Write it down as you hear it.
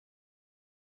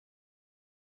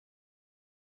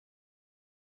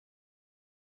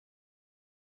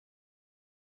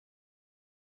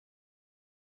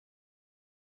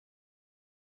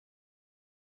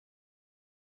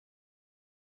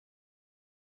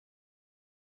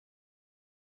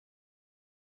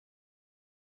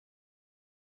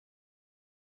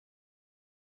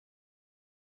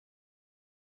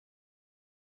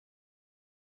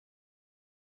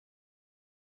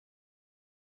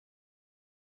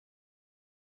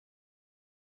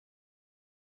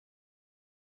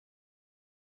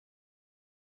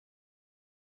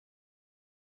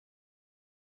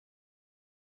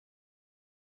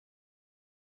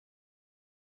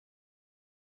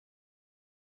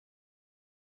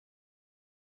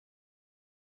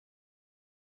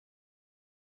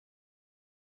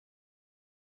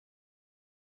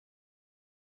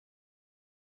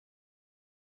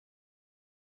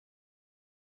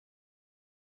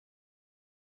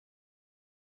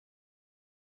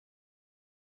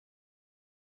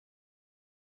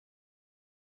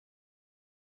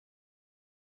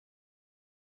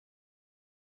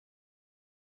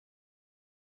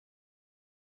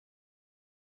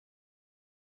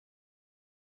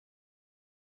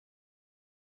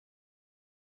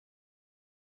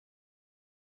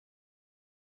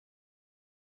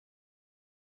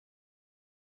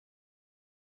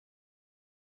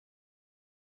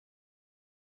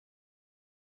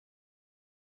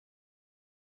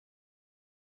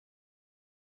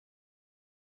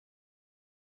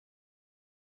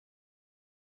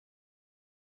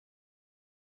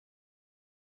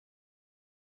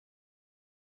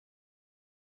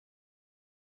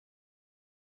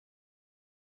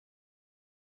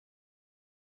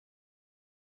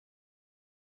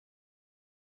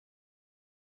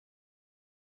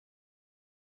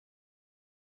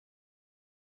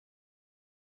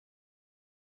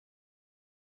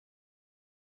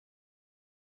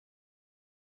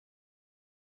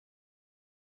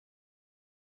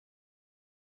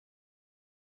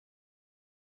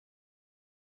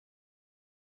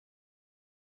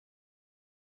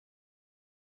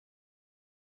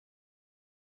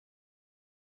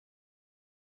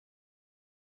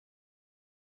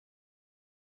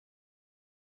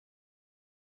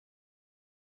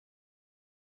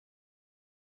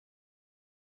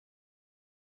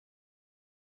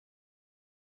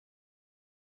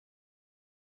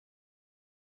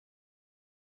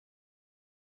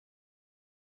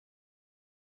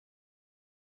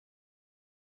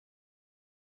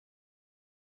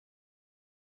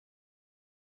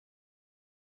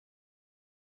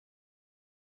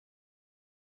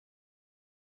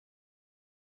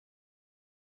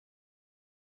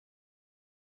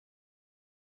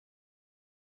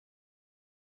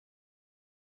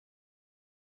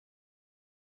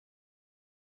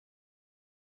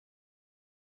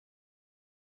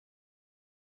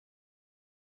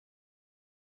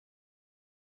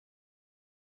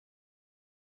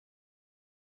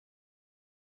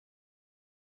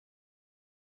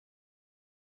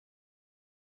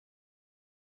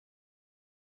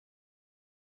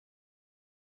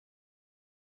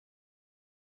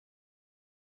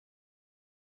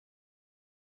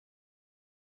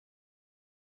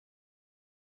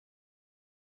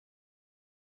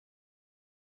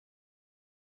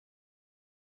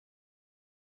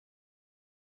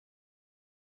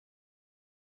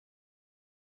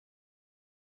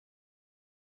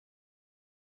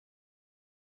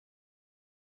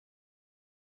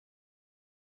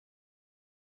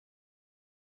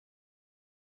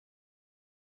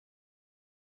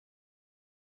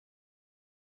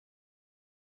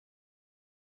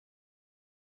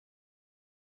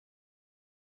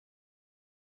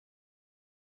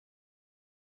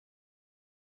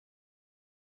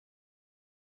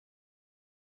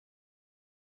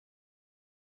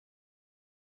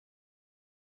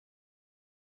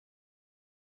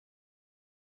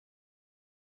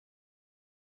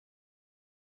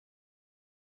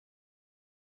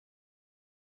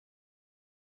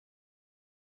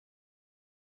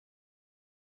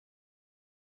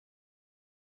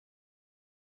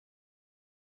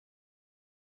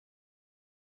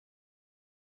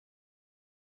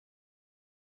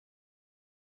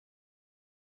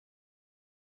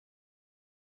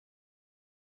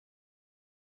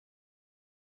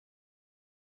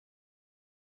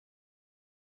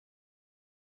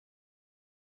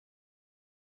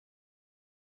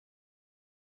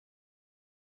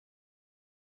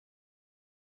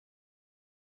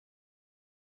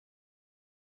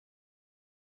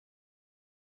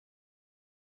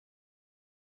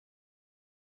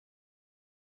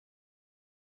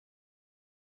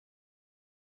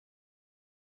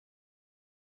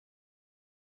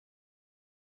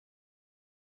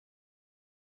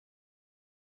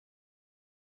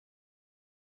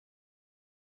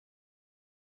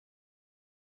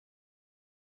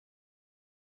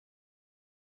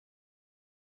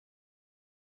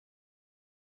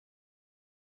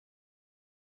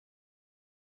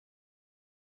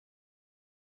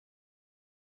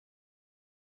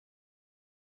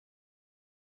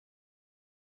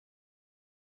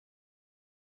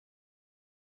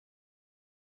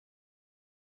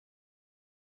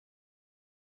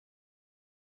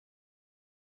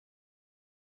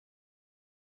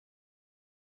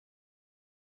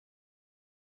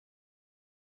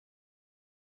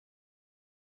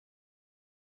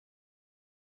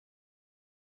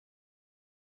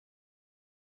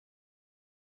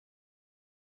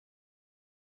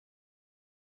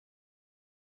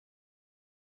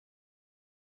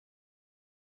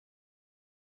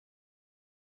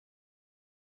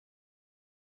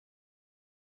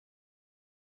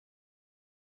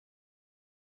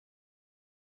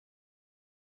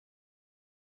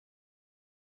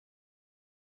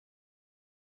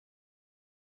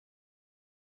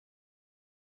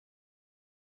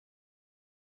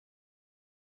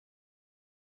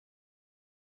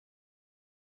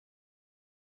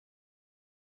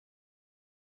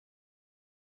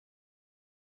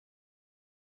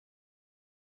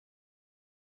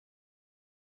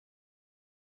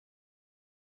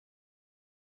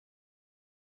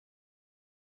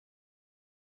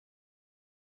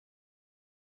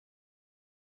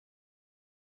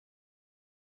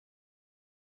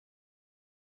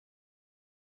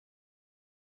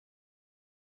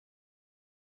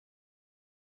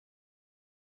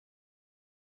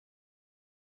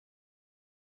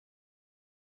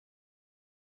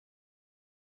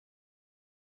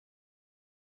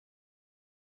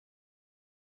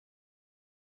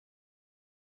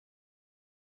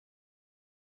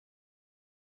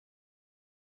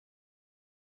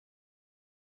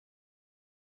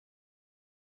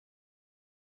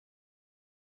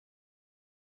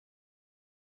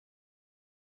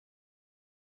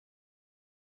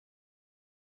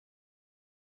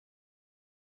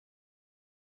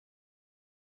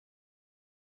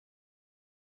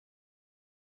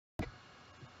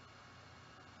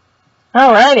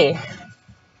Alrighty.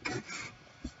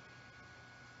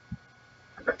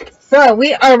 So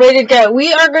we are ready to go.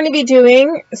 We are going to be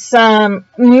doing some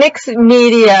mixed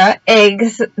media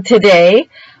eggs today.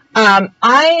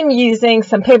 I am using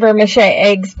some paper mache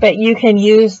eggs, but you can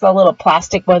use the little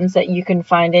plastic ones that you can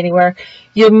find anywhere.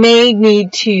 You may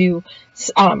need to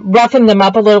roughen them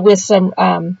up a little with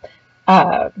some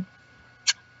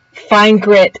fine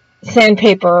grit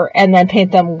sandpaper and then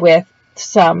paint them with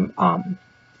some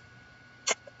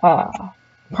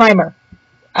primer.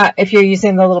 If you're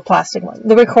using the little plastic one.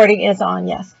 The recording is on,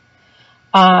 yes.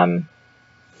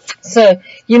 So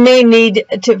you may need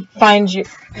to find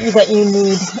that you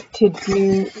need to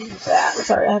do that.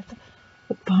 Sorry, I have to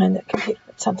look behind the computer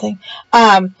at something.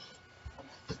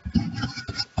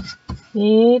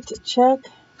 Need to check.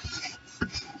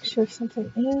 Make sure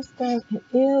something is done. It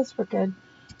is. We're good.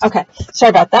 Okay. Sorry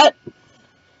about that.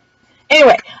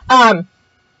 Anyway,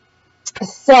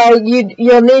 so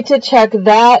you'll need to check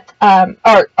that,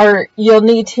 or you'll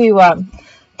need to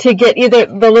get either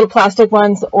the little plastic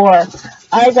ones, or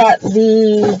I got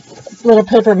the little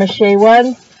paper mache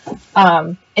ones,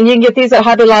 and you can get these at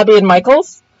Hobby Lobby and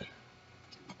Michael's,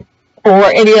 or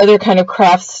any other kind of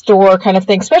craft store kind of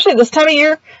thing. Especially this time of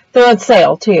year, they're on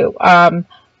sale too.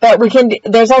 But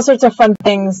there's all sorts of fun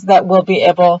things that we'll be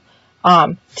able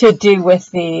to do with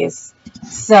these.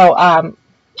 So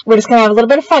we're just going to have a little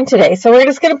bit of fun today. So we're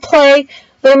just going to play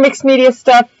little mixed media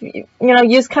stuff,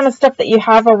 use kind of stuff that you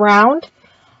have around.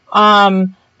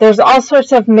 There's all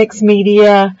sorts of mixed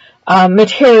media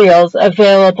materials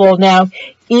available now,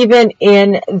 even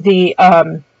in the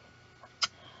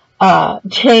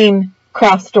chain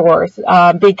craft stores,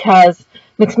 because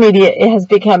mixed media has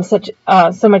become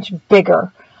so much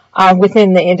bigger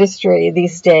within the industry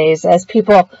these days, as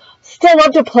people still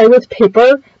love to play with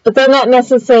paper, but they're not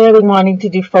necessarily wanting to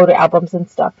do photo albums and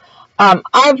stuff.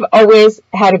 I've always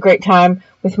had a great time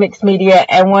with mixed media,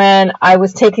 and when I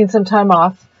was taking some time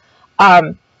off,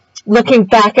 looking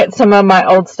back at some of my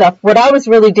old stuff, what I was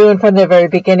really doing from the very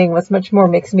beginning was much more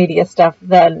mixed media stuff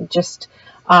than just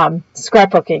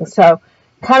scrapbooking. So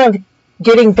kind of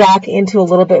getting back into a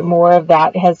little bit more of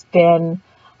that has been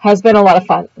a lot of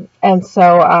fun. And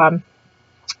so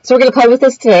we're going to play with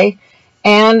this today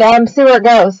and see where it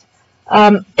goes.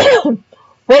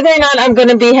 Whether or not I'm going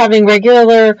to be having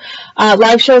regular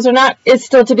live shows or not is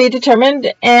still to be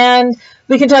determined, and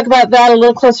we can talk about that a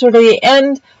little closer to the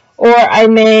end, or I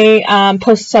may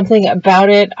post something about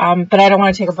it, but I don't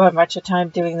want to take up much of time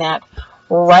doing that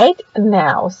right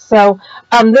now. So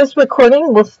this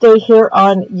recording will stay here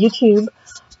on YouTube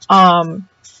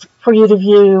for you to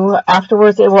view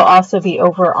afterwards. It will also be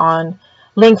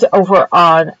linked over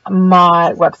on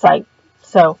my website.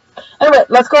 So anyway,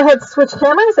 let's go ahead and switch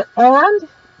cameras and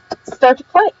start to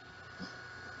play.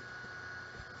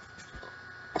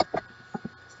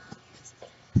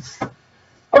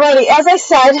 Alrighty, as I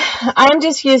said, I'm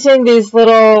just using these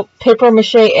little paper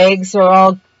mache eggs. They're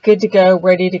all good to go,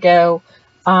 ready to go.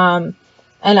 And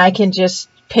I can just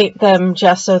paint them,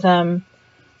 gesso them.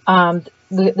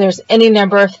 There's any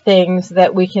number of things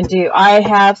that we can do. I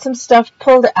have some stuff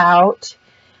pulled out.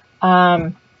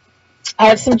 I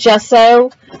have some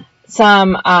gesso,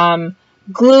 some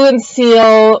glue and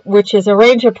seal, which is a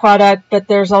Ranger product, but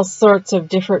there's all sorts of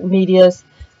different medias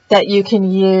that you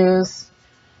can use.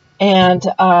 And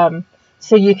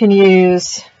so you can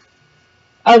use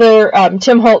other,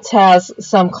 Tim Holtz has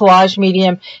some collage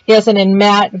medium. He has it in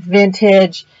matte,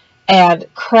 vintage, and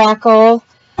crackle.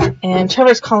 And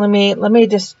Trevor's calling me. Let me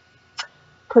just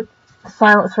put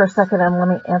silence for a second and let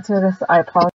me answer this. I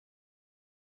apologize.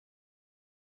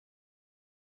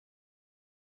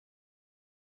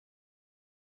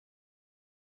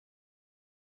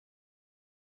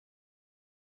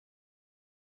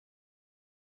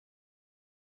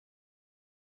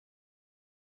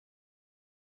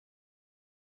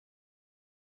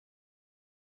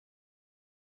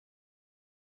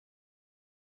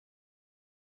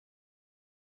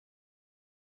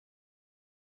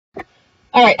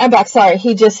 All right, I'm back. Sorry,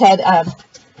 he just had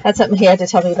something he had to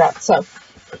tell me about. So,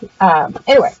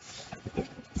 anyway,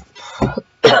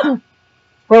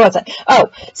 where was I? Oh,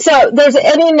 so there's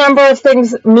any number of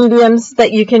mediums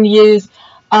that you can use.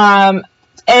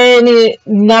 Any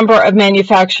number of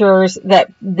manufacturers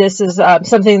that this is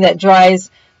something that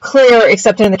dries clear,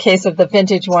 except in the case of the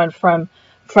vintage one from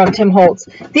Tim Holtz.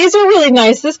 These are really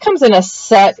nice. This comes in a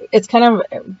set. It's kind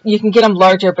of, you can get them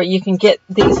larger, but you can get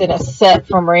these in a set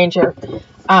from Ranger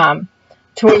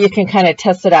to where you can kind of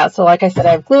test it out. So like I said,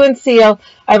 I have glue and seal.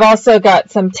 I've also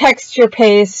got some texture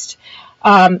paste.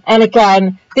 And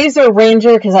again, these are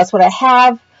Ranger because that's what I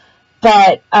have.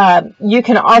 But you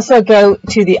can also go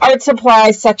to the art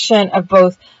supply section of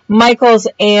both Michael's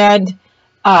and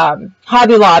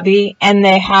Hobby Lobby, and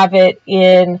they have it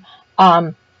in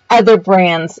other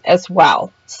brands as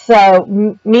well.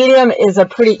 So medium is a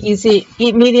pretty easy,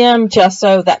 medium,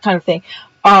 gesso, that kind of thing,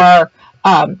 are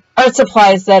art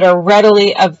supplies that are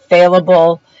readily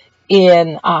available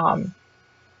in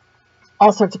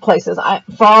all sorts of places.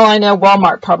 For all I know,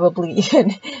 Walmart probably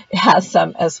even has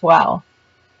some as well.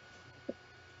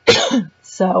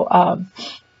 So,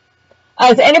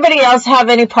 does anybody else have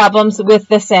any problems with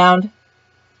the sound?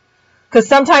 Because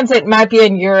sometimes it might be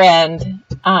on your end.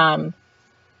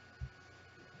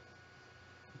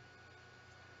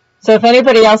 So if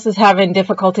anybody else is having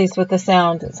difficulties with the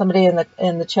sound, somebody in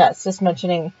the chat's just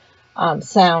mentioning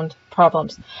sound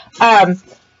problems.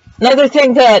 Another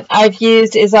thing that I've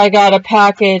used is I got a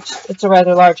package. It's a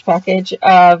rather large package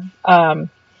of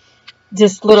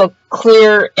just little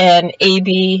clear and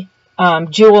AB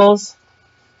jewels.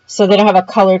 So they don't have a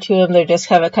color to them. They just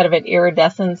have a kind of an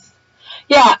iridescence.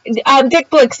 Yeah,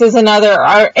 Dick Blick's is another,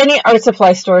 any art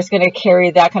supply store is going to carry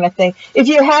that kind of thing. If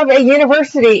you have a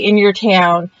university in your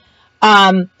town,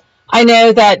 I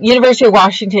know that University of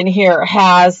Washington here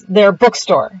has their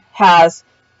bookstore, has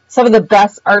some of the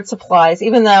best art supplies,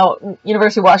 even though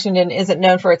University of Washington isn't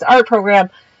known for its art program,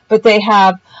 but they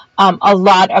have a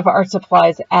lot of art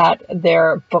supplies at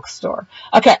their bookstore.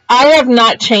 Okay, I have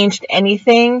not changed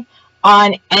anything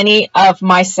on any of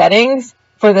my settings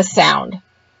for the sound.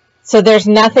 So there's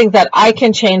nothing that I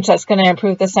can change that's going to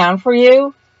improve the sound for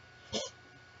you.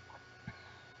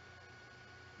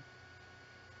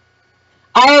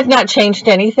 I have not changed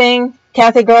anything,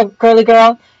 Kathy Girly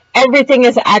Girl. Everything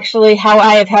is actually how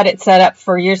I have had it set up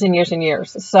for years and years and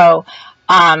years. So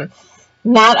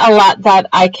not a lot that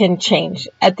I can change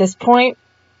at this point.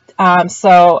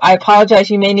 So I apologize.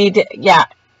 You may need to, yeah,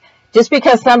 just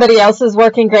because somebody else is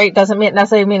working great doesn't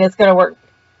necessarily mean it's going to work.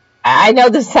 I know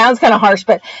this sounds kind of harsh,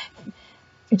 but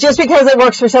just because it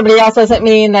works for somebody else doesn't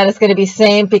mean that it's going to be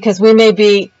same, because we may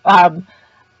be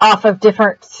off of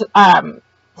different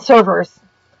servers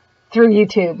through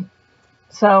YouTube.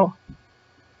 So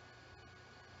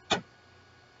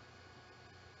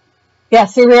yeah,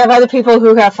 see, we have other people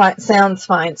who have sounds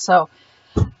fine. So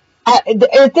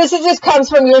this just comes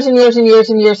from years and years and years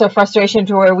and years of frustration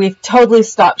to where we've totally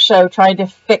stopped show trying to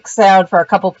fix sound for a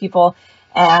couple people.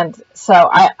 And so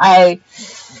I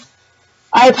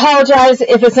apologize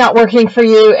if it's not working for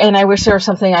you, and I wish there was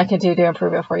something I could do to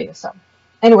improve it for you. So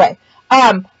anyway,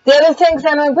 the other things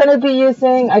that I'm going to be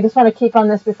using, I just want to keep on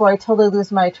this before I totally lose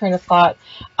my train of thought.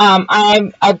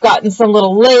 I've gotten some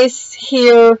little lace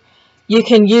here. You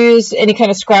can use any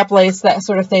kind of scrap lace, that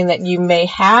sort of thing that you may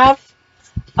have.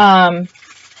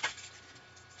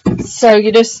 So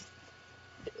you just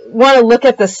want to look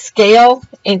at the scale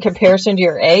in comparison to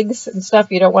your eggs and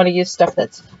stuff. You don't want to use stuff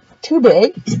that's too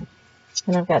big.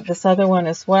 And I've got this other one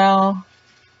as well.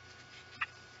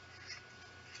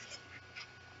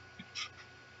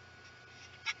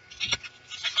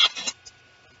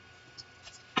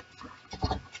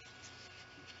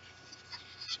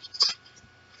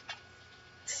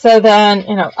 So then,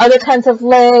 you know, other kinds of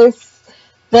lace.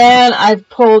 Then I've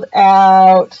pulled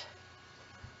out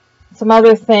some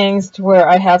other things to where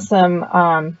I have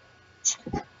some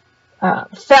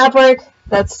fabric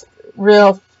that's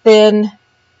real thin,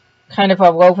 kind of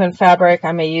a woven fabric.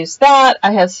 I may use that.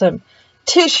 I have some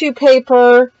tissue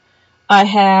paper. I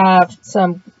have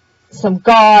some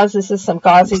gauze. This is some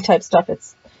gauzy type stuff.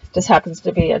 It's just happens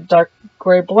to be a dark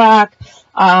gray black.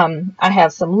 I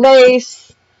have some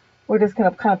lace. We're just going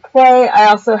to kind of play.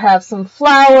 I also have some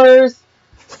flowers.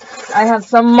 I have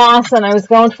some moss, and I was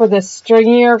going for this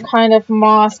stringier kind of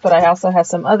moss, but I also have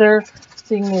some other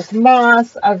things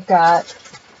moss. I've got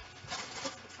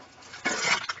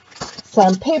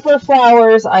some paper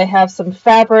flowers. I have some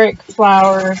fabric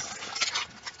flowers.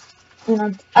 You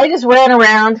know, I just ran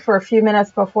around for a few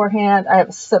minutes beforehand. I have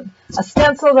a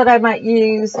stencil that I might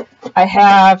use. I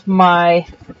have my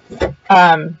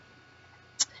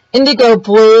indigo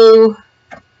blue.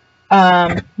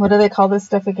 What do they call this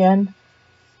stuff again?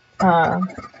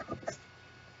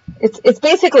 It's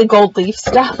basically gold leaf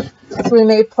stuff. So we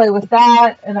may play with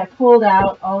that. And I pulled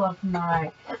out all of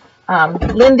my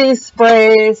Lindy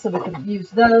sprays, so we can use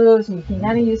those. And you can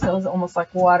kind of use those almost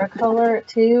like watercolor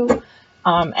too.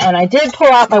 And I did pull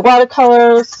out my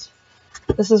watercolors.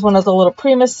 This is one of the little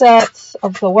Prima sets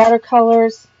of the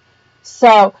watercolors.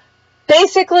 So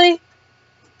basically,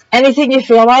 anything you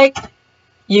feel like,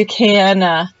 you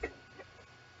can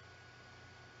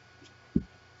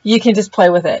just play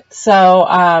with it.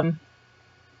 So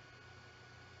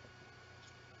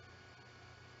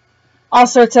all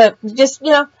sorts of, just,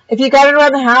 you know, if you got it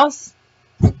around the house,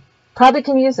 probably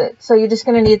can use it. So you're just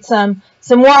going to need some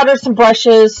water, some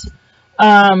brushes,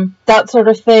 that sort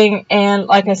of thing. And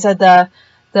like I said,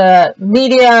 the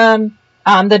medium,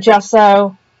 the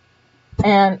gesso,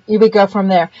 and you would go from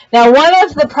there. Now, one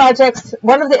of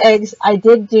the eggs I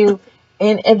did do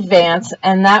in advance,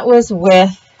 and that was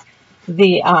with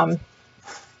the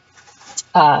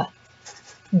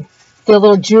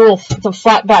little jewel, the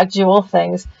flat back jewel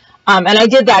things. And I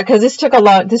did that because this took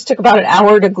about an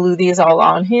hour to glue these all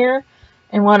on here.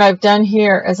 And what I've done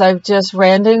here is I've just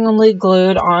randomly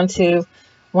glued onto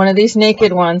one of these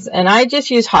naked ones. And I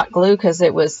just used hot glue because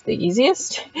it was the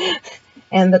easiest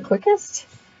and the quickest.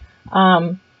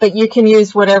 But you can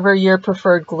use whatever your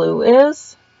preferred glue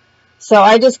is. So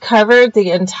I just covered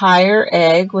the entire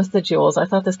egg with the jewels. I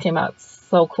thought this came out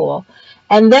so cool.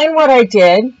 And then what I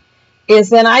did is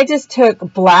then I just took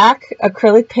black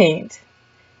acrylic paint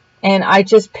and I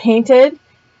just painted,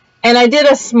 and I did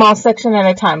a small section at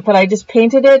a time, but I just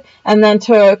painted it and then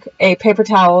took a paper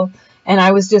towel and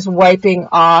I was just wiping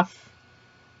off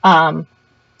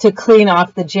to clean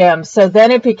off the gems. So then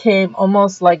it became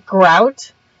almost like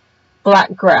grout,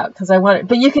 black grout, because I wanted,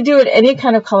 but you could do it any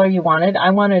kind of color you wanted. I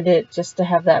wanted it just to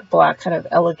have that black kind of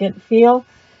elegant feel.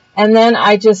 And then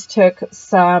I just took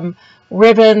some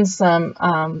ribbons,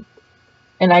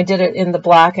 and I did it in the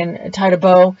black and tied a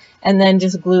bow, and then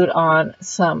just glued on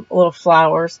some little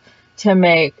flowers to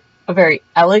make a very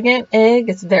elegant egg.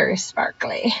 It's very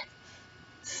sparkly.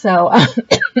 So,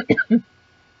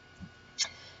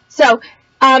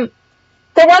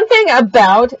 the one thing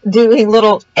about doing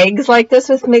little eggs like this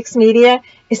with mixed media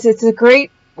is it's a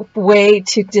great way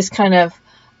to just kind of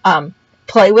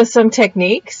play with some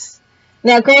techniques.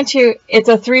 Now, grant you, it's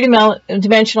a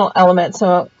three-dimensional element,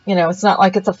 so, you know, it's not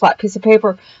like it's a flat piece of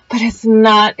paper, but it's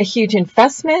not a huge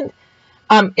investment.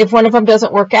 If one of them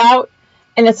doesn't work out,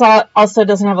 and it's also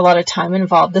doesn't have a lot of time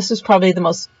involved. This is probably the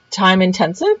most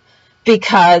time-intensive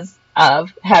because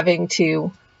of having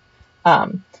to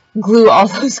glue all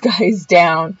those guys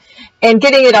down and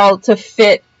getting it all to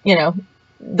fit. You know,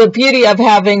 the beauty of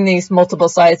having these multiple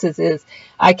sizes is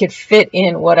I could fit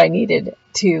in what I needed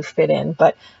to fit in.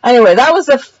 But anyway,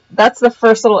 that's the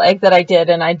first little egg that I did,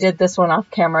 and I did this one off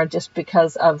camera just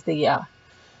because of the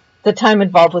time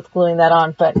involved with gluing that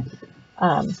on. But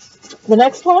the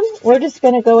next one, we're just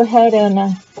going to go ahead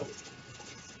and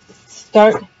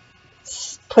start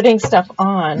putting stuff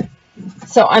on.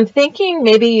 So I'm thinking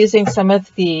maybe using some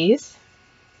of these,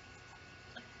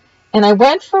 and I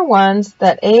went for ones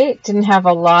that didn't have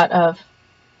a lot of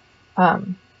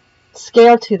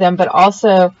scale to them, but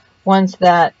also ones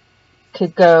that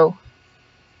could go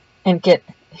and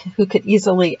who could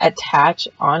easily attach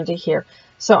onto here.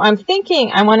 So I'm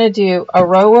thinking I want to do a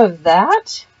row of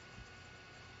that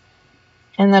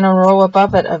and then a row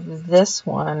above it of this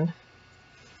one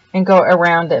and go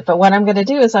around it. But what I'm going to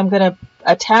do is I'm going to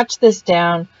attach this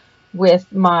down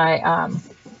with my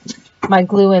my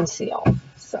glue and seal.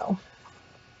 So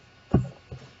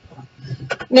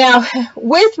now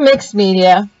with mixed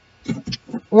media,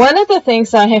 one of the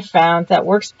things I have found that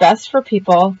works best for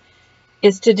people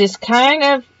is to just kind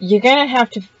of, you're going to have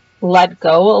to let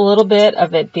go a little bit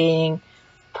of it being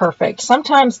perfect.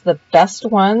 Sometimes the best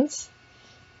ones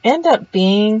end up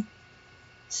being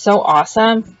so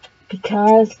awesome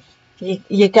because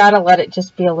you got to let it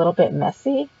just be a little bit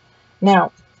messy.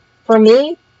 Now, for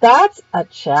me, that's a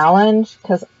challenge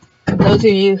because those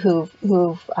of you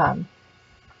who've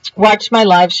watched my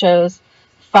live shows,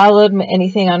 followed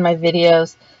anything on my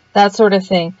videos, that sort of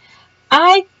thing,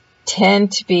 I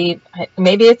tend to be,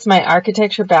 maybe it's my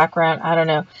architecture background, I don't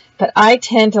know, but I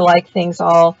tend to like things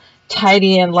all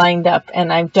tidy and lined up,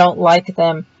 and I don't like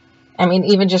them. I mean,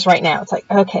 even just right now, it's like,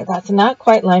 okay, that's not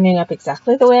quite lining up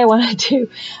exactly the way I want to do.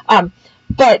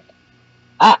 But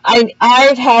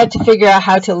I've had to figure out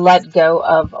how to let go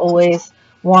of always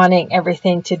wanting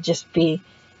everything to just be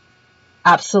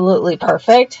absolutely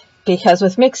perfect, because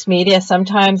with mixed media,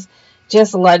 sometimes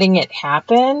just letting it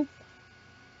happen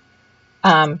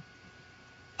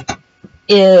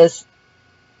is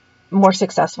more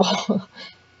successful.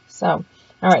 So,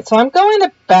 all right, so I'm going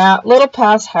about a little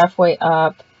past halfway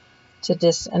up to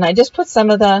this, and I just put some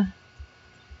of the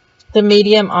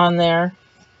medium on there.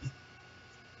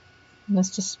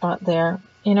 Missed a spot there,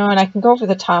 you know, and I can go over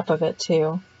the top of it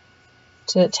too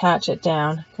to attach it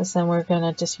down, because then we're going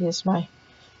to just use my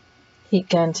heat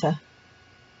gun to,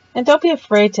 and don't be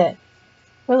afraid to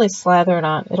really slather it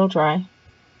on, it'll dry.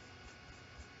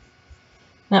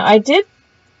 Now I did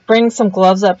bring some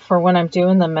gloves up for when I'm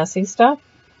doing the messy stuff.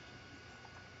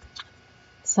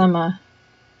 Some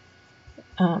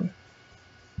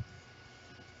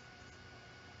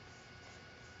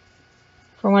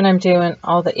for when I'm doing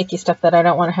all the icky stuff that I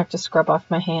don't want to have to scrub off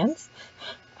my hands.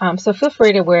 So feel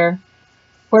free to wear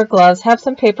gloves, have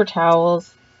some paper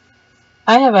towels.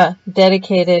 I have a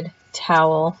dedicated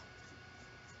towel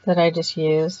that I just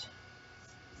used.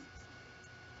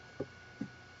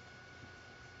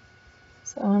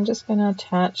 So I'm just going to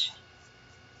attach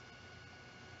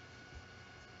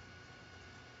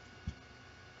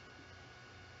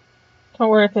Don't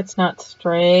worry if it's not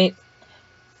straight.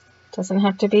 Doesn't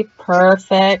have to be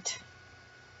perfect.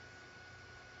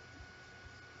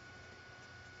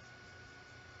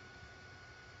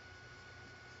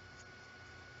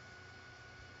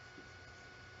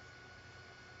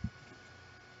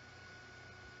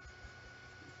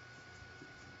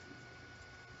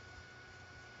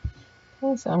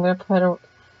 Okay, so I'm going to put a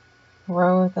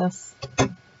row of this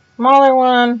smaller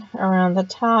one around the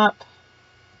top.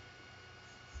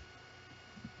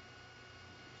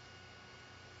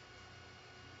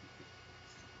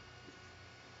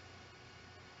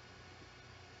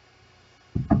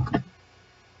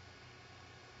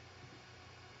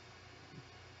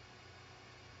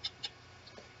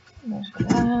 There's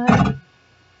that.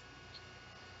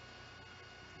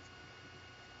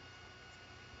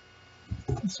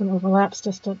 This one overlaps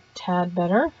just a tad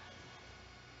better.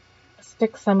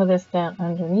 Stick some of this down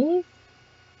underneath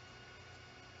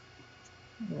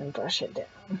and then brush it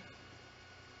down.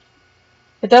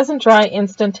 It doesn't dry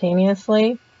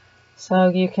instantaneously, so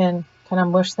you can kind of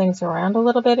mush things around a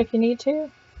little bit if you need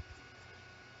to.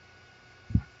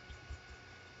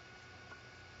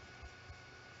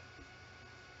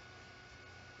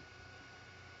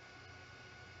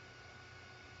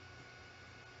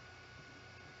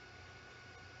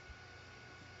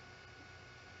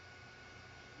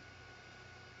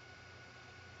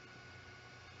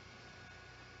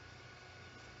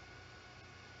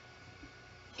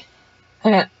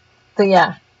 And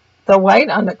the white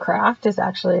on the craft is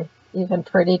actually even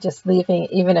pretty, just leaving,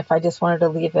 even if I just wanted to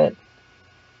leave it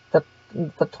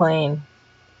the plain.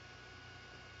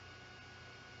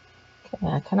 Okay,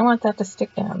 I kind of want that to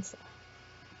stick down, so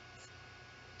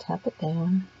tap it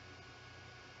down.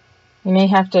 You may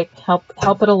have to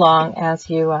help it along as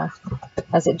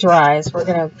it dries. We're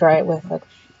going to dry it with a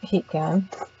heat gun.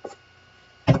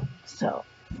 So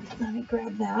let me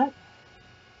grab that.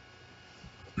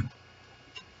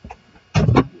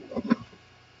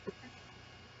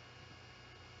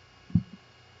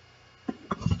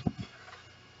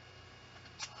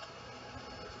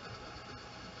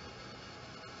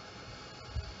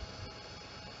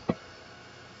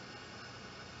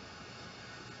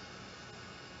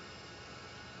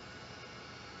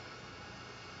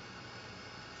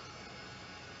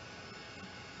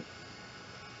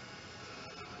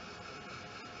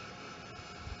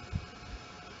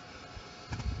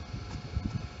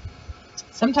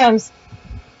 Sometimes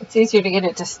it's easier to get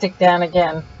it to stick down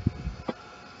again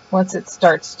once it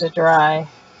starts to dry.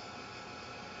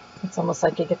 It's almost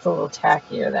like it gets a little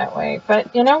tackier that way.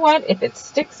 But you know what? If it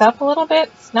sticks up a little bit,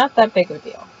 it's not that big of a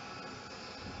deal.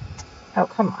 Oh,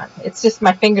 come on. It's just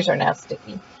my fingers are now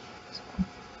sticky.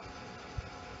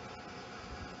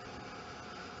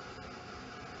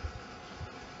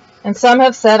 And some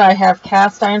have said I have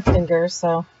cast iron fingers,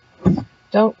 so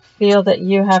don't feel that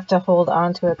you have to hold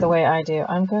on to it the way I do.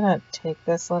 I'm going to take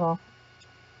this little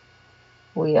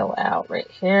wheel out right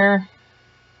here,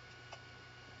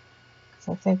 because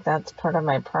I think that's part of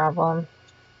my problem.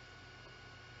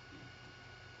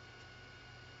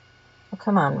 Oh,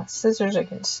 come on, my scissors are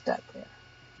getting stuck there.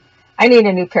 I need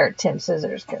a new pair of Tim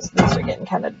scissors because these are getting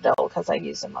kind of dull because I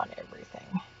use them on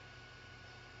everything.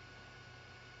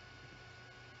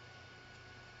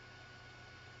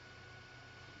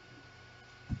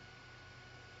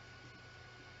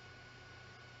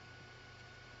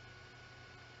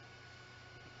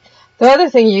 The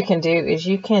other thing you can do is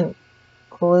you can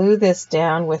glue this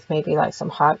down with maybe like some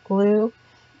hot glue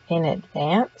in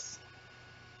advance.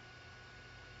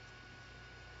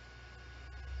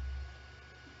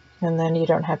 And then you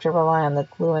don't have to rely on the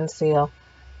glue and seal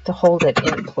to hold it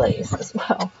in place as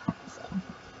well. So.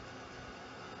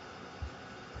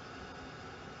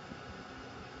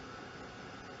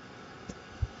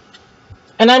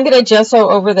 And I'm going to gesso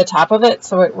over the top of it,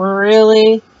 so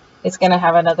it's going to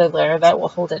have another layer that will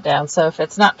hold it down. So if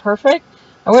it's not perfect,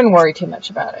 I wouldn't worry too much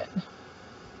about it.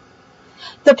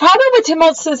 The problem with Tim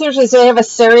Holtz scissors is they have a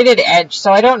serrated edge,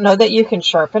 so I don't know that you can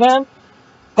sharpen them.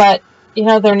 But you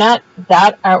know, they're not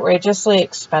that outrageously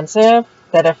expensive.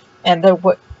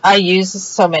 I use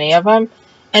so many of them.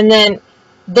 And then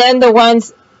the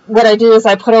ones, what I do is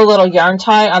I put a little yarn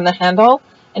tie on the handle,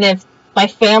 and if my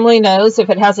family knows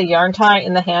if it has a yarn tie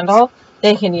in the handle,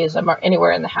 they can use them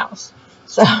anywhere in the house.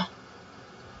 So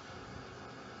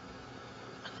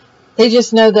they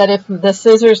just know that if the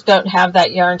scissors don't have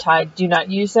that yarn tied, do not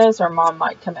use those or Mom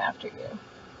might come after you.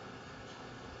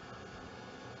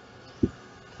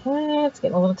 Okay, it's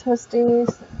getting a little toasty,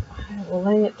 so I will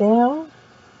lay it down.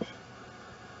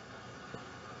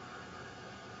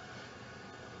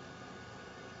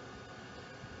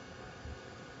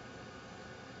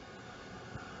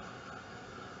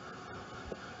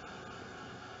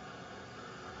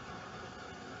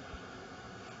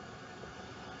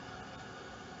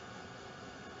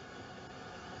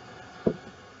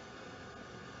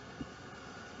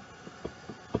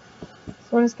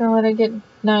 So we're just going to let it get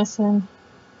nice and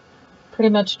pretty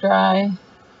much dry.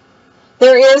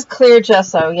 There is clear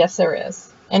gesso. Yes, there is.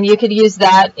 And you could use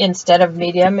that instead of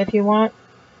medium if you want.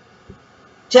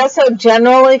 Gesso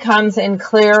generally comes in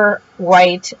clear,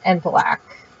 white, and black.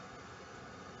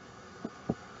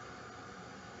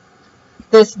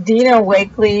 This Dina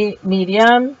Wakley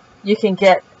medium, you can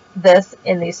get this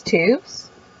in these tubes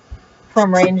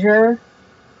from Ranger.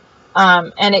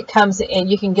 And it comes in,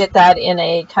 you can get that in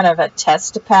a kind of a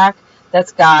test pack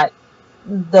that's got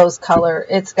those color,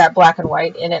 it's got black and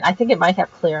white in it. I think it might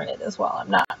have clear in it as well. I'm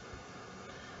not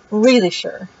really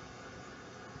sure.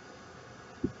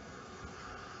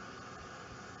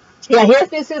 Yeah, he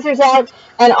has new scissors out,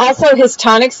 and also his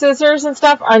tonic scissors and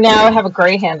stuff are now have a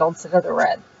gray handle instead of the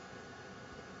red.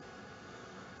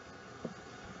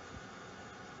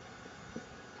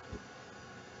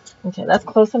 Okay, that's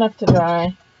close enough to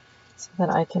dry so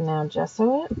that I can now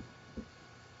gesso it.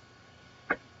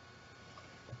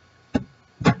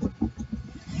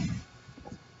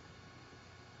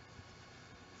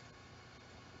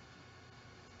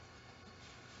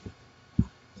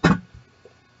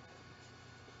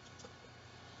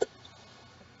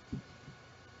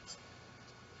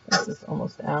 This is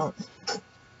almost out.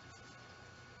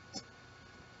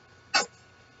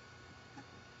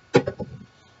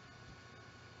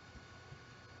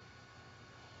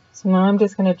 So now I'm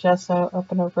just going to gesso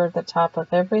up and over the top of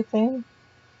everything.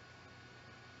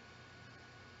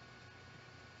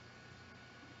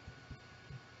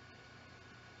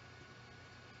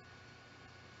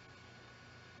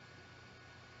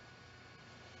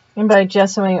 And by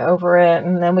gessoing over it,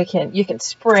 and then you can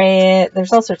spray it.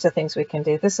 There's all sorts of things we can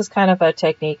do. This is kind of a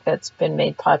technique that's been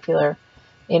made popular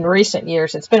in recent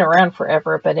years. It's been around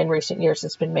forever, but in recent years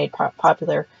it's been made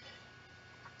popular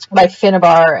by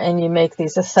Finnabar, and you make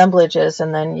these assemblages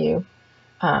and then you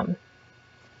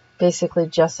basically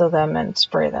gesso them and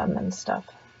spray them and stuff.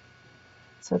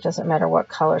 So it doesn't matter what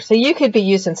color. So you could be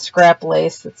using scrap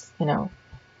lace that's, you know,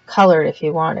 colored if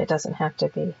you want. It doesn't have to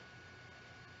be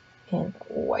in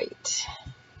white.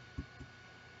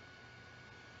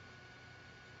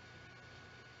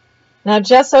 Now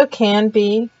gesso can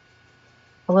be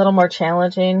a little more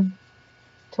challenging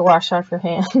to wash off your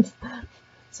hands.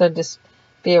 So just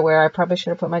be aware. I probably should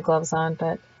have put my gloves on,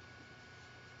 but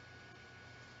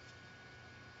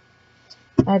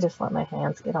I just let my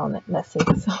hands get all messy.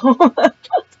 So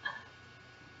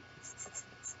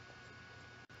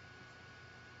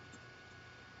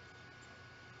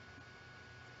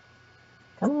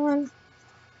come on.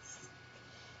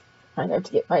 I have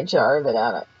to get my jar of it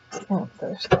out of. Oh,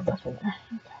 there's stuff in there.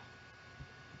 Okay.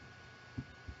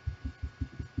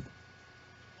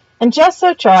 And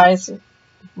gesso dries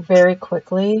very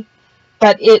quickly,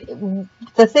 but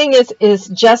the thing is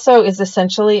gesso is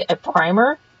essentially a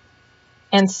primer,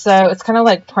 and so it's kind of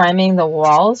like priming the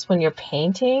walls when you're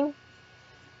painting.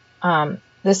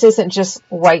 This isn't just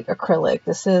white acrylic.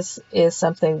 This is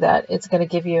something that it's going to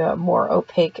give you a more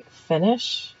opaque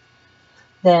finish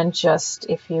than just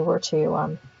if you were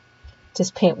to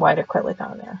just paint white acrylic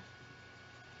on there.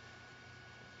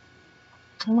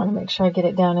 I want to make sure I get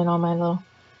it down in all my little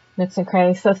nooks and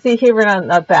crannies. So see here on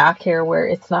the back here where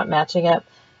it's not matching up.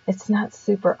 It's not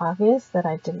super obvious that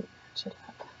I didn't match it up.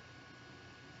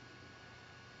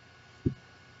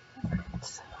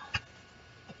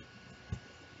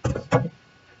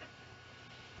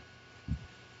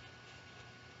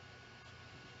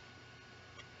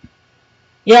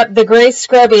 Yep, the gray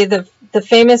scrubby, the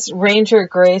famous Ranger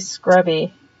gray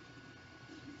scrubby.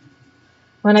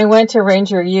 When I went to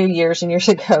Ranger U years and years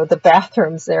ago, the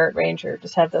bathrooms there at Ranger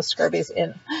just had those scrubbies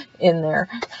in there.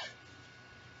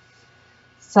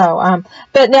 So,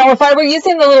 but now if I were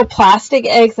using the little plastic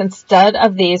eggs instead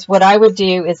of these, what I would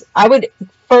do is I would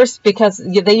first, because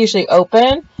they usually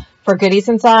open for goodies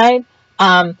inside,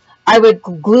 I would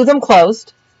glue them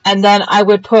closed, and then I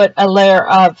would put a layer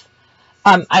of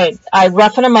I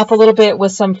roughen them up a little bit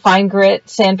with some fine grit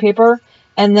sandpaper,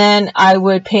 and then I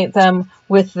would paint them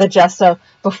with the gesso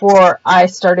before I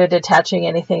started attaching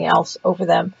anything else over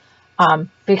them,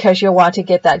 because you'll want to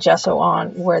get that gesso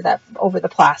on over the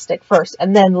plastic first,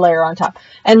 and then layer on top,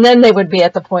 and then they would be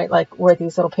at the point like where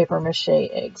these little paper mache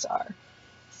eggs are.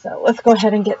 So let's go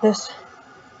ahead and get this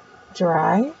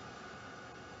dry.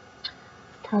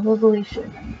 Probably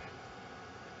should.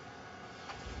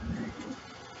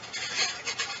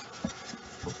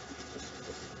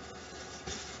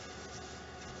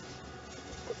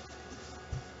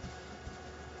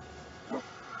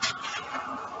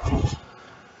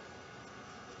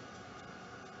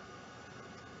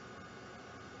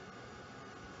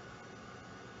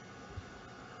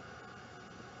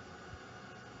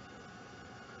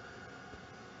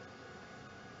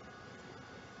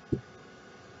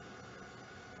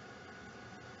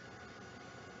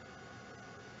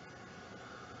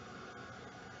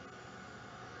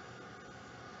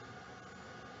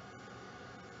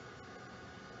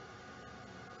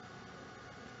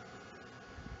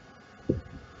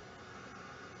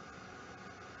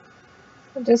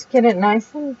 Just get it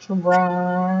nice and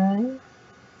dry.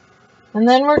 And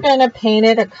then we're going to paint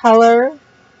it a color.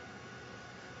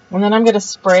 And then I'm going to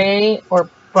spray or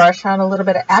brush on a little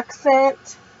bit of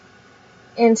accent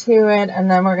into it. And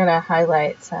then we're going to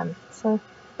highlight some. So,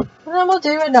 and then we'll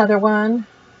do another one.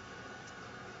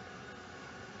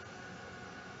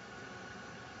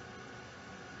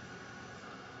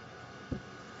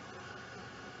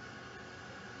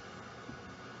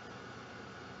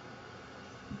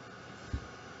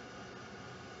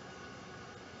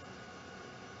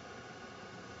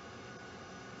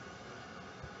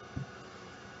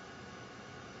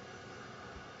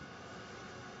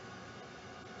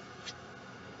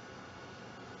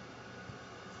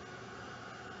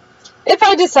 If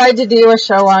I decide to do a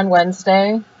show on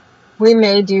Wednesday, we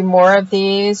may do more of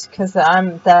these, because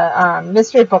the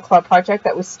Mystery Book Club project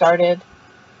that we started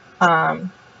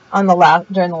during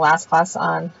the last class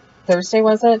on Thursday,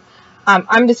 was it?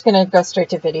 I'm just going to go straight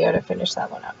to video to finish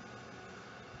that one up.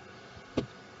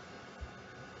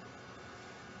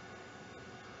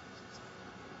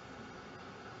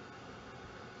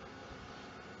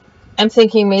 I'm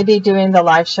thinking maybe doing the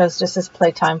live shows just as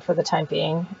playtime for the time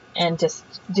being, and just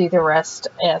do the rest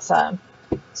as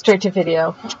straight to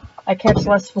video. I catch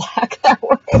less flack that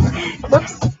way.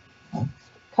 Whoops.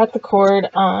 Cut the cord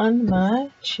on my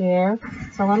chair.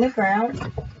 So let me grab.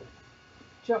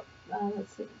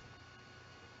 Let's see.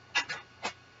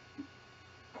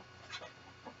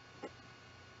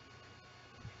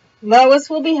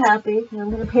 Lois will be happy. I'm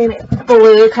going to paint it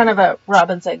blue, kind of a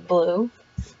robin's egg blue.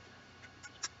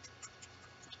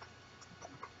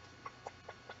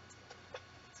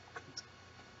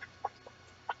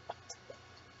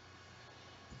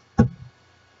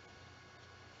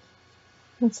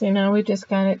 Let's see, now we just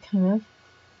got it kind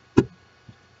of.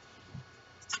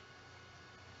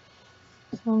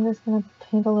 So I'm just going to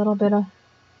paint a little bit of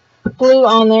blue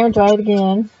on there, dry it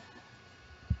again.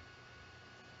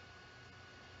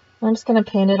 I'm just going to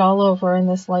paint it all over in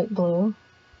this light blue.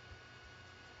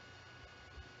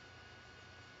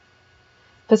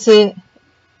 But see,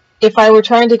 if I were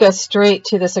trying to go straight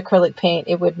to this acrylic paint,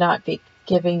 it would not be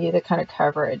giving you the kind of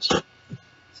coverage. So,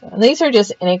 and these are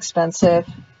just inexpensive.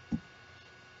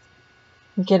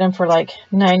 You get them for like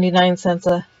 99 cents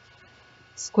a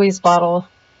squeeze bottle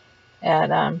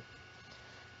at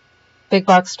big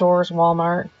box stores,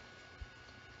 Walmart.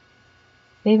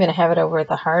 They even have it over at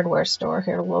the hardware store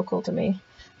here local to me.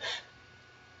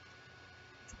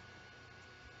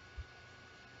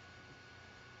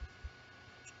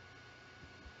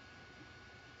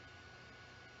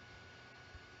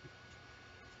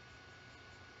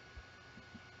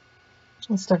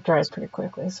 This stuff dries pretty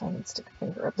quickly, so I can stick a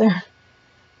finger up there.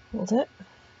 Hold it.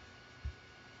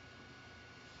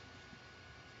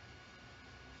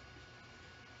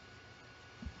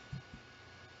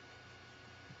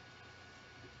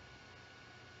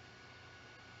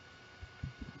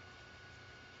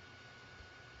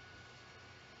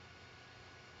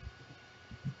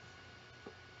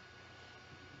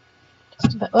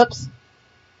 Just a bit. Whoops.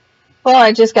 Well,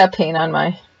 I just got paint on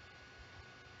my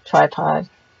tripod.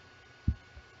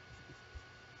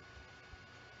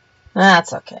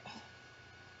 That's okay.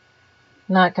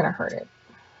 Not going to hurt it.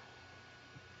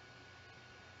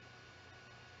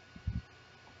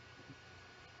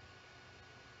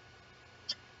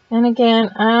 And again,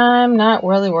 I'm not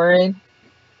really worried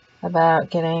about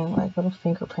getting like little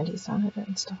fingerprinties on it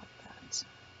and stuff like that. So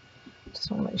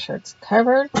just want to make sure it's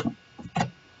covered.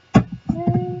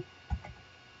 Okay.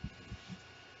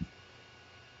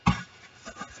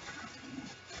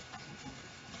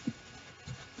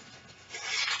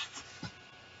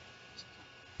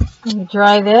 You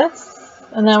dry this,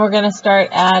 and then we're going to start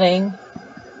adding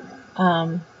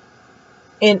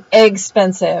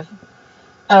inexpensive.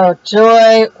 Oh,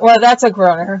 joy. Well, that's a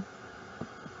groaner.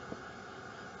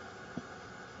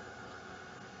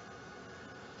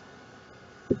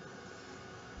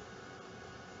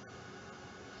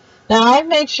 Now, I've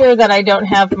made sure that I don't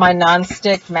have my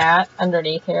non-stick mat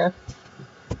underneath here.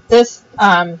 This,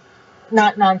 not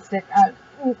non-stick,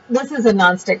 this is a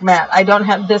non-stick mat. I don't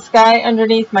have this guy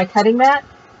underneath my cutting mat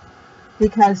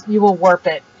because you will warp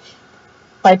it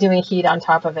by doing heat on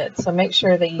top of it. So make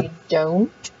sure that you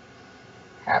don't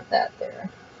have that there.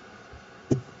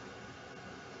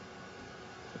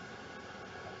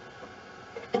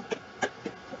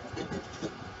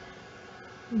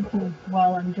 Okay,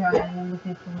 while I'm drying, I'm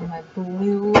looking for my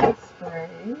blue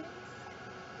spray.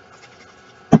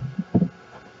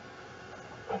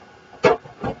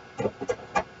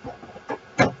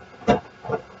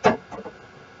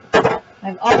 I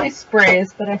have all these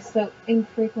sprays, but I so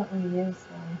infrequently use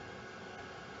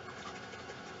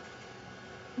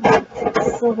them.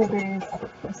 Silver bees.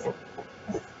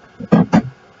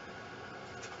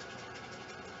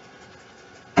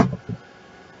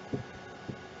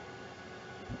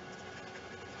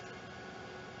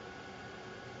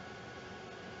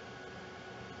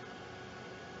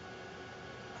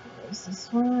 There's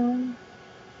this one.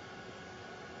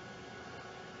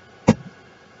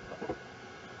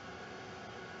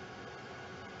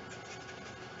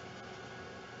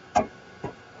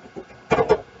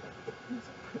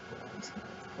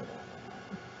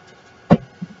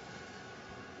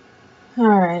 All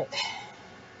right.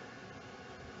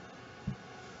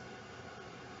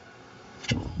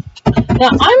 Now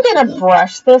I'm going to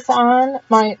brush this on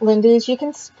my Lindy's. You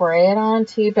can spray it on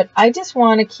too, but I just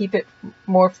want to keep it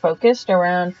more focused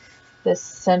around this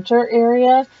center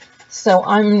area. So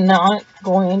I'm not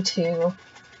going to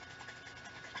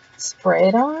spray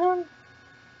it on,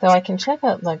 though I can check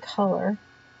out the color.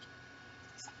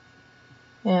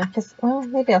 Yeah, because, well,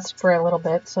 maybe I'll spray a little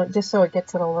bit, so just so it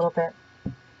gets it a little bit.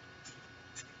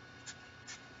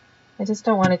 I just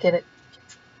don't want to get it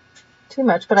too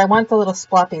much, but I want the little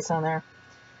sploppies on there.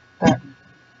 But,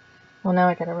 well, now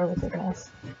I got a really big mess.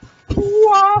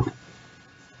 Yeah.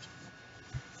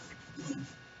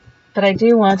 But I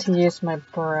do want to use my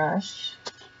brush.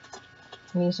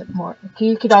 Use it more.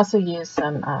 You could also use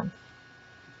some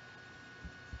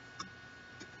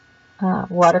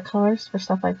watercolors for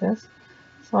stuff like this.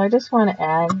 So I just want to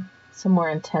add some more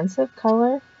intensive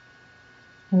color.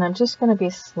 And I'm just going to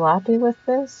be sloppy with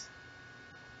this.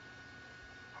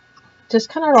 Just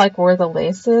kind of like where the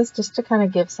lace is, just to kind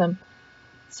of give some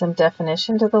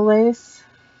definition to the lace.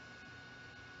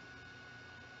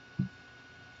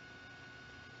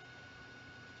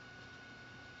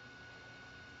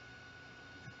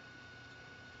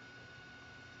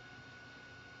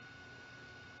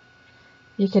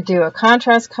 You could do a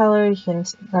contrast color. You can,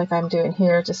 like I'm doing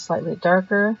here, just slightly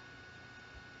darker.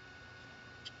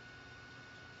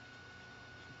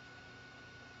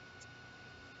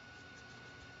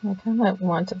 I kind of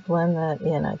want to blend that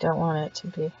in. I don't want it to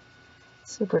be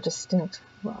super distinct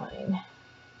line.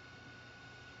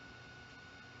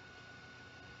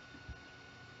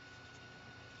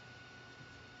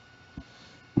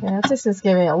 Yeah, this is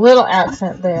giving a little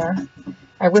accent there.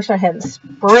 I wish I hadn't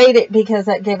sprayed it because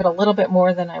that gave it a little bit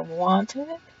more than I wanted.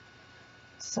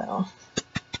 So,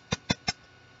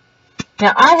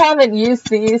 now I haven't used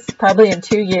these probably in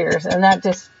 2 years, and that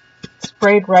just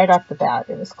sprayed right off the bat.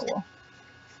 It was cool.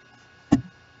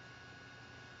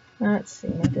 Let's see,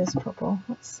 maybe it's purple.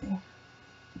 Let's see.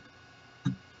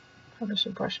 Probably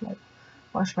should wash my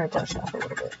brush off a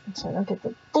little bit so I don't get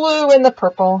the blue and the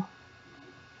purple.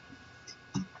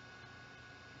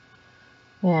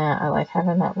 Yeah, I like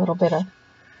having that little bit of,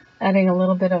 adding a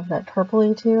little bit of that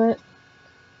purpley to it.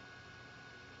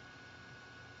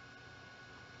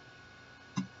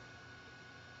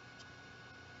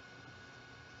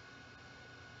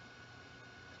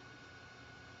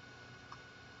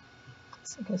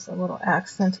 So it gives a little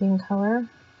accenting color.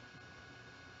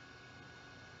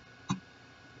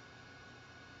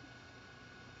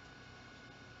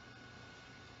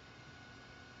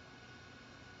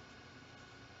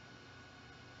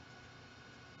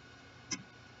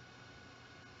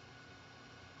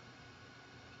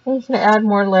 And you can add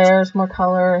more layers, more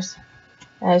colors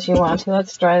as you want to.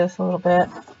 Let's dry this a little bit.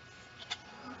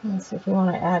 Let's see if we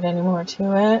want to add any more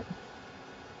to it.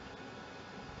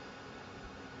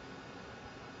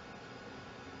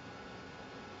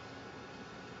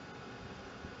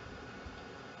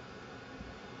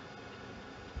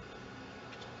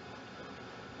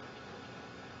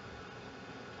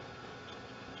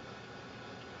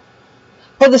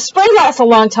 Well, the spray lasts a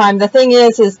long time. The thing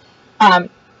is what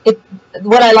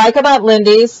I like about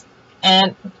Lindy's,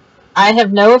 and I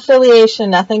have no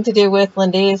affiliation, nothing to do with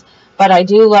Lindy's, but I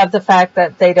do love the fact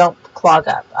that they don't clog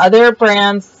up. Other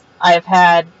brands I've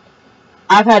had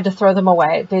to throw them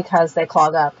away because they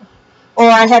clog up. Or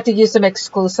I have to use them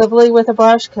exclusively with a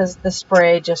brush because the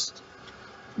spray just,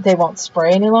 they won't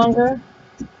spray any longer.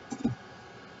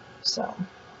 So.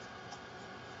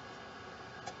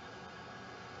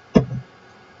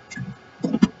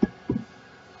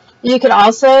 You could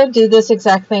also do this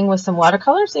exact thing with some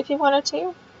watercolors if you wanted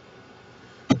to.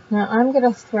 Now I'm going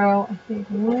to throw, I think,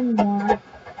 one more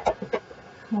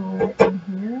color in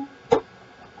here.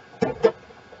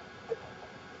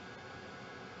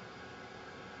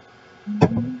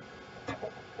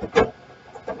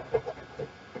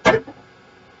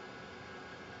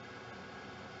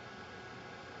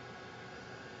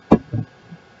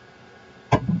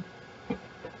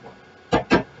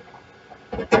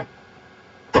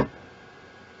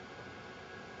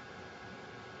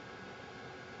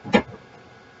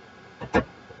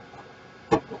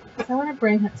 I want to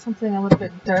bring something a little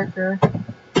bit darker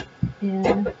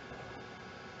in.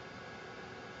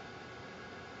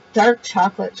 Dark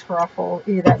chocolate truffle.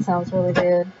 Ew, that sounds really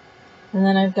good. And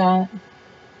then I've got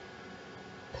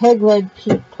peg leg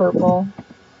peach purple.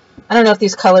 I don't know if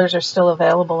these colors are still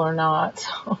available or not.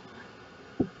 So.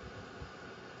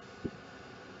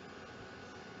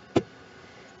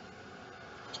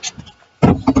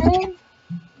 Okay.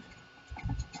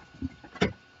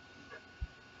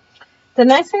 The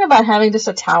nice thing about having just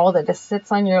a towel that just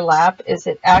sits on your lap is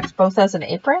it acts both as an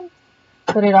apron,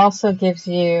 but it also gives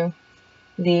you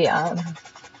the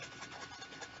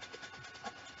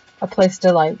a place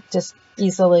to like just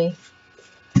easily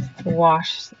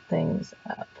wash things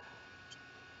up.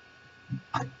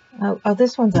 Oh,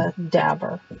 this one's a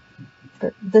dabber,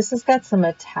 but this has got some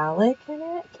metallic in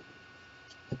it.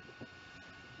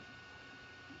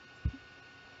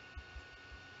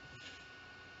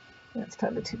 That's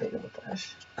probably too big of a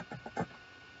brush.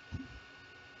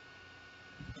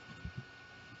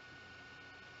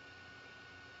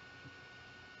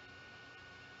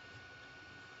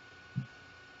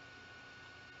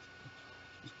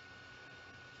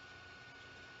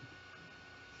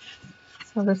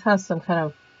 So this has some kind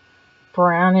of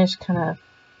brownish kind of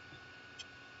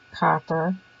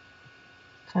copper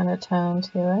kind of tone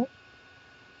to it.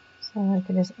 So I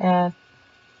can just add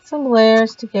some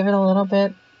layers to give it a little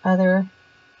bit other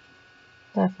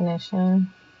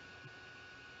definition.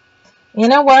 You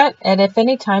know what? And if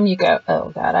any time you go,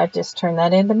 oh God, I just turned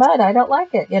that into mud, I don't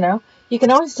like it, you know, you can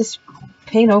always just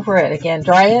paint over it again,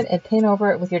 dry it and paint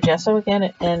over it with your gesso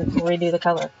again and redo the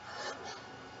color.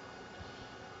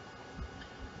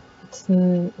 It's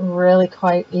really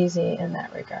quite easy in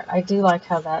that regard. I do like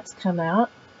how that's come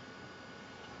out.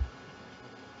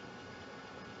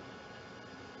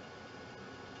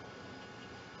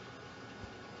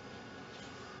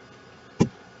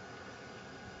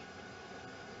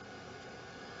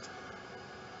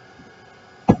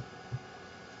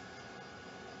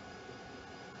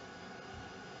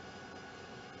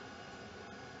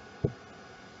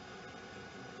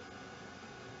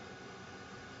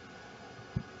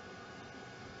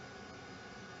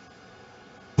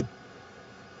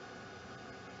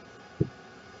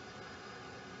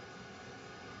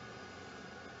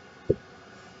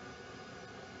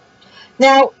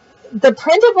 Now, the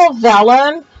printable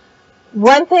vellum,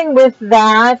 one thing with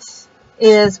that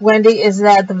is, Wendy, is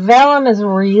that the vellum is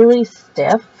really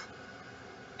stiff,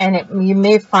 and you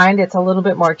may find it's a little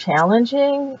bit more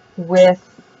challenging with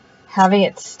having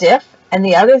it stiff. And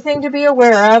the other thing to be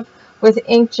aware of with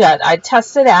inkjet, I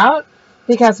tested out,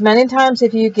 because many times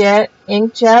if you get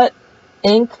inkjet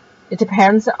ink, it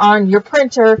depends on your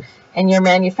printer and your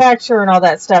manufacturer and all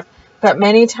that stuff, but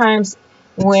many times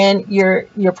when you're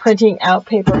printing out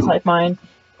papers like mine,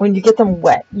 when you get them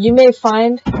wet, you may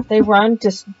find they run.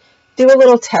 Just do a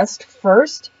little test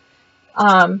first.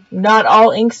 Not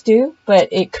all inks do, but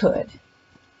it could.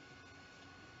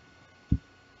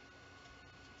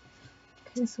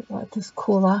 Okay, so let this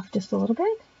cool off just a little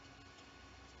bit.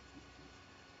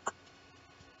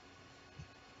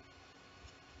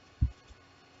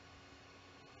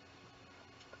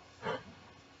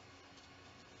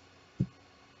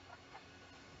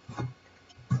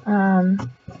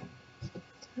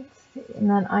 Let's see, and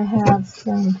then I have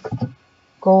some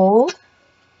gold,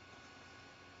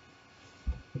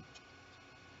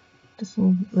 just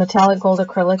some metallic gold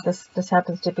acrylic. This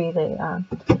happens to be the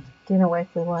Dina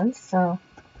Wakley one, so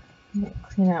I'm going to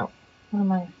clean out one of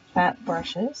my fat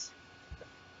brushes.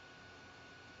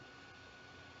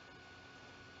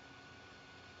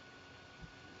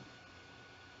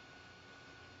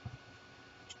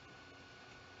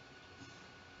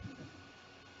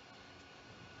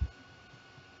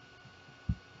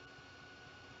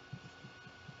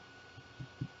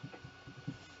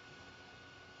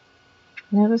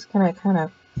 Now I'm just gonna kind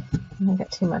of, I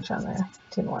got too much on there.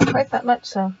 Didn't want quite that much,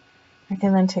 so I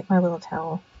can then take my little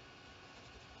towel,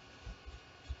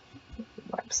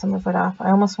 wipe some of it off.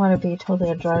 I almost want to be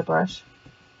totally a dry brush,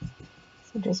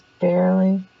 so just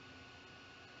barely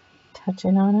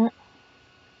touching on it.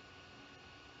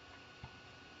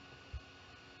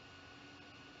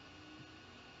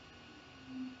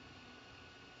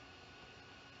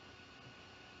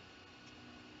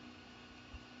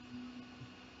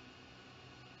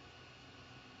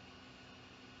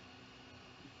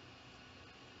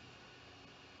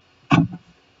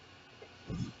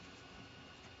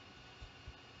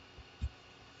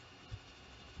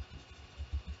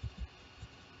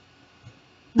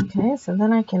 Okay, so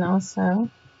then I can also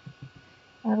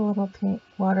add a little paint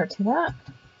water to that.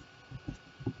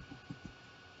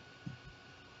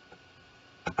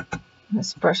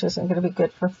 This brush isn't going to be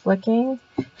good for flicking,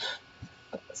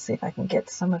 but let's see if I can get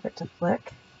some of it to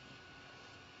flick.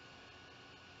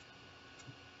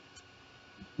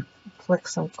 Flick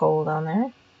some gold on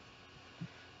there.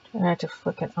 Try not to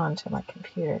flick it onto my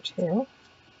computer too.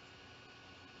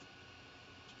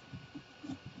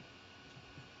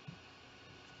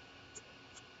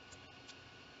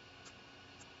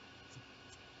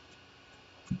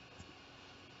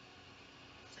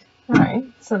 Alright,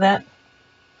 so that,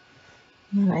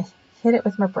 and I hit it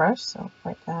with my brush, so I'll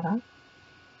wipe that off.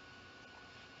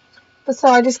 But so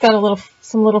I just got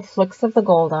some little flicks of the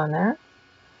gold on there.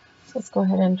 So let's go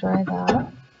ahead and dry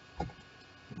that.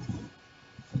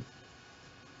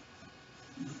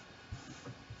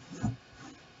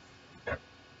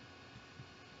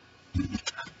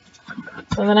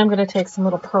 So then I'm going to take some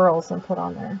little pearls and put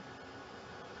on there.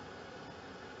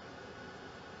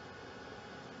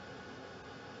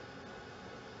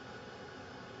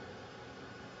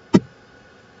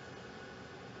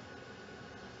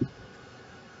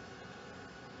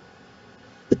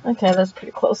 Okay, that's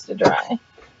pretty close to dry.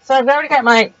 So I've already got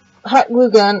my hot glue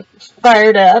gun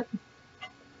fired up.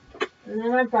 And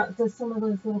then I've got some of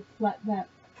those little flat back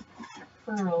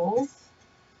pearls.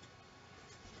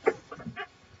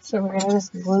 So we're going to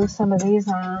just glue some of these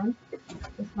on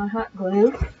with my hot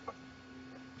glue.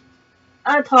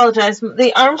 I apologize.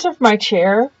 The arms of my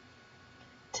chair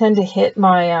tend to hit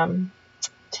my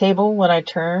table when I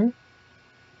turn.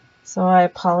 So I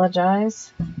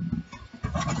apologize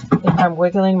if I'm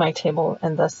wiggling my table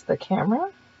and thus the camera.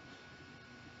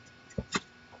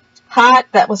 Hot.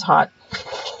 That was hot.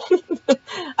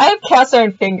 I have cast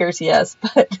iron fingers, yes,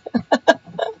 but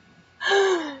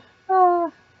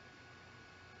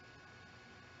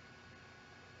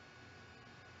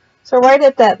so right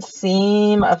at that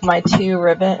seam of my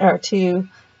two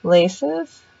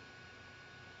laces,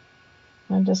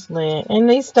 I'm just laying, and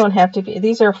these don't have to be,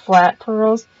 these are flat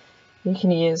pearls. You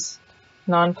can use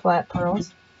non-flat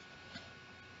pearls.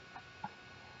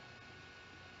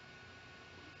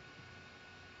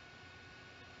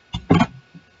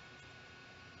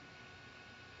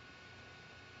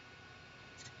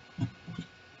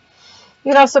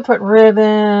 You can also put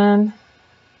ribbon.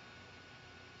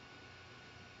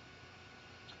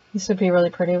 This would be really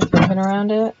pretty with ribbon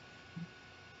around it.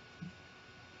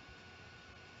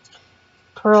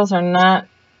 Pearls are not,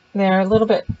 they're a little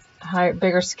bit higher,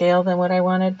 bigger scale than what I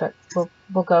wanted, but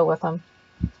we'll go with them.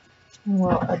 And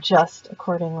we'll adjust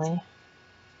accordingly.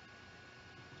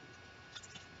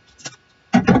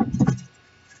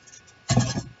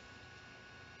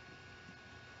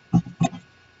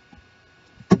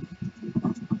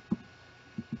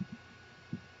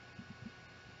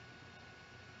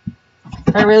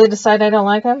 If I really decide I don't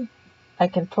like them, I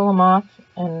can pull them off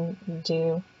and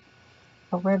do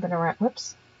a ribbon around.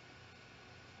 Whoops.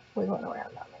 We went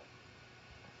around on me.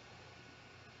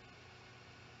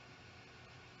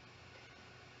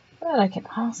 But I can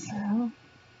also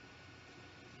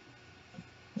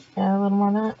add a little more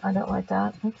of that. I don't like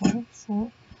that. Okay,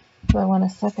 so do I want a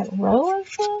second row of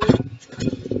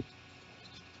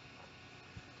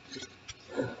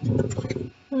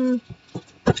them?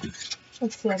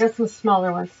 Let's see, I got some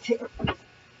smaller ones too.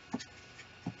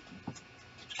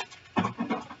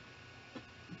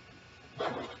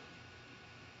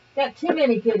 Got too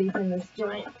many goodies in this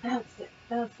joint. That's it.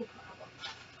 That's the problem.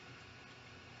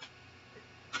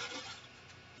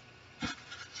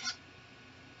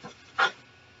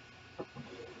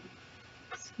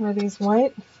 So are these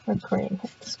white or green?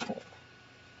 It's green.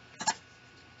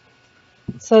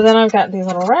 So then I've got these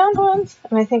little round ones,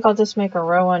 and I think I'll just make a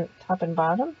row on top and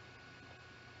bottom.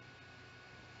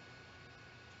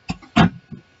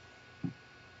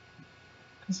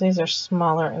 Because these are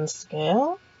smaller in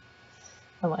scale.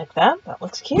 I like that. That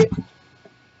looks cute.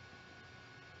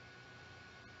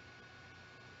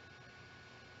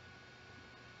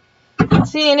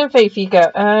 See, and if you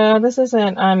go, this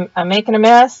isn't, I'm making a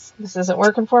mess, this isn't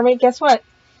working for me, guess what?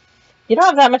 You don't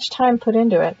have that much time put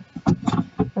into it.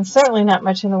 And certainly not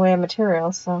much in the way of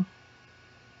materials, so.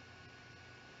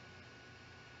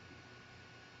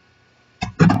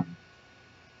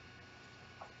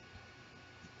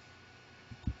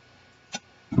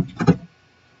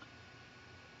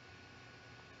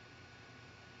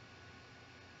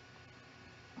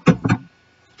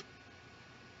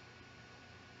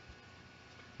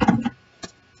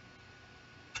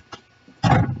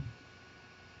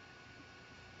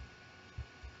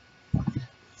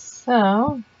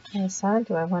 So, I decide,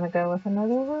 do I want to go with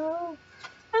another row?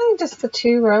 I think just the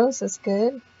 2 rows is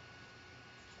good.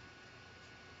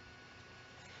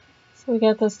 So we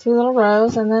got those 2 little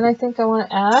rows, and then I think I want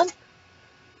to add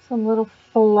some little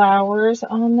flowers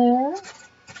on there.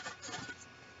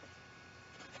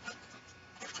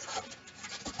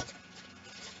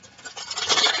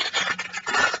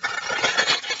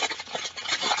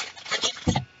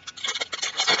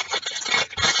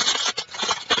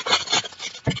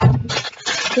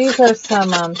 These are some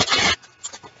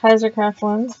Kaisercraft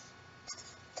ones.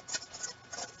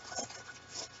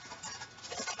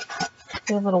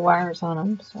 They have little wires on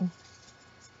them, so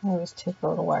I always take the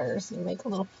little wires and make a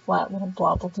little flat little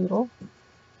blobble doodle.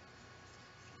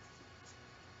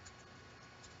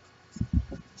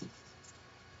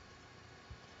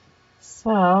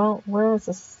 So, where is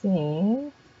the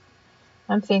seam?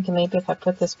 I'm thinking maybe if I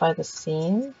put this by the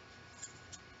seam.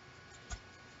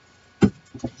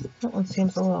 That one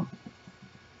seems a little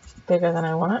bigger than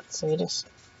I want, so you just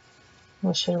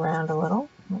wish it around a little.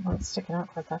 I don't want it sticking out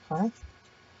quite that far.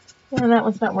 And that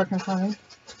one's not working for me.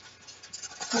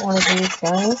 Not one of these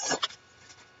guys.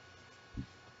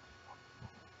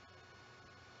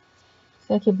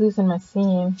 So I keep losing my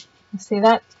seam. See,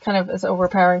 that kind of is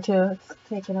overpowering too. It's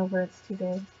taking over, it's too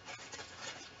big.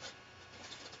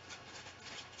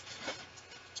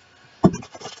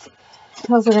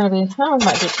 Those are going to be, that one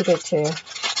might be too big too.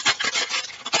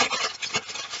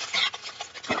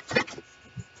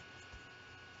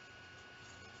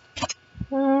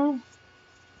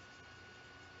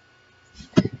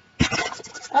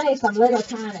 I need some little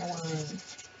tiny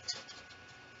ones.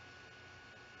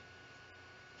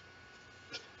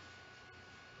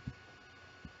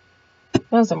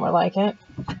 Those are more like it.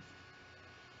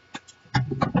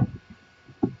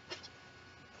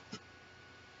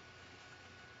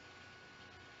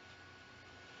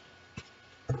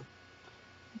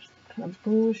 Kind of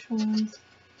bluish ones.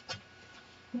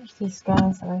 There's these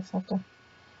guys that I just have to.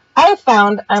 I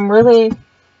found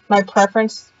my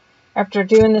preference after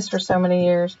doing this for so many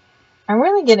years, I'm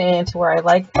really getting into where I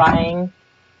like buying,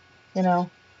 you know,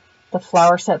 the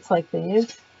flower sets like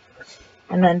these,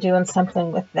 and then doing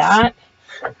something with that.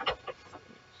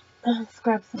 Let's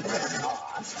grab some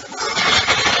moss.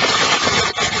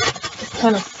 It's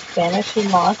kind of Spanishy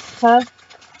moss stuff.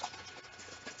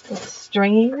 It's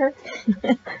stringier.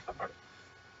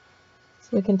 So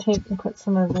we can take and put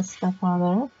some of this stuff on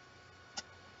there.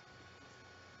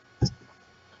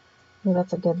 Ooh,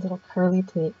 that's a good little curly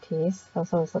piece.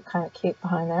 Those always look kind of cute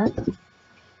behind there.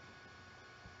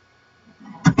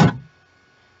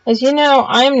 As you know,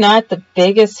 I'm not the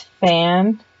biggest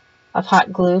fan of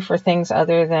hot glue for things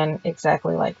other than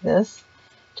exactly like this,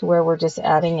 to where we're just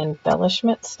adding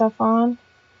embellishment stuff on.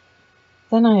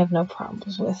 Then I have no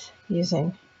problems with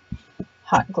using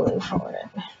hot glue for it.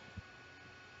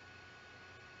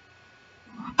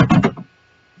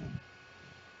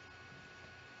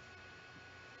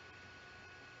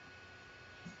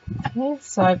 Okay,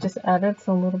 so I've just added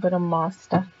some little bit of moss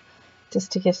stuff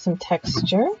just to give some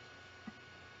texture.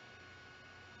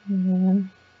 And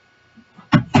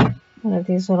then one of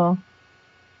these little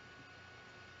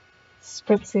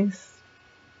spritzies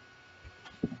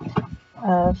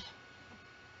of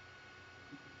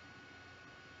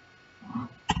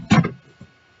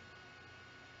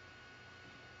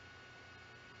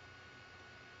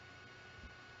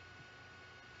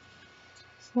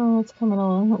so it's coming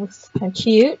along. It looks kind of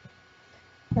cute.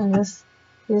 And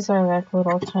these are like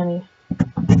little tiny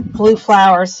blue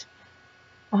flowers.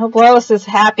 I hope Lois is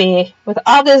happy with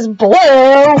all this blue.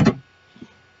 I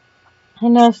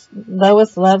know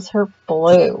Lois loves her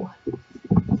blue.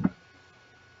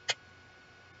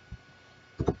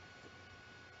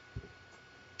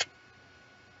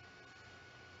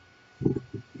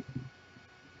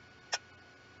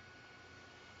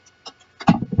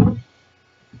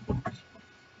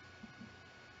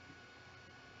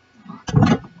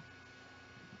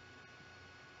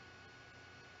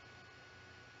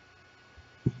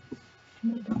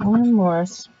 One more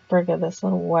sprig of this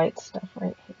little white stuff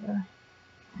right here.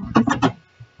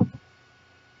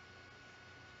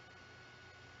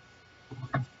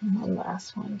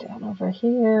 last one down over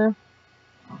here.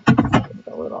 Give it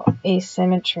a little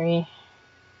asymmetry.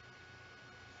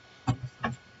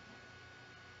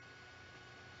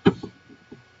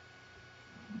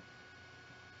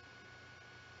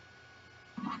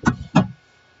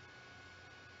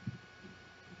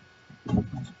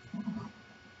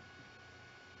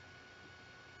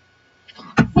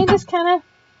 You just kind of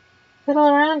fiddle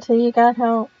around till you got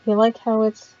how you like how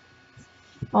it's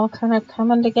all kind of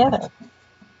coming together.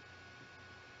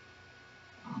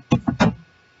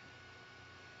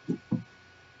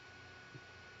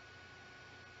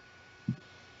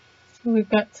 So we've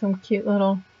got some cute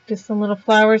little, just some little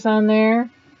flowers on there.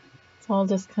 It's all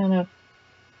just kind of,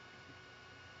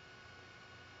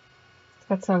 it's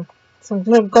got some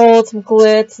little gold, some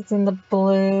glitz. It's in the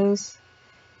blues.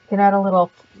 You can add a little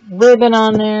ribbon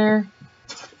on there.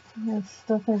 I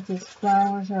still think these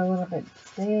flowers are a little bit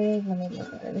big. Let me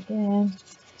look at it again.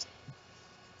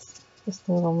 Just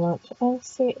a little much. Oh,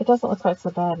 see, it doesn't look quite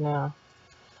so bad now.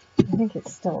 I think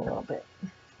it's still a little bit.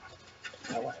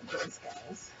 I want those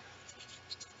guys.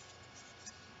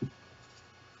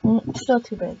 Still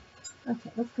too big.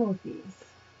 Okay, let's go with these.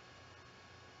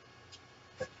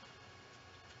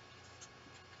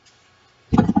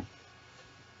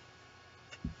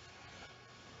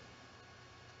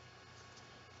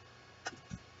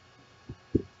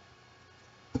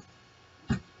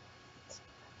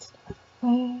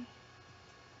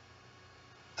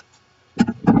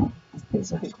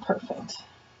 These will be perfect.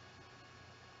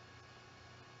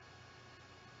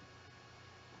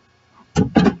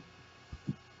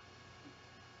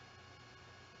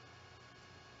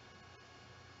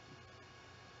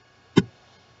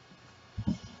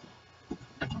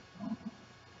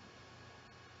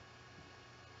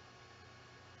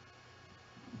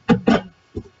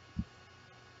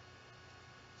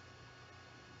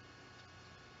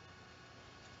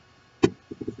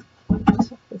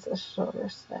 It's a shorter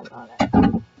stem on it.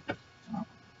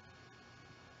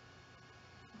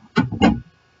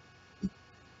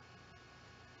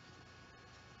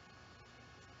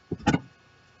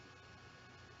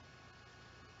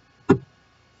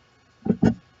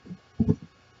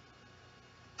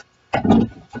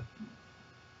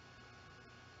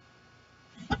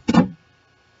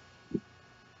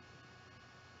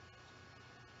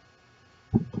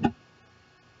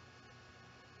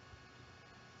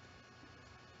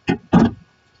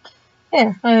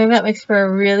 There, I think that makes for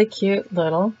a really cute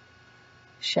little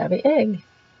shabby egg.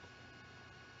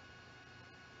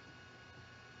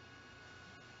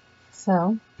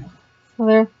 So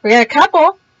there, we got a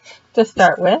couple to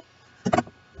start with. So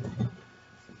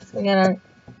we got our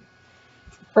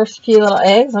first few little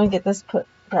eggs. Let me get this put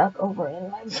back over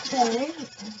in my bag.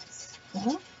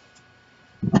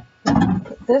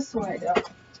 Put this so I don't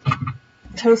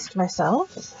toast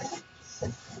myself.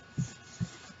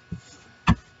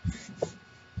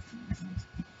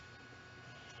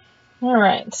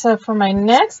 Alright, so for my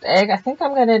next egg, I think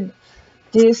I'm going to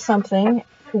do something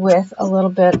with a little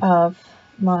bit of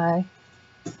my,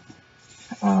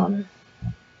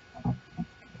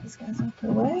 these guys out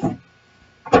the way.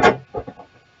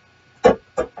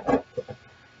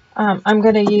 I'm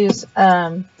going to use,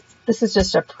 this is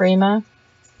just a Prima.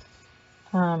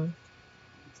 It's a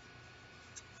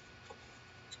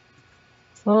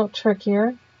little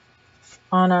trickier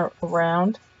on a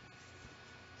round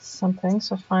something,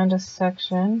 so find a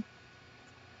section.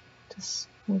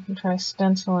 We can try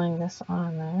stenciling this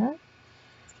on there,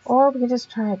 or we can just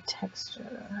try a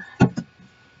texture. I'm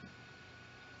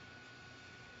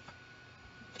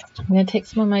going to take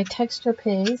some of my texture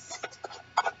paste,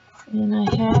 and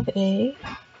I have a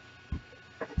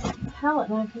palette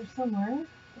knife here somewhere.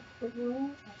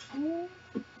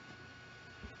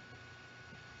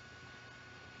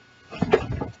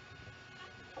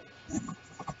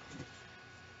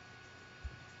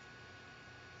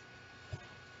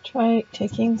 Try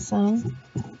taking some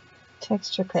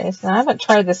texture paste. Now, I haven't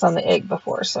tried this on the egg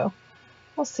before, so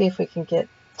we'll see if we can get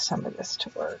some of this to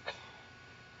work.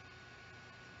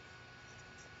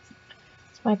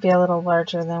 This might be a little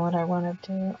larger than what I want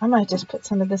to do. I might just put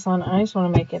some of this on. I just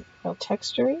want to make it real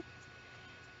textury.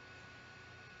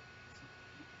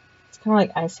 It's kind of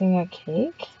like icing a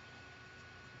cake.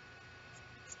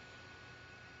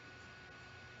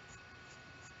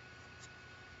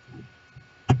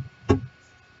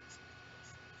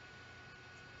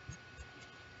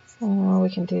 Oh, we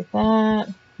can do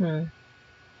that. I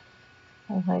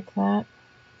like that.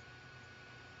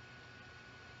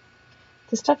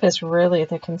 This stuff is really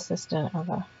the consistent of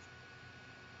a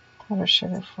powdered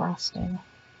sugar frosting.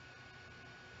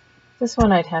 This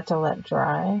one I'd have to let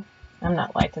dry. I'm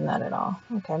not liking that at all.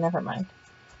 Okay, never mind.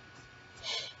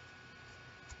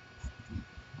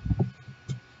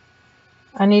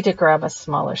 I need to grab a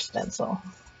smaller stencil,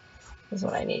 is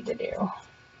what I need to do.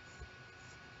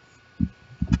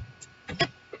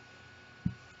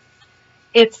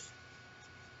 It's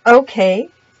okay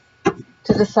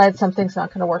to decide something's not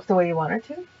going to work the way you want it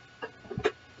to.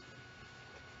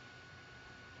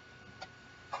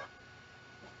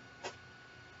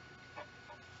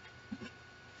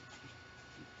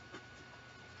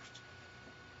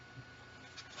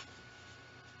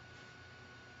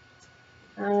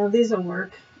 These will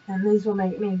work, and these will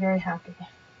make me very happy.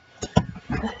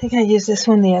 I think I used this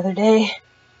one the other day.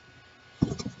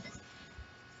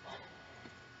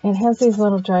 It has these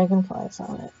little dragonflies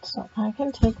on it, so I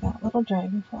can take that little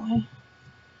dragonfly.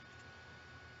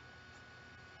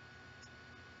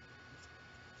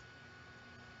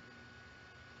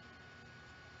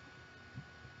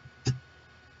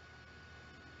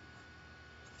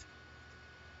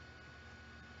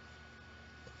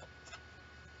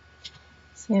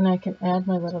 See, and I can add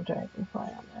my little dragonfly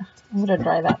on there. I'm going to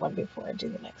dry that one before I do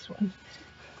the next one.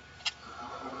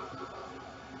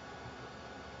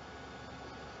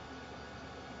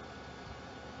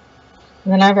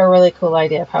 And then I have a really cool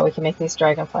idea of how we can make these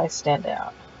dragonflies stand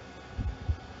out.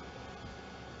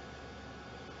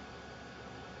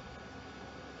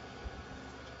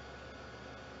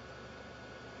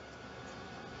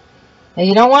 Now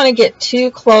you don't want to get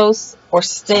too close or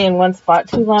stay in one spot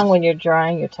too long when you're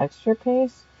drying your texture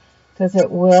paste, because it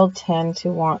will tend to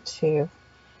want to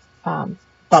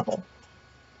bubble.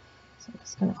 So I'm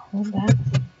just going to hold that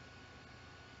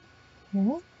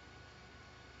here.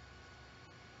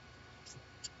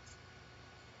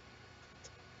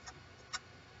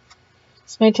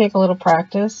 This may take a little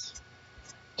practice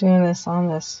doing this on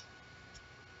this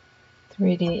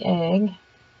 3D egg.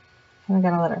 I'm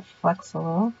going to let it flex a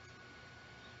little.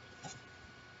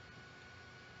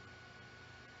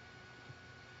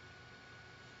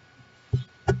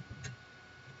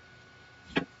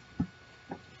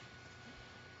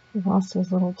 He lost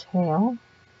his little tail.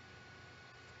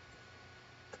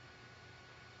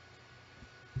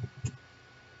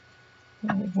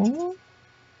 There we go.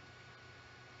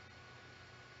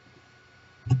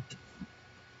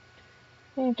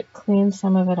 I have to clean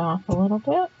some of it off a little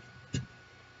bit.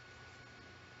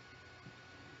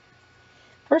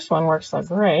 First one works so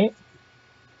great.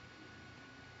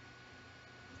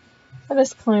 I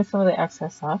just clean some of the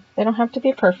excess off. They don't have to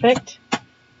be perfect.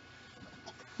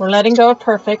 We're letting go of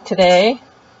perfect today.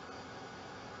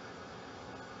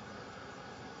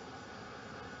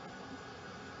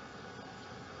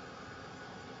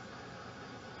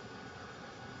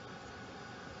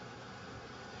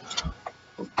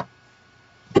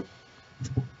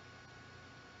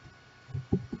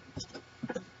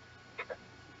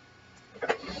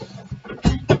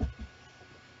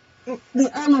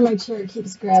 The arm on my chair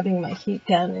keeps grabbing my heat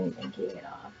gun and yanking it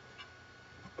off.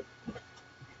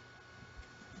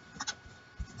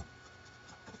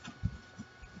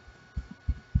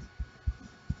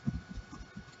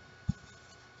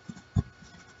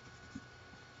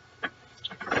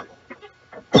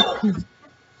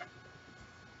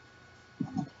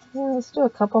 Yeah, let's do a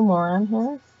couple more on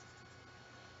here.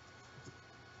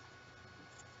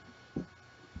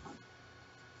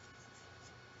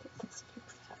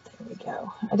 There we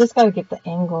go. I just got to get the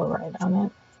angle right on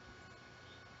it.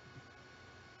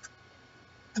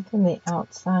 From the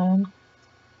outside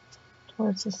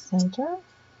towards the center.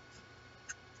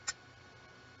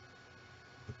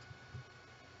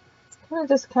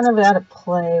 Just kind of out of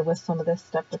play with some of this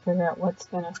stuff to figure out what's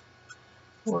going to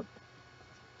work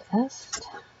best.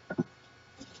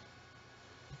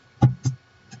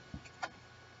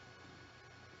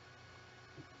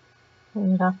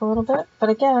 Clean it off a little bit, but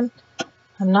again,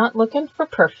 I'm not looking for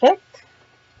perfect.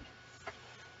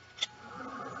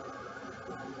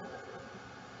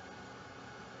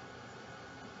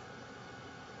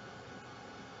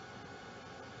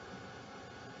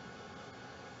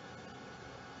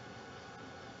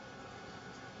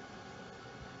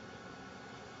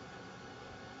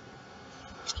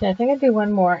 Okay, I think I'll do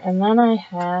one more, and then I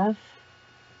have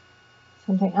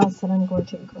something else that I'm going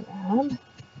to grab.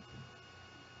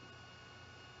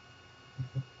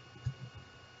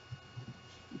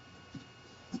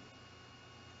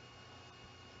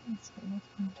 Let's go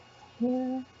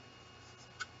here.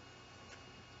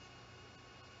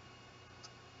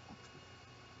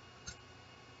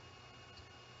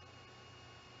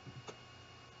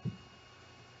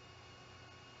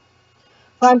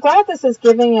 Well, I'm glad this is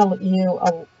giving you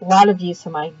a lot of you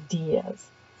some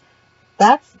ideas.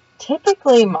 That's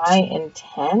typically my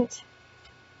intent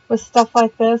with stuff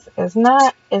like this.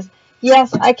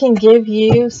 Yes, I can give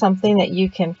you something that you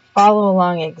can follow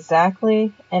along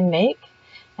exactly and make,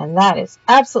 And that is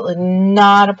absolutely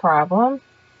not a problem.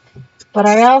 But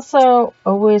I also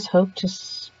always hope to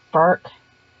spark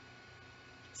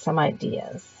some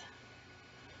ideas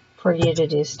for you to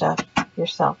do stuff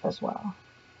yourself as well.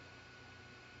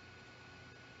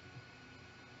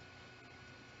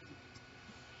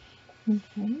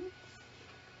 Okay.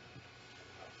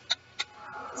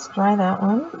 Let's try that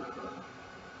one.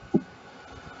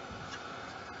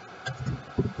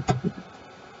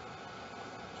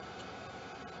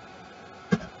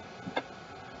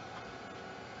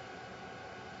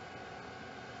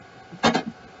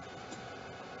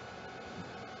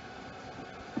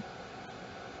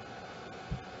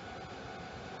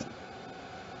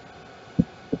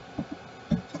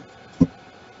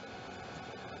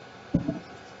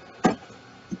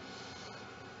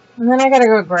 And then I gotta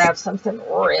go grab something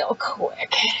real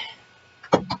quick.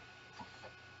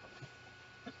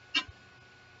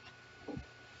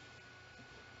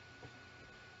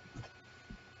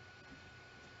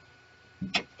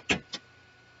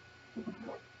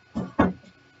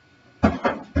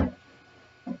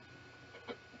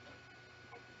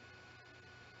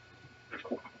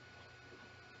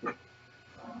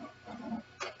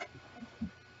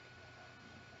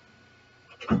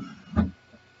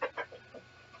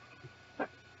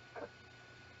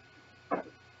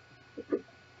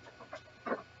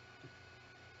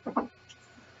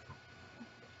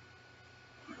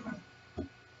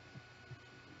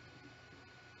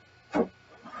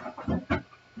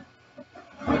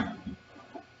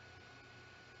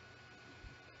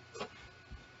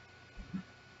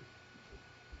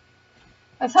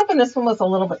 I was hoping this one was a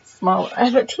little bit smaller. I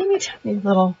have a teeny tiny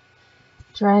little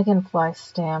dragonfly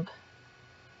stamp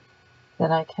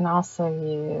that I can also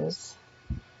use.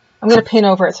 I'm going to paint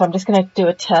over it, so I'm just going to do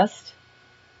a test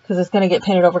because it's going to get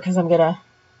painted over because I'm going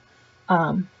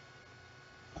to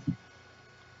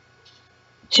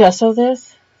gesso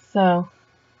this. So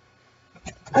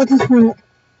I just want to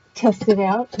test it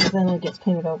out because then it gets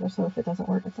painted over. So if it doesn't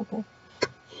work, it's okay.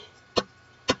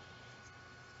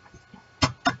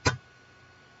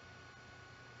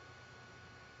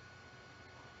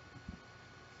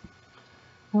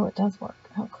 Oh, it does work.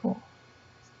 How cool.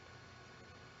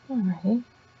 Alrighty.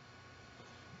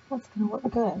 That's going to work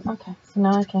good. Okay, so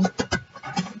now I can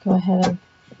go ahead and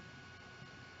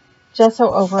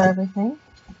gesso over everything.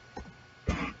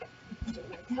 To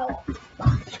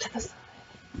the side.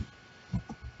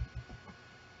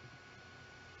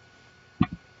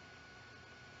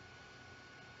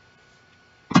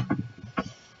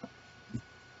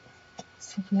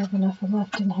 See if we have enough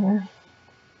left in here.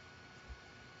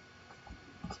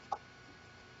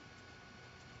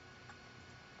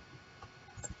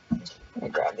 Let me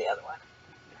grab the other one.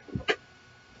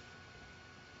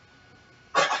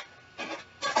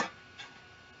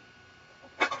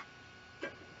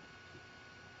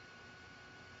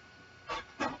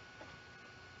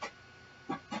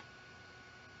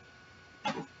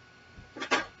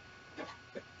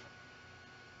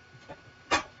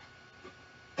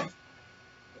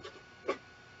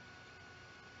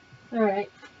 Alright.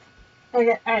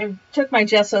 I took my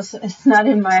gesso, so it's not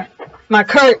in my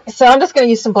cart, so I'm just going to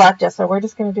use some black gesso. We're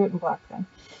just going to do it in black then.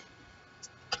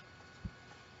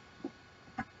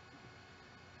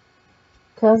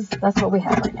 Because that's what we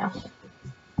have right now.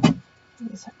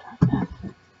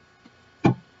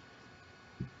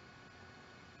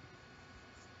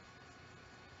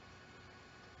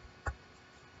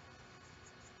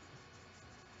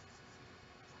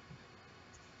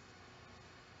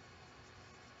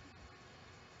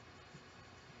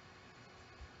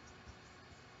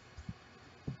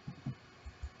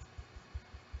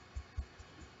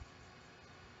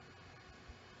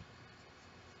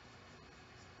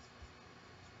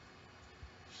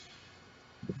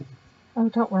 Oh,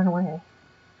 don't run away.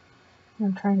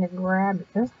 I'm trying to grab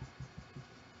this.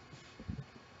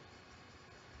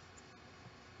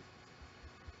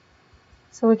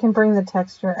 So we can bring the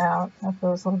texture out of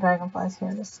those little dragonflies here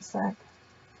in just a sec.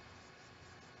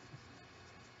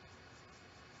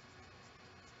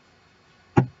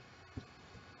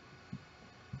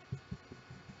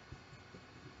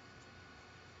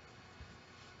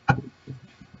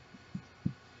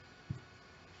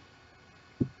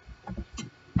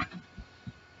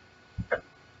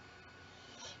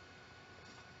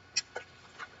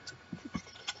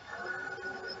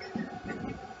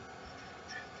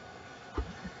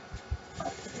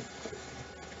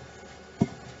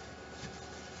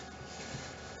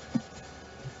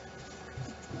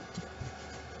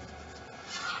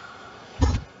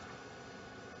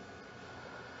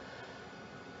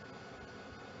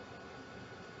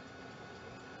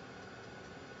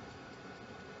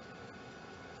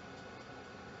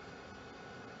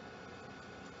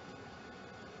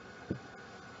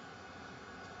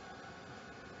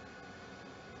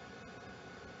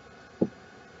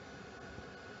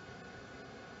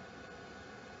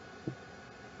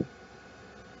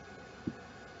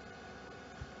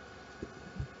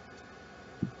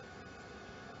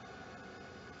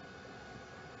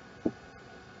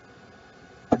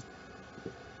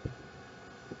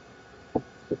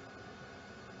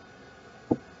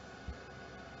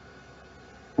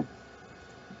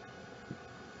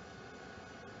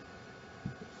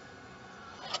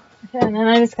 Okay, and then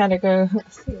I just gotta go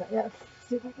see what, yeah,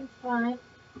 see if I can find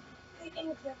the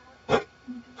ink that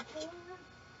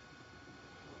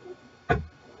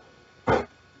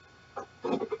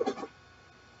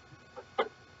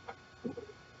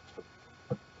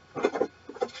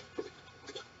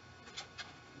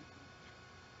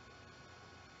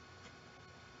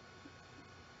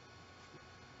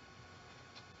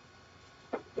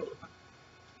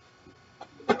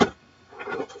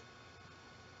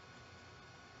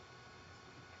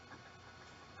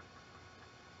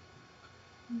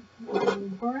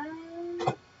brown.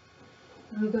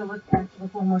 Let me go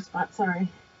look one more spot, sorry.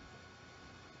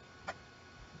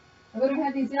 I would have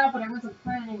had these out, but I wasn't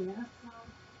planning this. So.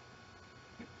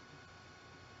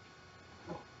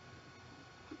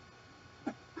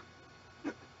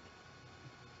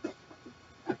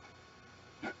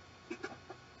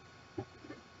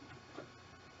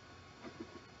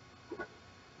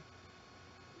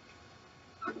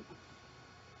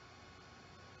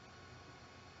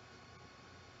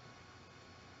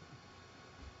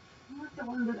 Not the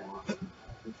one that I want.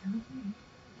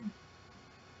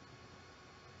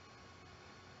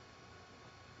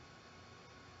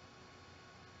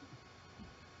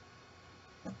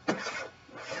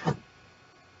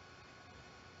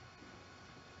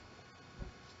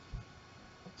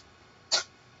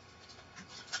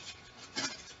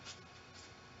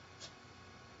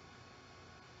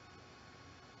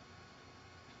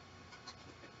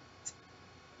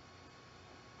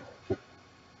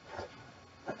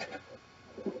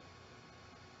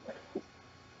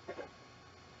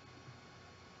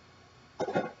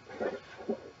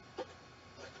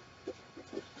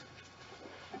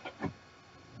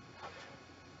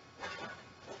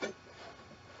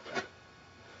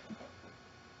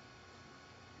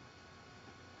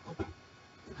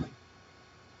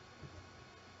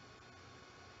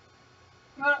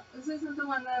 Well, this isn't the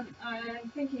one that I'm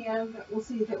thinking of, but we'll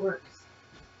see if it works.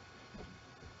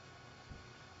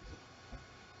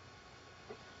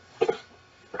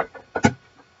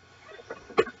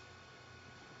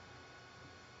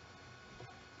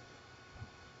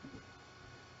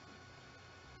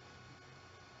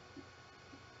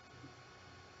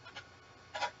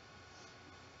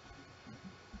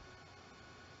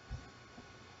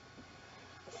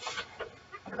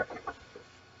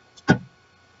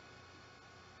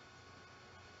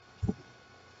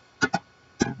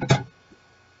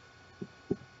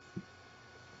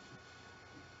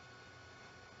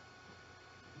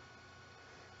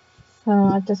 So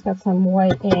I've just got some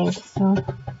white ink, so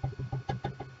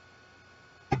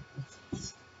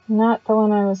not the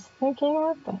one I was thinking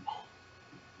of, but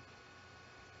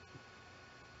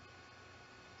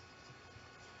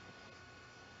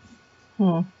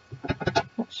not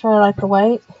sure I like the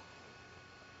white,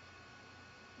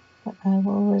 but I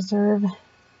will reserve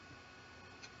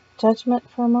judgment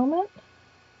for a moment.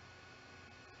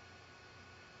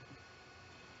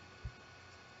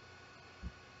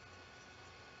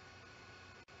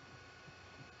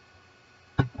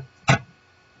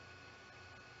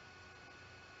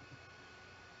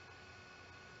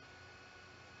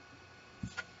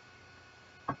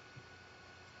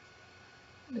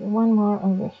 One more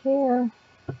over here.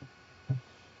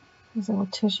 This little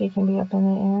tushy can be up in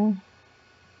the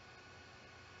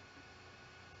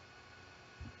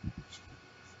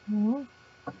air.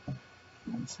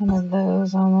 Put some of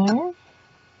those on there.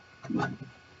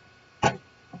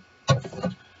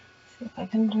 See if I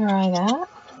can dry that.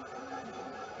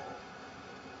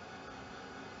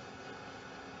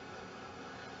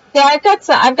 Yeah,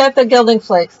 I've got the gilding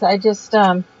flakes. I just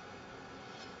I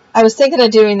was thinking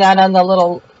of doing that on the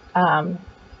little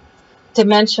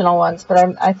dimensional ones,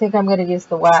 but I think I'm going to use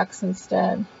the wax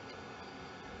instead.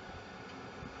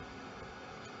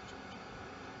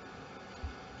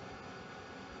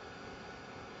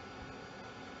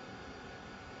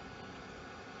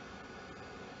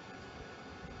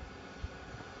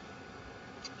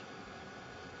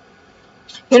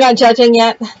 You're not judging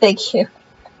yet? Thank you.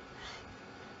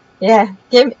 Yeah,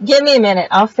 give me a minute.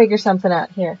 I'll figure something out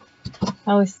here.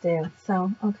 I always do.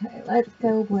 So, okay, let's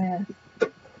go with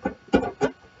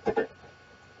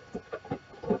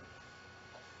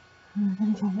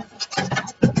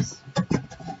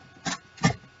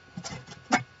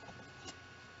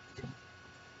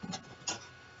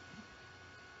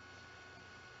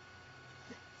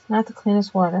it's not the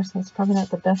cleanest water, so it's probably not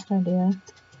the best idea.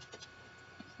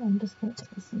 So I'm just going to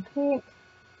take some pink.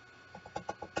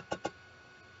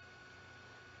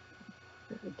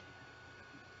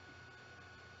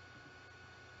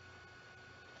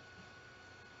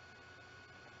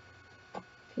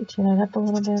 Peaching it up a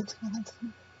little bit.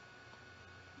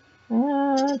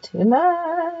 And Too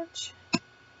much.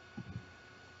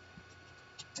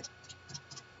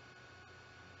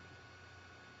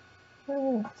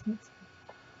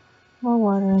 More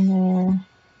water in there.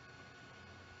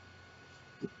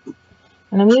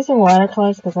 And I'm using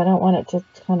watercolors because I don't want it to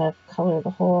kind of color the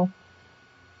whole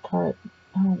part.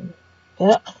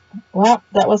 Well,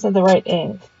 that wasn't the right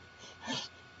ink.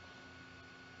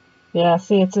 Yeah,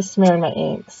 see, it's just smearing my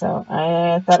ink, so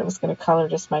I thought it was going to color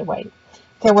just my white.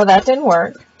 Okay, well, that didn't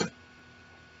work.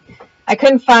 I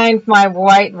couldn't find my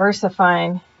white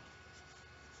VersaFine.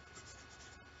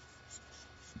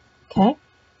 Okay.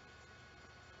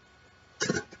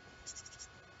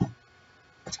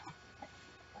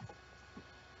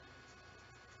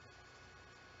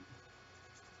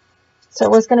 So it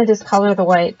was going to just color the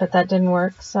white, but that didn't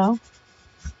work, so.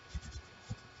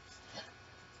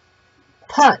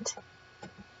 Punt.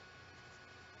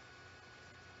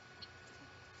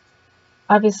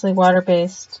 Obviously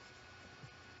water-based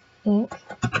ink.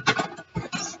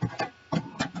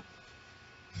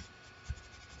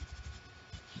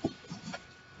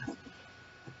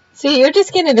 See, you're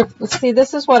just getting to see,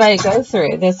 this is what I go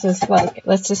through. This is like,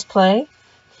 let's just play.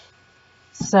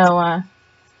 So,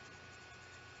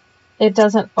 it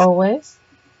doesn't always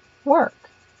work.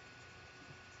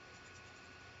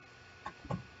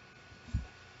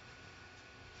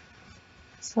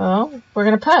 So, we're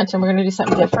going to punch and we're going to do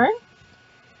something different.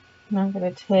 And I'm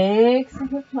going to take some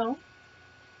hip tone.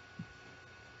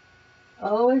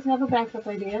 Always have a backup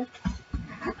idea.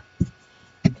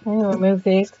 Okay, we'll remove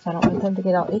these because I don't want them to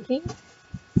get all icky.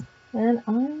 And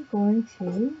I'm going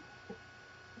to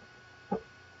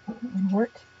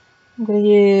work. I'm going to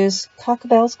use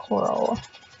Cockabell's Coral.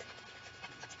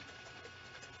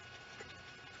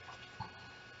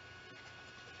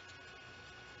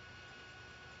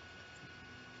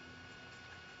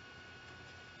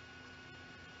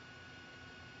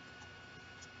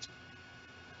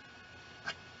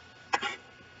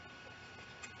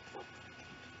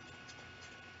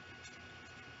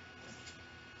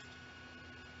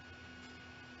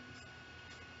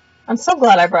 I'm so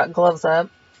glad I brought gloves up.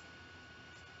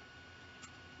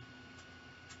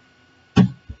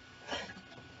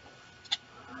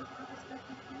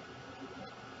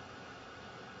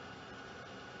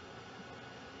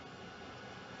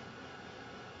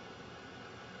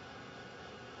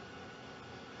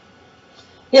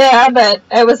 Yeah, but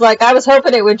it was like, I was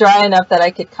hoping it would dry enough that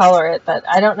I could color it, but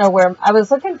I don't know where. I was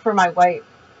looking for my white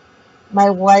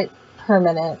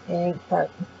permanent ink, but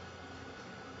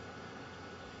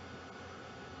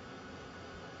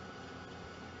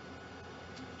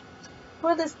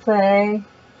we'll just play.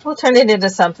 We'll turn it into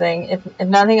something. If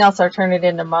nothing else, I'll turn it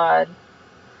into mud.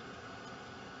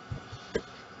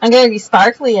 I'm going to be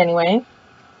sparkly anyway.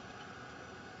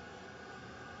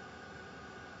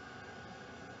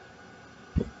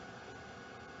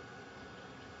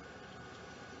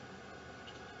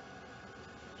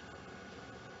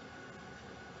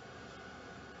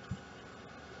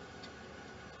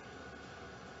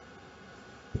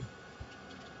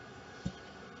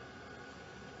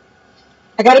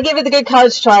 I got to give it the good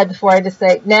college try before I just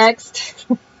say, next.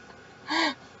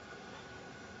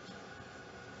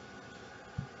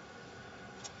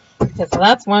 Okay, so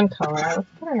that's one color. Let's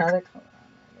put another color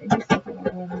on there. Maybe something I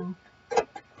don't know.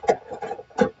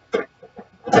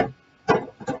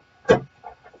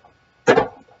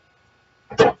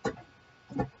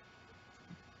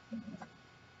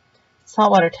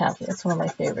 Saltwater taffy. That's one of my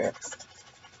favorites.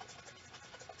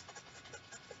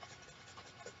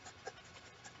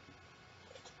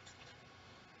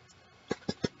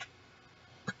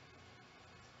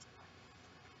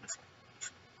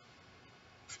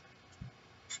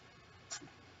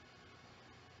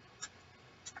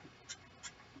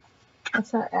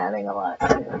 It's not adding a lot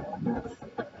to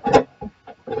it.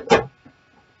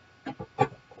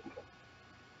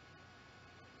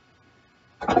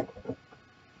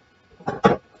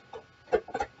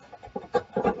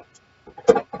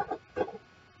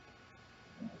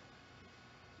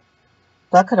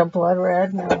 Bucket of blood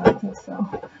red? No, I don't think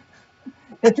so.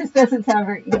 It just doesn't sound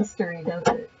very Eastery, does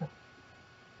it?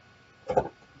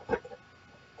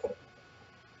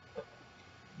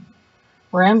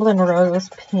 Ramblin' Rose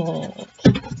Pink.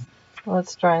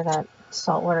 Let's try that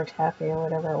saltwater taffy or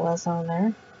whatever it was on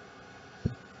there.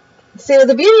 See,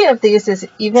 the beauty of these is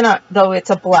even though it's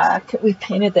a black, we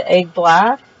painted the egg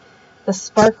black, the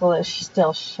sparkle is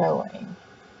still showing.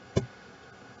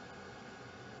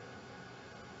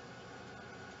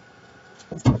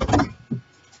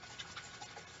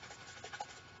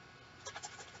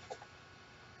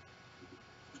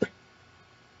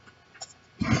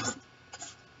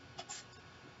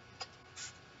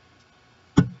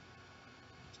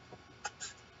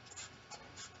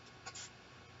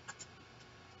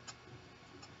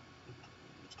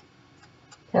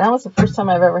 Okay, that was the first time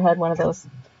I've ever had one of those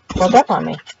build up on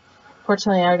me.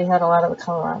 Fortunately, I already had a lot of the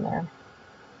color on there.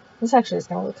 This actually is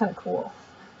going to look kind of cool.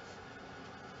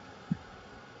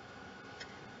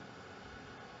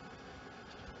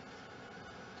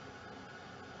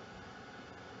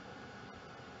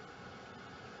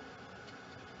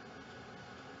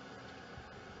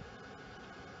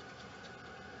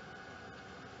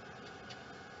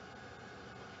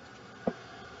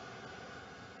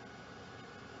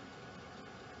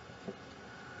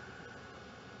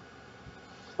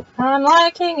 I'm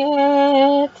liking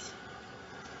it.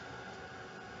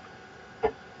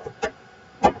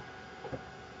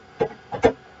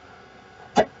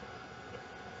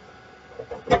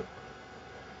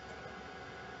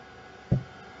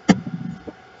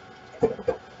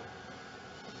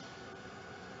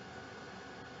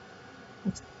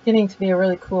 It's getting to be a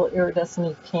really cool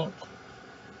iridescent pink.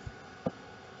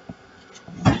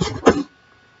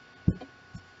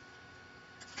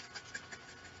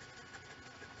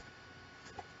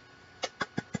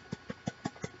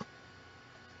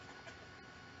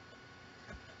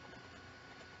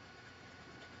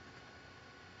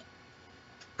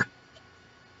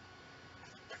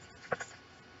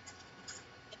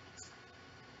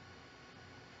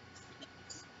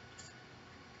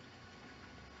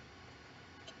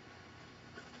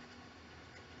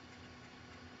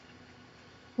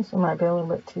 This one might be a little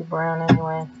bit too brown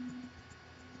anyway.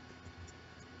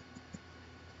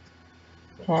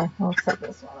 Okay, I'll set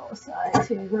this one aside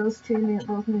too. Those two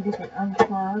both need to be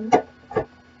unplugged.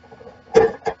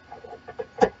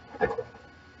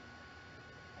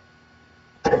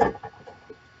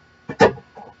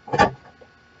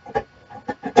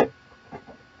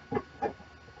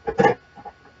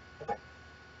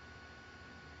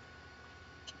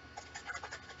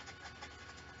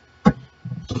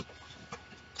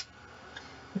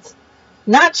 It's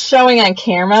not showing on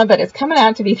camera, but it's coming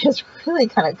out to be this really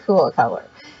kind of cool color.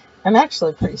 I'm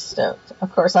actually pretty stoked.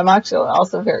 Of course, I'm actually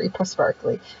also very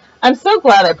sparkly. I'm so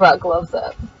glad I brought gloves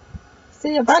up.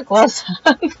 See, I brought gloves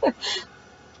on.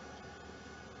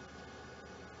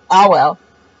 Oh well.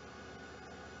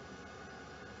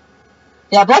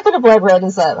 Yeah, Black Widow Blood Red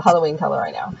is a Halloween color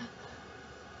right now.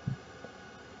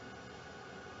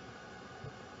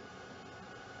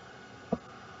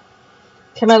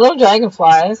 Okay, my little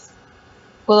dragonflies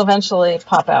will eventually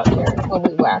pop out here when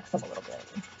we wax them a little bit.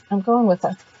 I'm going with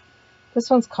this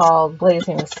one's called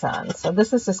Blazing Sun. So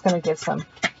this is just going to give some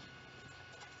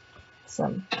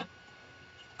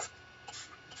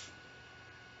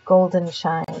golden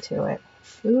shine to it.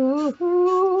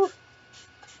 Ooh,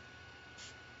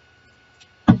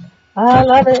 I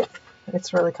love it.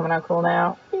 It's really coming out cool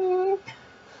now.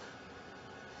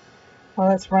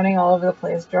 While it's running all over the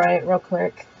place, dry it real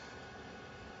quick.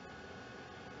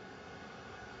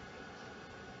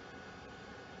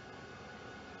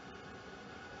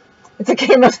 It's a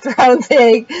Game of Thrones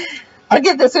thing. I'll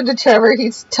give this one to Trevor.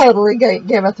 He's totally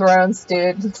Game of Thrones,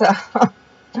 dude. So.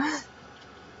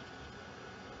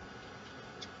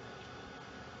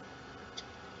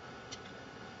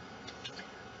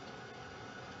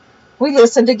 We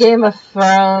listened to Game of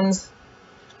Thrones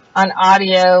on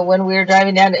audio when we were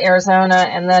driving down to Arizona,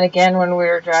 and then again when we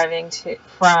were driving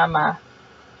from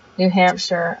New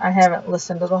Hampshire. I haven't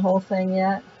listened to the whole thing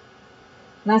yet.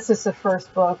 And that's just the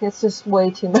first book. It's just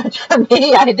way too much for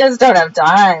me. I just don't have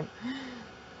time.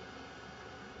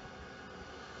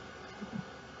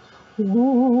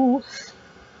 Ooh.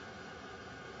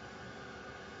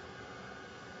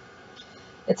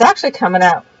 It's actually coming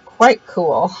out quite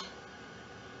cool.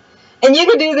 And you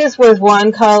can do this with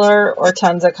one color or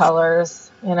tons of colors,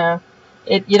 you know.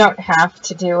 You don't have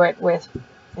to do it with,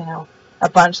 you know, a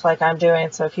bunch like I'm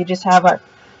doing. So if you just have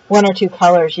one or two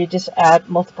colors, you just add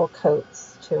multiple coats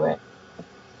to it.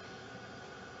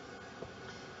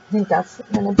 I think that's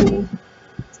going to be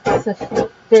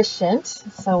sufficient.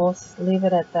 So we'll leave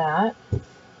it at that.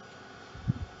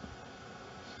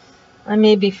 I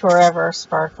may be forever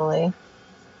sparkly.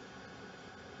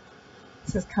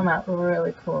 This has come out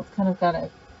really cool. It's kind of got a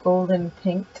golden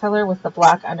pink color with the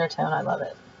black undertone. I love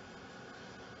it.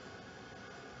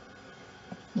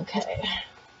 Okay.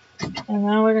 And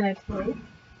now we're going to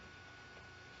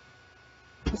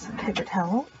take some paper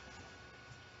towel.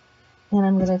 And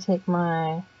I'm going to take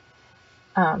my,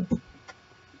 some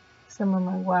of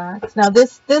my wax. Now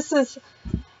this is,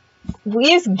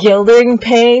 we used gilding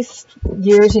paste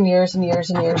years and years and years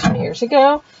and years and years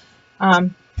ago.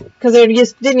 Because there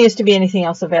didn't used to be anything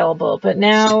else available, but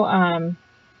now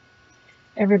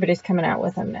everybody's coming out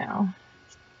with them now.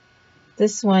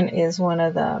 This one is one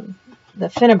of the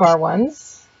Finnabar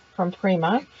ones from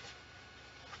Prima.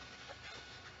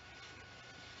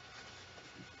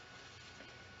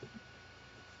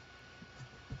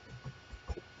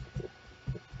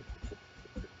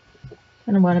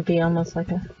 kind of want to be almost like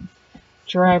a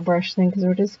dry brush thing because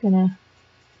we're just gonna.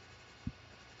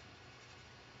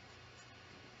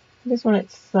 I just want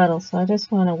it subtle, so I just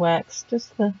want to wax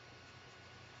just the.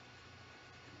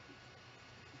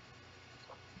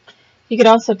 You could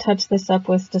also touch this up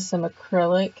with just some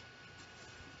acrylic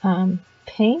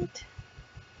paint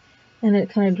and it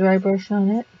kind of dry brush on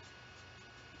it.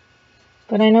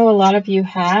 But I know a lot of you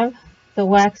have the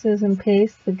waxes and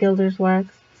paste, the Gilder's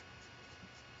wax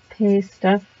paste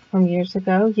stuff from years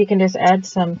ago. You can just add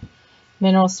some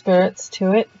mineral spirits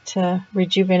to it to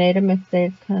rejuvenate them if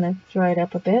they've kind of dried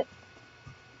up a bit.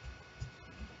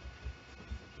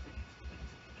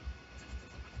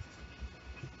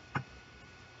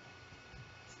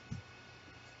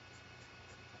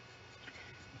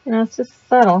 You know, it's just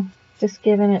subtle, just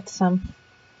giving it some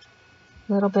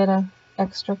little bit of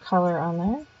extra color on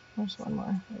there. There's one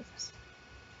more.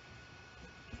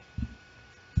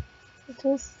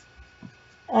 Just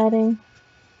adding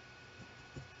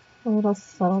a little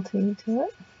subtlety to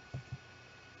it.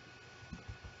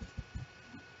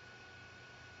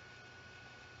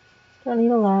 Don't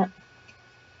need a lot.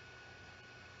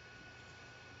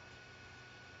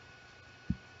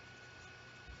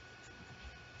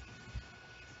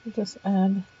 Just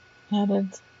added a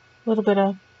little bit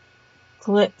of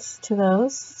glitz to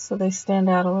those so they stand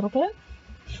out a little bit.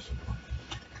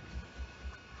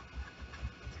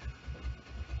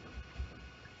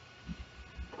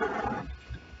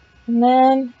 And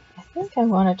then I think I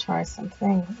want to try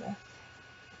something with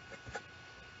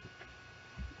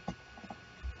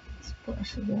this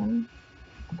brush again.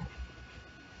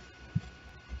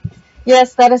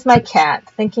 Yes, that is my cat,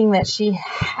 thinking that she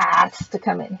has to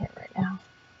come in here right now.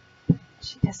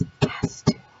 She just has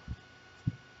to.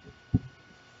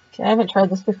 Okay, I haven't tried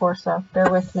this before, so bear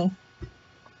with me.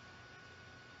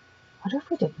 What if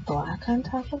we did black on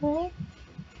top of it?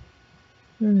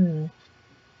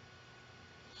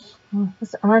 Well,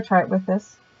 I'm going to try it with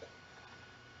this.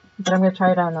 But I'm going to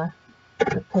try it on the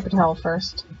paper towel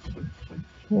first.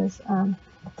 I've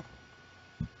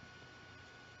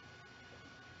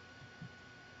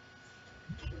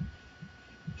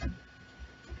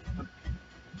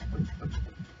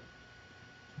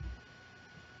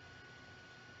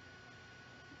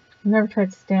never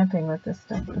tried stamping with this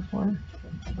stuff before.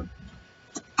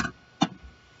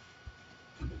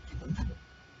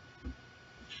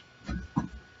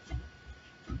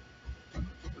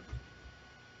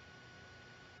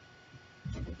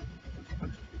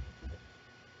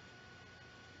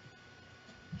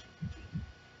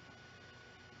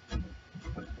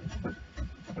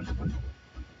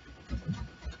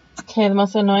 Okay, the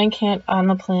most annoying cat on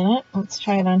the planet. Let's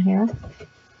try it on here.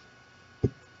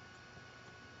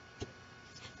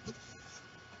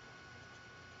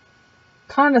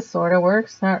 Kind of sort of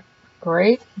works, not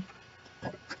great.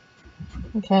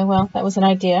 Okay, well, that was an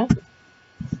idea.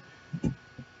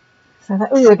 So I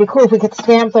thought, ooh, it'd be cool if we could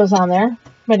stamp those on there,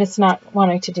 but it's not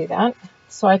wanting to do that.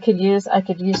 So I could use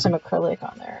some acrylic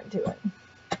on there and do it.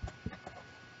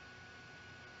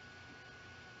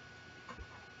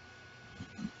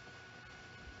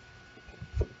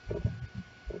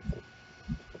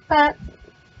 But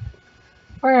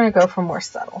we're going to go for more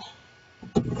subtle.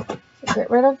 So get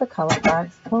rid of the color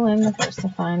box, pull in the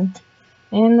VersaFine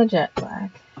and the jet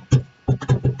black.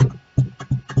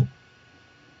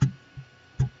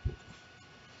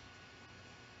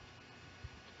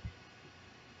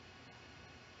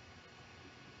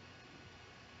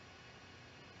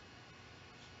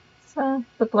 So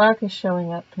the black is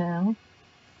showing up now.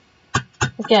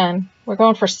 Again, we're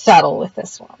going for subtle with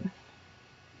this one.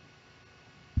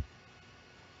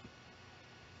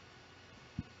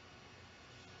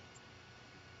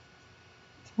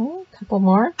 Okay, a couple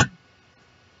more.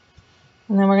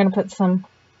 And then we're going to put some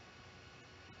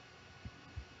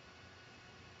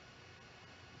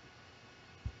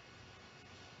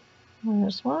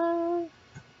there's one.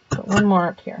 Put one more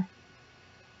up here.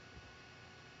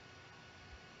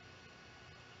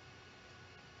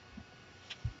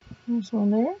 There's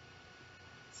one there.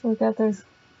 So we got those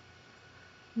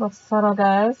little subtle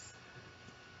guys.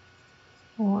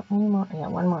 I want any more. Yeah,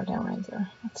 one more down right there.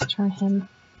 Let's turn him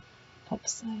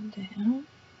upside down.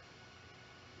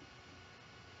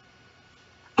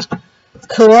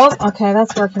 Cool. Okay,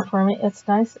 that's working for me. It's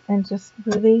nice and just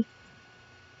really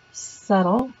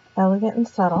subtle, elegant and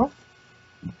subtle.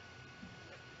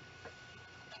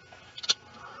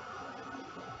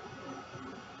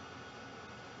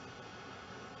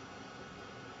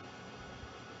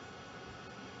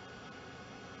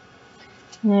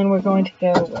 And then we're going to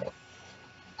go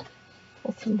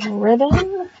with some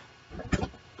ribbon.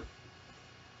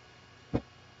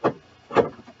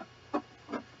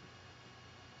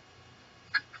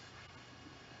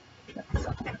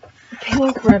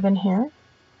 ribbon here.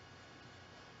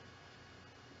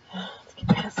 Let's get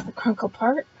past the crunkle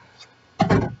part.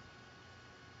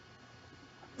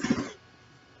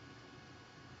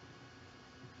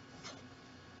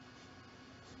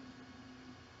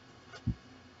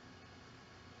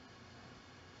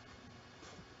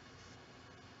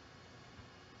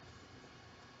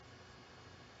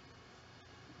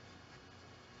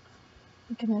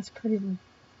 Look at this pretty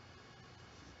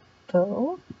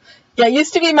bow. Yeah, it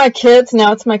used to be my kids,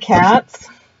 now it's my cats.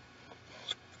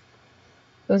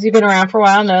 Those who've been around for a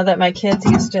while know that my kids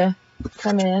used to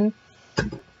come in,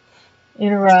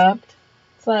 interrupt.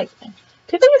 It's like,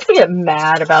 people used to get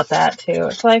mad about that too.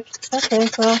 It's like, okay,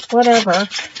 well, whatever.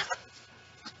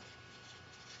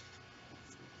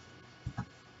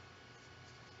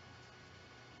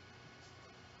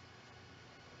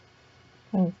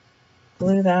 And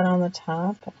glue that on the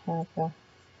top and have a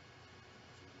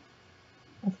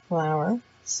flower.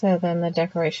 So then the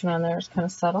decoration on there is kind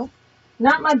of subtle.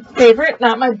 Not my favorite,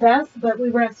 not my best, but we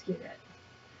rescued it.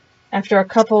 After a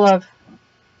couple of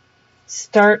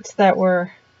starts that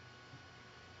were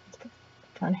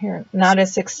on here not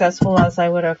as successful as I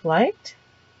would have liked,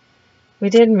 we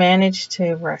did manage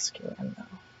to rescue him though.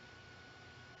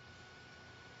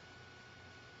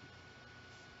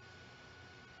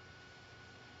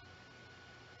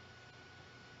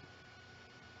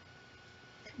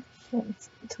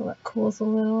 Until it cools a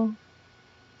little.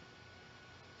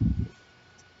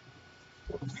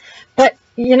 But,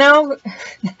 you know,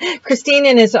 Christine,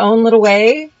 in his own little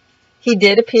way, he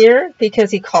did appear because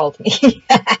he called me.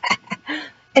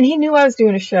 And he knew I was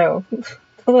doing a show.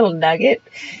 A little nugget.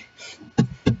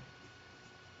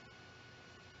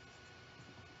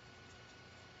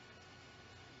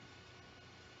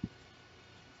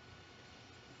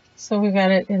 So we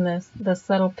got it in the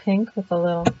subtle pink with a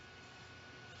little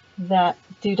that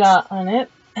doodah on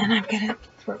it. And I'm going to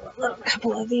throw a little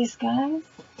couple of these guys.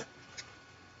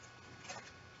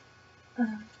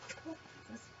 Some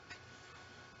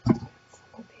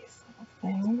of these little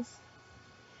things.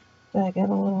 But I got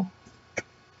a little,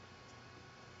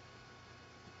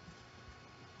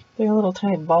 they're little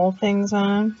tiny ball things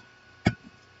on.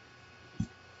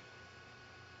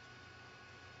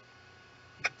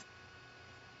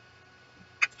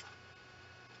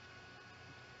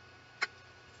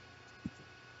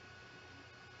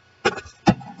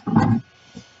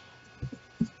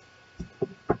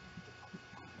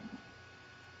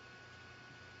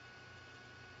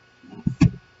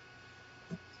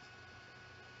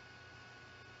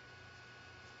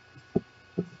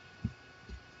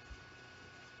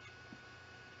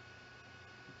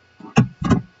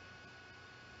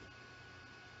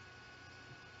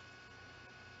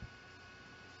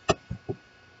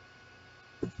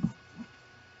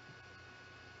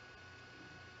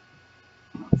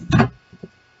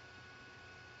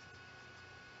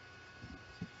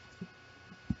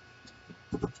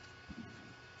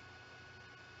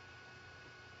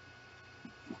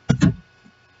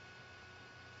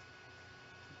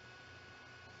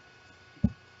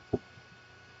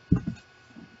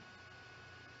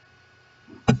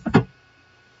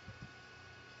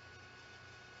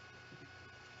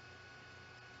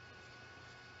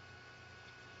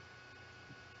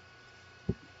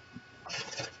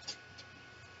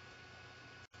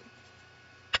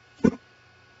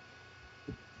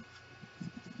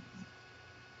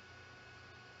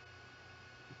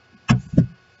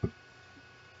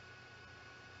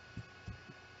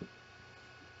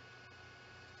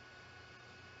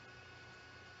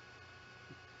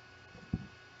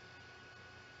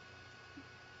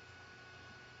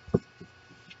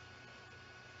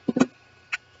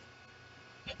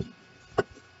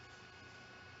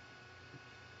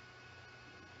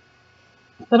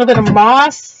 A little bit of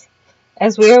moss,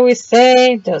 as we always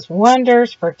say, does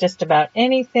wonders for just about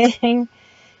anything.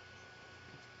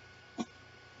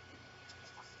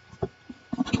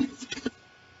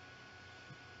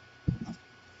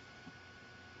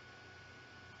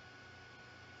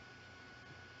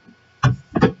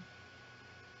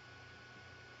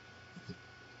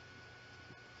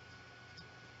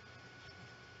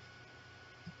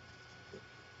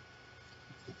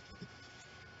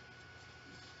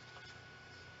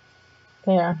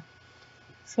 There.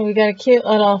 So we got a cute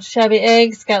little Shabby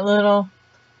egg. It's got little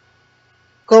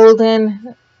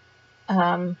golden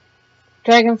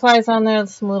dragonflies on there.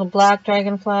 Some little black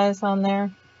dragonflies on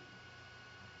there.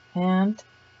 And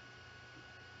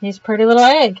he's a pretty little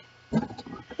egg.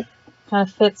 Kind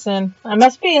of fits in. I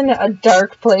must be in a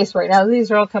dark place right now. These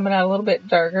are all coming out a little bit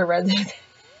darker rather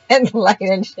than light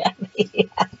and shabby.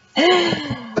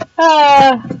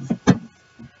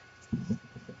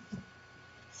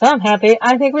 So I'm happy.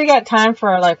 I think we got time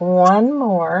for like one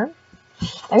more.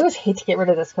 I always hate to get rid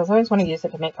of this because I always want to use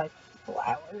it to make like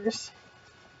flowers.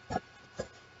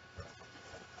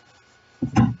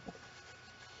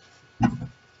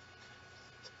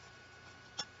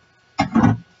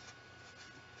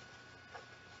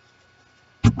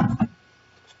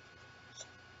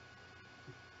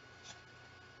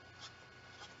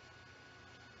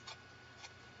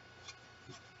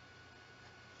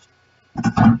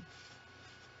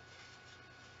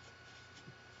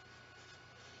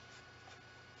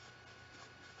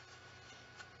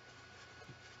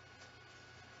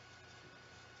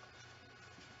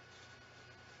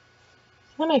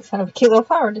 That makes kind of a cute little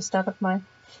flower just out of my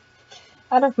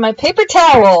paper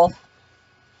towel.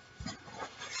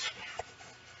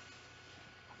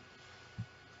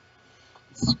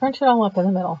 Scrunch it all up in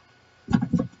the middle.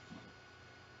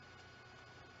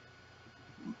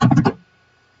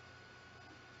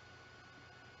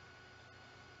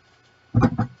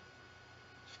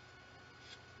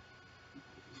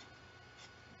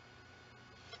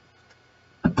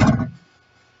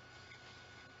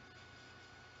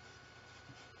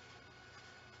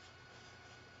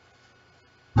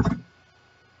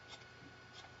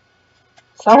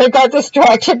 Sorry, I got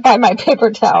distracted by my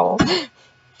paper towel.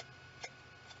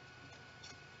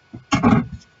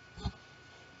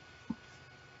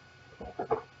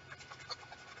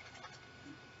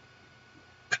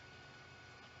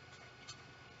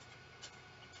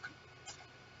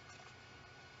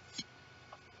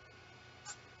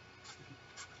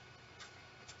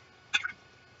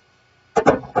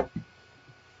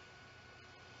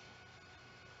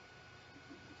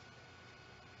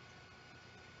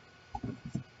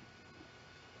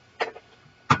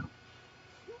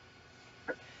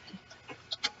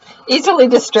 Easily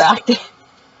distracted.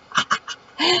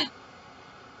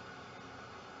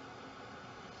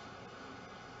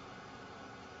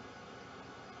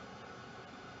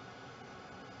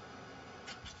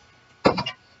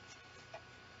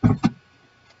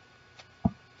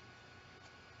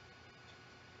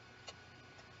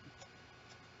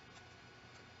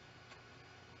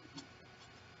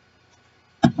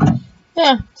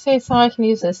 Yeah, see, so I can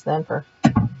use this then for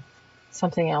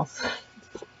something else.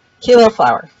 Cute little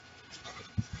flower.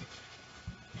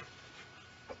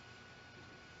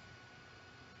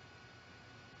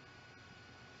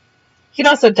 You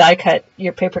can also die cut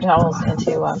your paper towels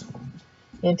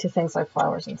into things like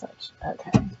flowers and such.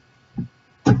 Okay.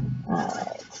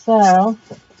 Alright, so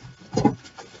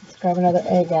let's grab another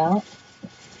egg out.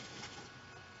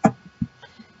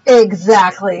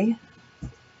 Exactly.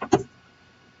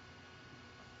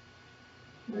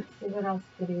 Let's see what else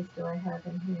goodies do I have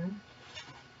in here.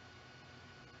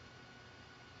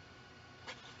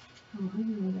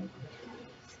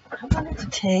 I wanted to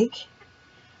take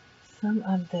some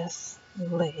of this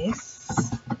lace.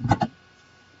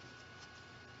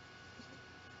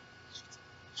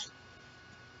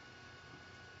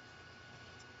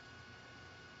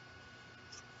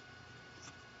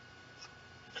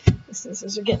 The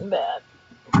scissors are getting bad.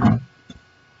 And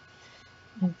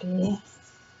B,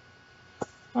 I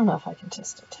don't know if I can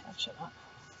just attach it up.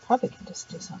 Probably can just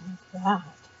do something like that.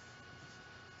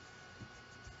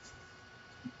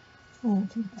 I don't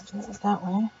think I can do it that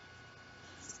way.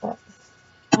 But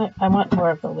I want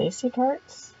more of the lacy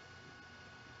parts.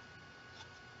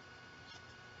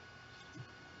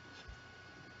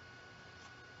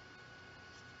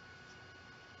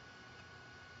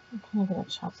 I'm kind of going to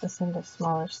chop this into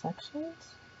smaller sections,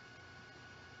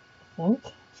 I think.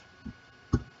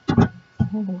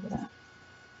 I'm going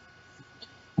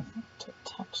to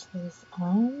attach these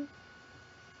on.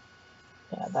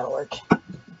 Yeah, that'll work.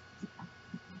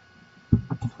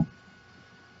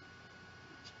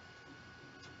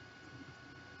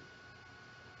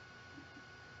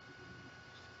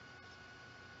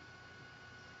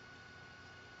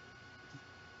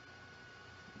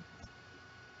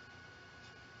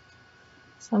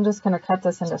 So I'm just going to cut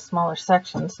this into smaller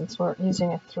sections since we're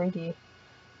using a 3D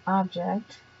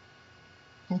object,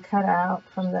 and cut out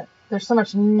from there's so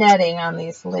much netting on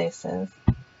these laces.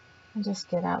 And just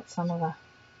get out some of the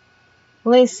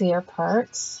lacier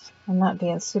parts. I'm not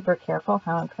being super careful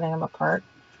how I'm cutting them apart.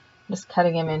 I'm just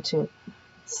cutting them into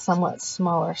somewhat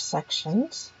smaller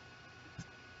sections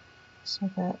so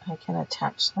that I can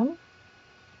attach them.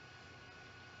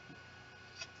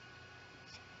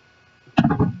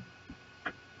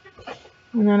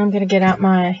 And then I'm going to get out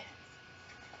my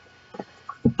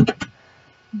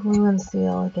glue and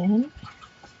seal again.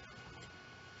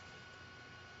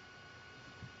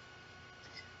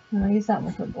 I'll use that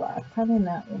one for black. Probably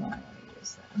not when I want to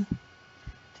use that.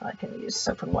 Until I can use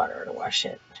soap and water to wash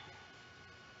it.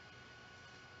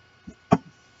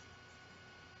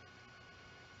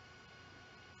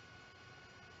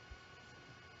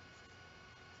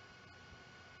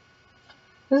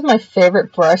 This is my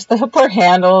favorite brush. The upper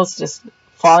handle is just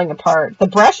falling apart. The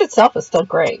brush itself is still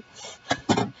great,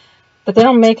 but they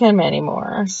don't make them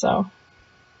anymore. So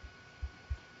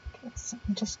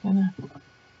I'm just gonna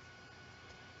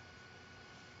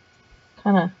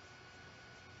kind of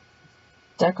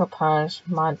decoupage,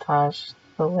 Mod Podge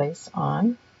the lace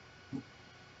on.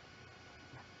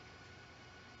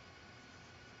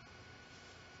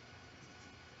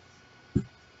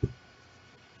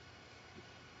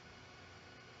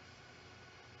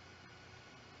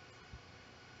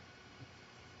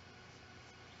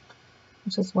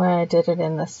 Which is why I did it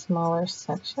in the smaller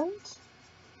sections.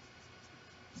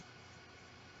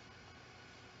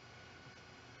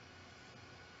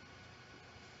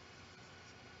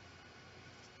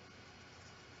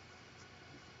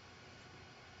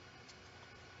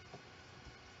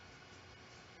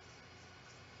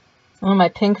 Oh, my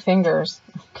pink fingers.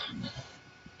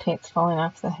 Paint's falling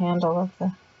off the handle of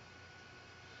the...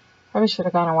 Probably should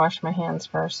have gone and washed my hands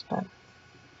first, but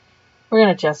we're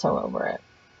going to gesso over it.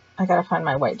 I got to find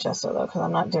my white gesso, though, because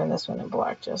I'm not doing this one in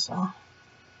black gesso.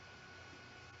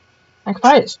 I could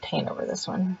probably just paint over this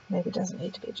one. Maybe it doesn't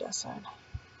need to be gessoed.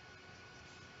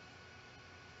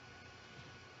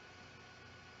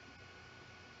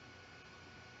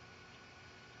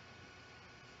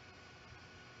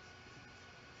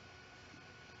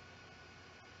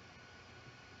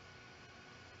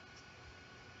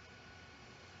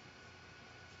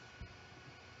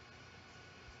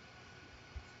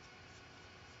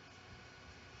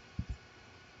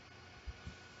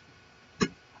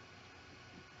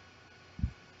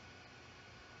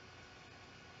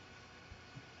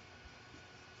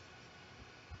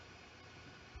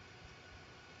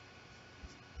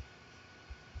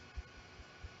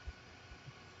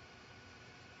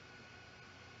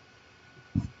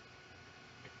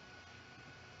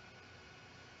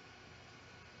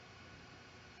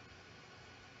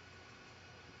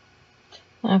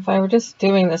 Now, if I were just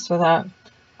doing this without,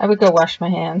 I would go wash my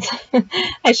hands.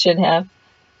 I should have.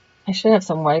 I should have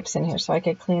some wipes in here so I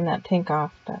could clean that pink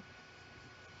off, but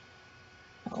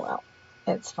oh well,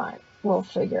 it's fine. We'll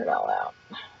figure it all out.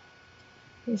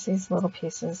 Use these little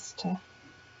pieces to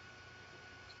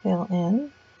fill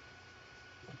in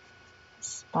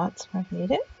spots where I need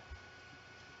it.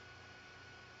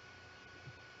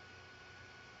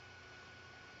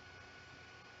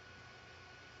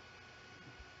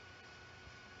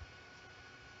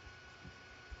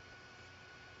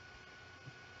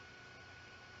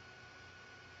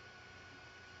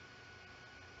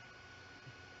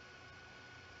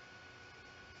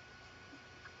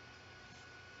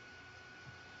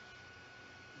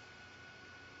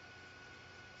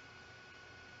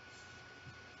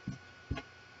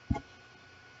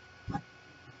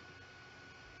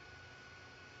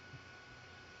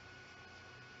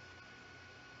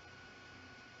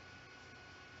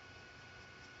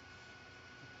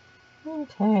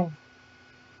 Okay.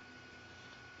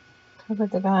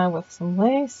 Covered the guy with some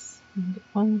lace. And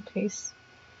one piece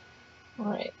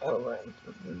right over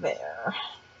there.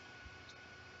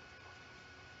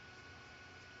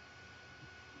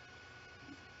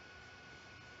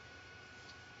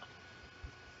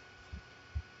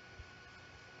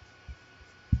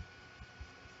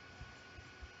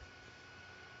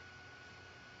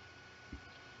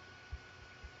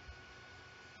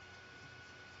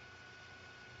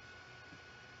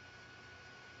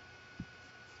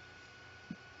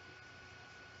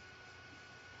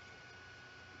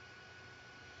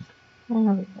 There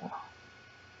we go.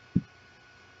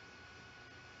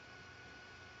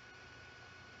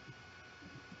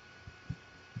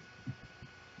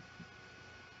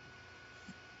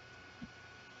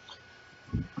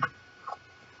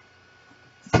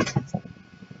 This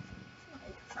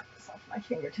off my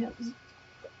fingertips.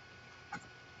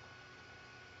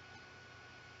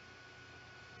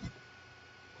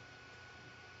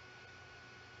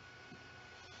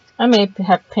 I may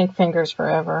have pink fingers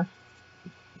forever.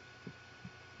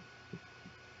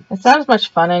 It's not as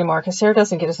much fun anymore because Sarah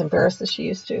doesn't get as embarrassed as she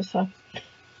used to. So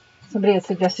somebody had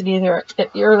suggested either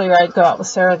earlier I'd go out with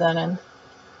Sarah then and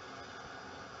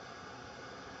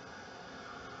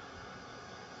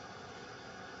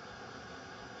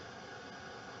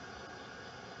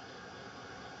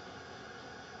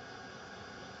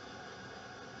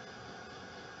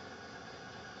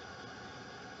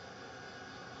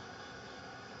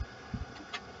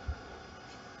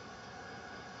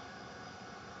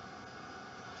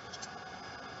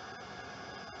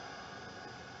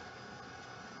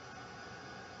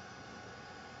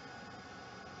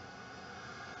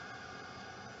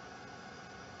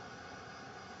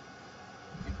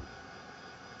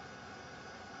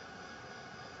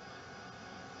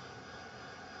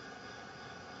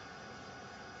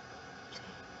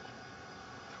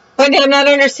Wendy, I'm not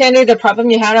understanding the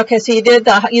problem you had. Okay, so you did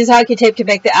use hockey tape to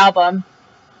make the album.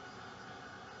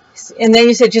 And then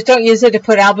you said just don't use it to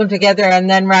put album together and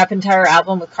then wrap entire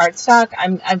album with cardstock.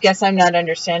 I guess I'm not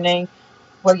understanding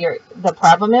what the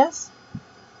problem is.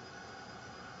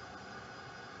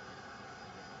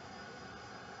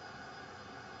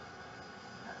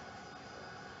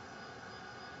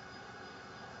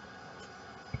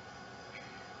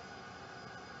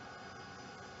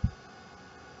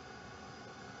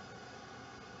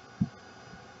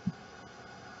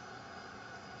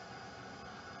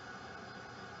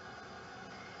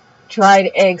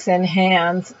 Dried eggs and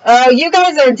hands. Oh, you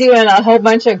guys are doing a whole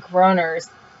bunch of groaners.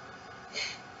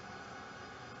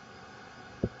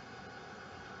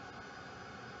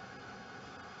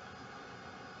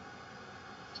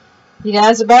 You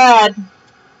guys are bad.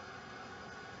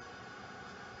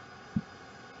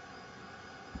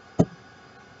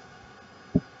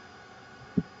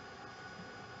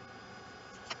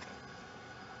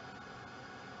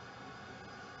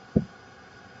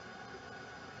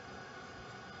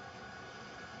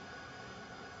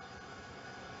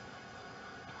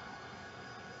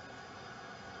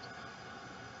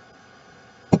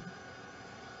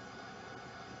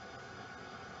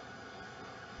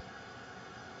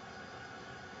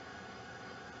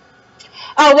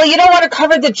 Oh, well, you don't want to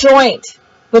cover the joint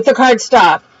with the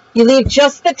cardstock. You leave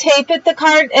just the tape at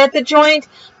the joint,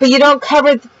 but you don't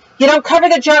cover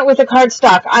the joint with the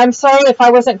cardstock. I'm sorry if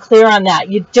I wasn't clear on that.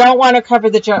 You don't want to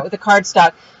cover the joint with the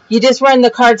cardstock. You just run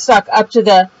the cardstock up to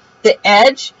the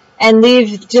edge and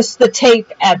leave just the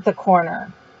tape at the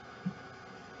corner.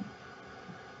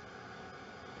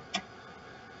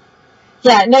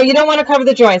 Yeah, no, you don't want to cover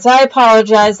the joints. I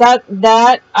apologize.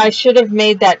 That I should have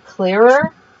made that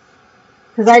clearer,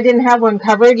 because I didn't have one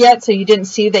covered yet, so you didn't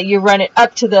see that you run it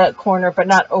up to the corner, but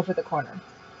not over the corner.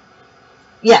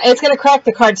 Yeah, it's going to crack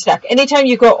the cardstock. Anytime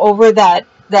you go over that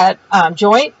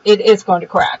joint, it is going to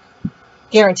crack.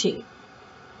 Guaranteed.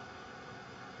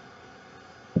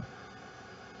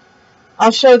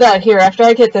 I'll show that here. After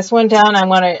I get this one down,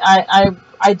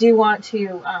 I do want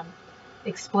to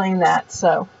explain that.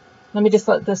 So let me just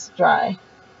let this dry.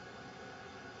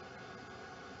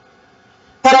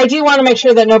 But I do want to make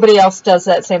sure that nobody else does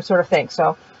that same sort of thing.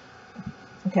 So,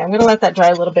 okay, I'm going to let that dry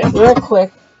a little bit real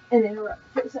quick and interrupt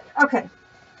for a second. Okay.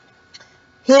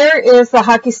 Here is the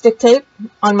hockey stick tape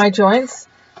on my joints.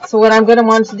 So what I'm going to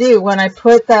want to do when I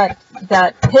put that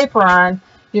paper on,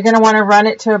 you're going to want to run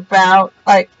it to about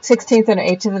like 1/16 and an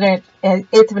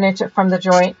eighth of an inch from the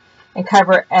joint and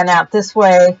cover it and out this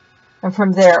way and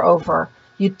from there over.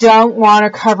 You don't want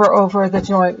to cover over the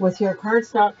joint with your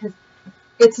cardstock because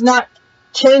it's not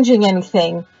changing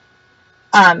anything.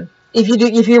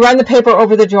 If you run the paper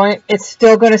over the joint, it's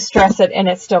still going to stress it and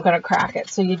it's still going to crack it.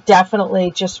 So you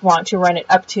definitely just want to run it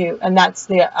up to, and that's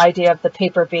the idea of the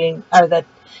paper being, or the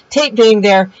tape being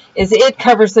there, is it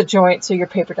covers the joint so your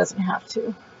paper doesn't have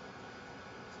to.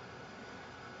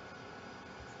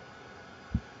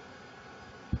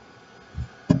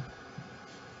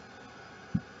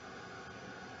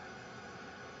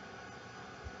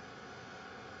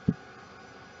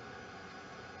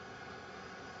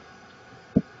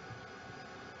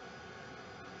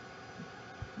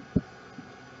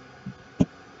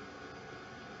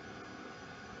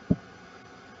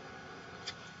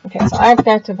 Okay, so I've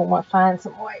got to find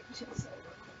some white gesso.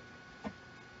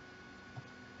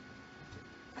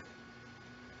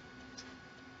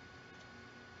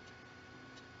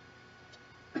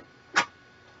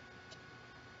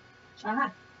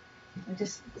 Ah,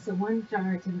 it's the one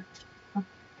jar didn't.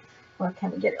 Well,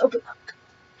 can we get it open?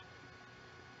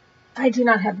 I do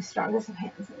not have the strongest of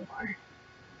hands anymore.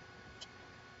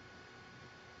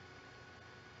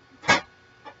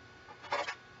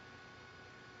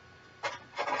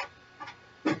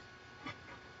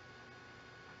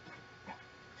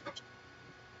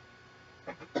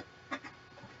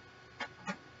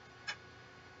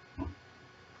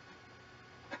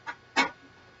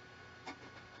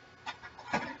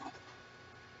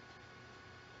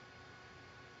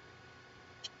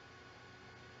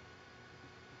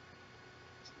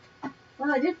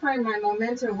 Well, I did find my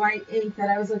Memento white ink that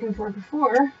I was looking for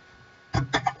before.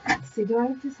 Let's see, do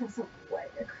I just have some white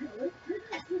acrylic?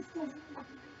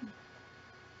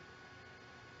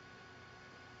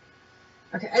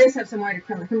 Okay, I just have some white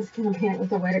acrylic. I'm just going to paint it with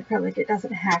the white acrylic. It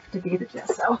doesn't have to be the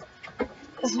gesso.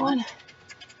 This one.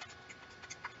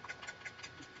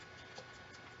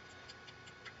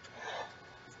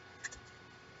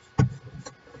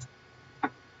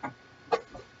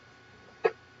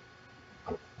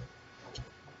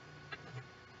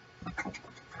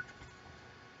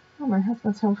 Oh, my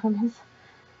husband's home from his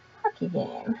hockey sticky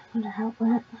game. Wonder how it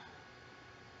went.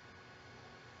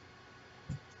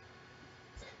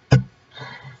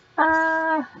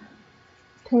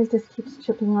 Paint just keeps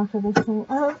chipping off of this thing.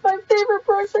 Oh, it's my favorite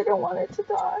brush. I don't want it to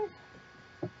die.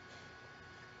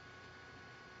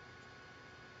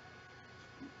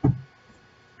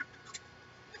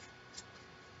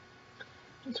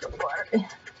 It's real watery.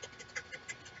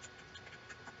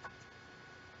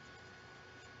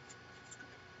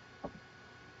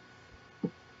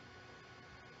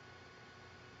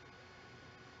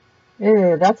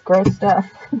 Ew, that's gross stuff.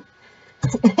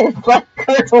 It's like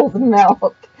curdled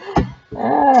milk.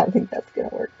 I think that's going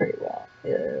to work pretty well.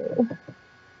 Ew.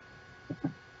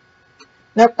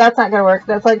 Nope, that's not going to work.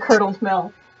 That's like curdled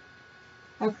milk.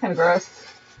 That's kind of gross.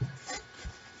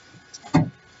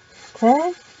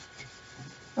 Okay.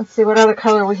 Let's see what other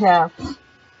color we have.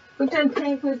 We've done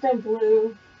pink, we've done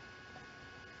blue.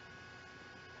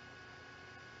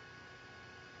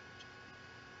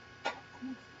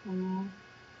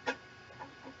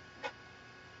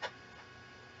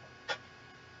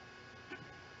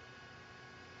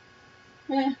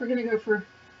 Yeah, we're going to go for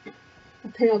a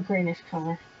pale greenish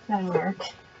color. That'll work.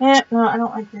 No, I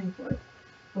don't like green for it.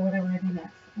 Or whatever I do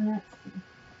next. Let's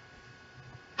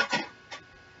see.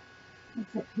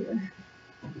 What's up here?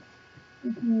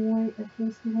 White or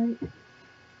close to white.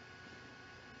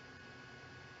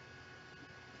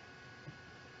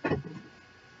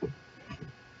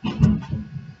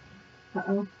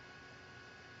 Uh-oh.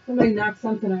 Somebody knocked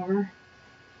something over.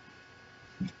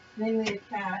 Mainly a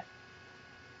cat.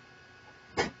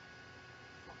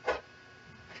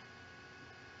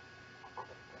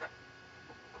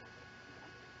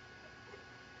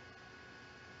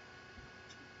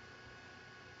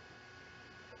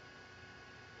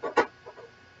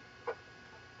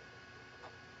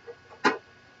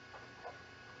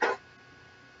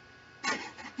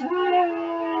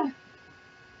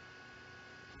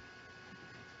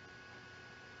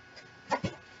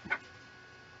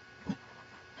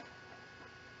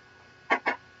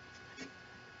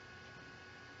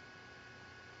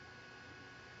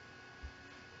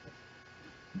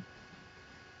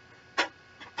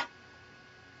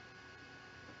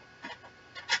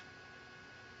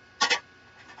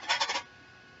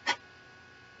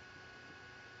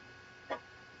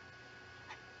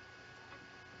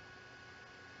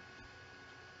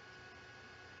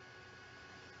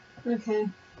 Okay.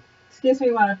 Excuse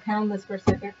me while I pound this for a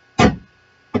second.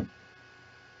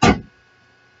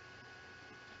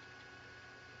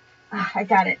 I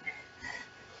got it.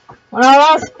 When all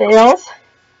else fails,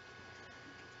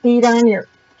 beat on your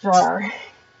jar.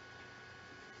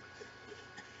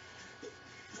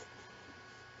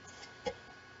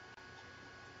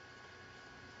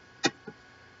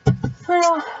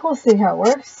 Well, we'll see how it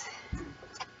works.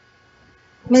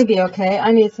 Maybe okay.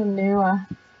 I need some new,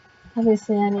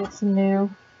 obviously I need some new.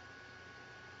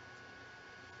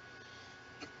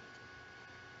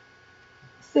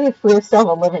 See if we still have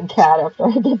a living cat after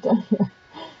I get done here.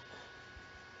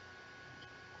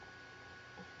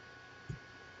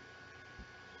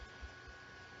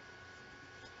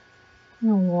 I'm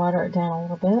going to water it down a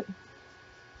little bit.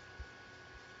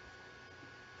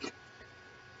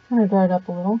 Kind of dried up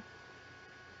a little.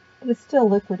 But it's still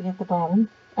liquidy at the bottom.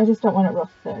 I just don't want it real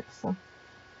thick, so.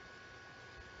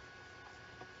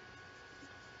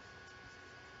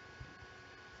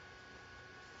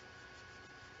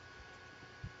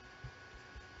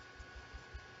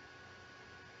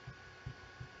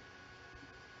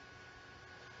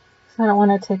 I don't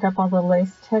want to take up all the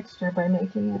lace texture by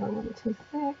making it a little too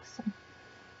thick, so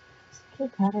just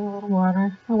keep adding a little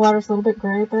water. The water's a little bit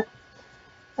gray, but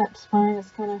that's fine. It's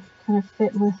kind of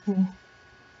fit with the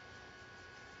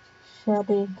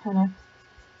shabby kind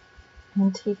of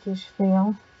antique-ish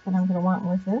feel that I'm going to want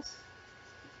with this.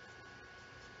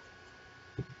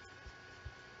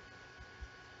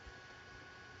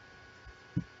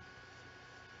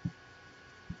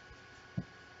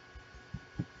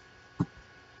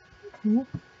 Okay,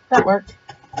 that worked.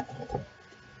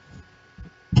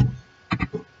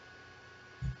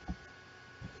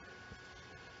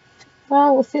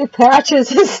 Well, we'll see if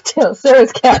Patches is still,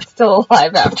 Sarah's cat's still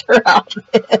alive after all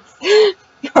this.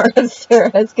 Or if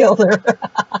Sarah has killed her.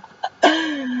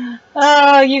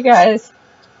 Oh, you guys.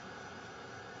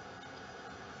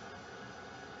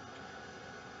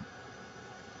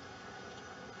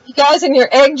 You guys and your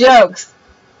egg jokes.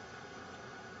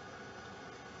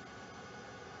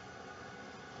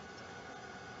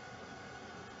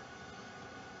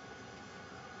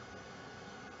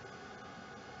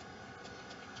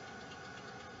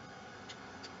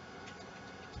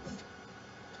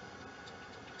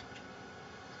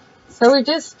 So we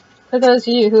just For those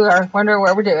of you who are wondering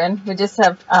what we're doing, we just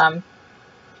have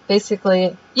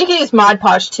basically, you can use Mod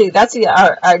Podge too. That's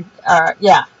the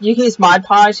yeah, you can use Mod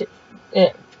Podge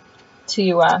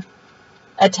to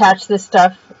attach this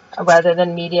stuff rather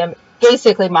than medium.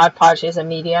 Basically, Mod Podge is a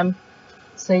medium,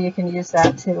 so you can use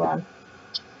that to.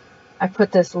 I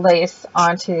put this lace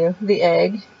onto the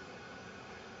egg,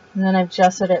 and then I've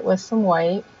adjusted it with some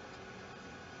white.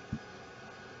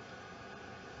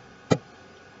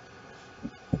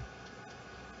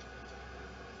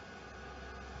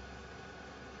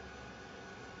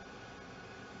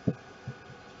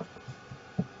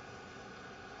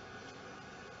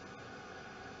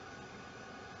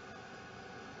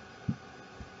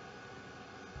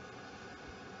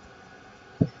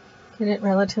 Get it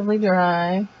relatively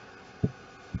dry.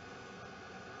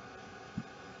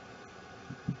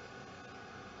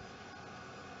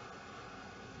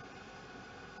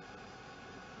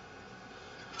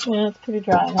 Yeah, it's pretty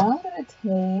dry. Now I'm going to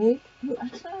take, ooh,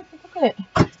 actually I think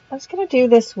I was going to do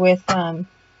this with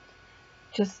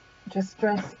just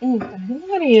distress ink, but I think I'm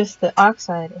going to use the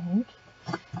oxide ink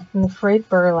and the frayed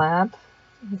burlap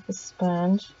with the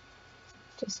sponge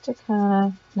just to kind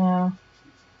of now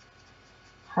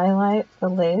highlight the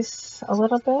lace a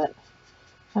little bit.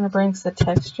 Kind of brings the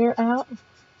texture out.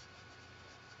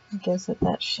 It gives it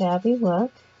that shabby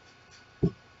look.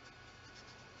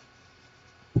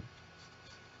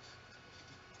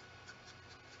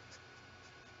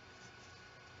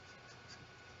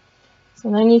 So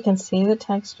then you can see the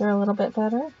texture a little bit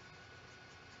better.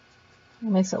 It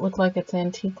makes it look like it's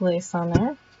antique lace on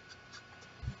there.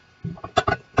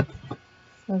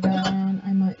 So then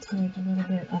I might take a little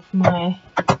bit of my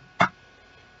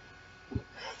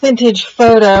vintage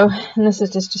photo, and this is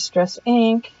just distress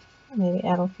ink. Maybe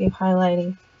add a few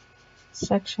highlighty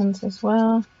sections as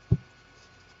well,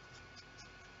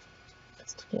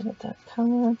 just to give it that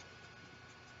color.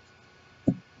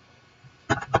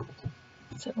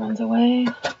 As it runs away.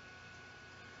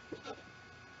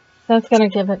 That's going to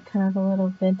give it kind of a little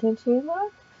vintage-y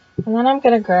look. And then I'm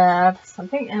going to grab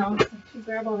something else. I should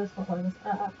grab all this before I was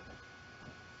up.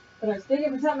 But I was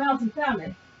digging for something else and found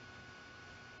it.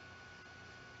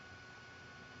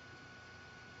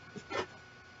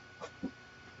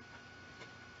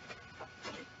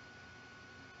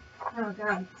 Oh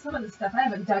god, some of the stuff I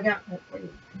haven't dug out in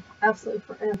absolutely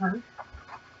forever.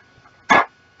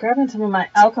 Grabbing some of my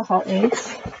alcohol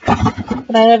inks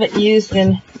that I haven't used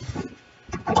in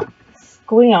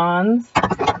squeons.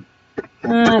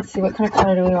 Let's see, what kind of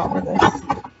color do we want with this?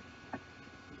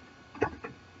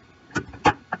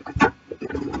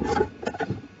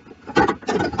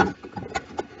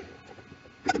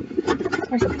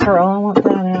 There's a pearl, I want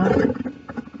that out.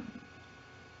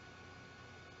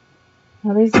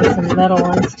 Now these are some metal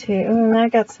ones too. And I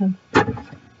got some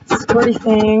squirty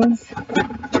things.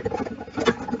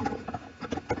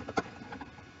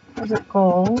 There's a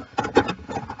gold.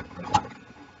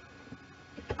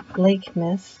 Lake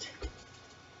mist.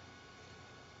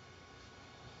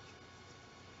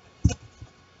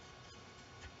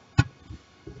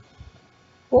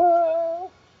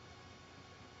 Whoa!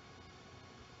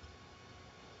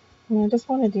 And I just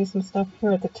want to do some stuff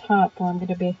here at the top where I'm going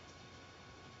to be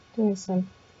doing some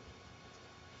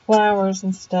flowers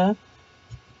and stuff.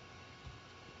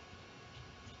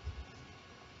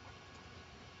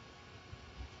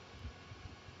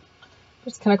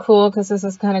 It's kind of cool because this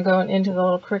is kind of going into the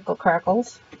little crinkle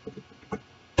crackles.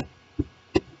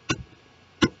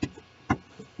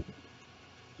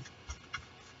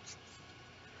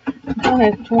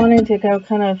 I wanted to go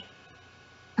kind of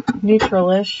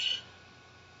neutralish.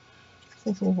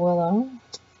 This is willow.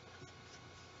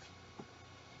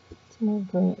 Some more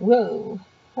green. Whoa!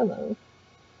 Hello.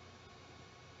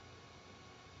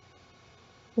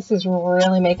 This is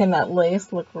really making that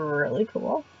lace look really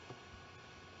cool.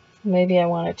 Maybe I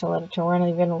wanted to let it to run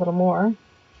even a little more.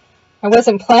 I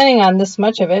wasn't planning on this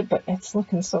much of it, but it's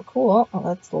looking so cool.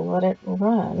 Let's let it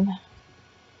run.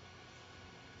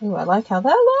 Ooh, I like how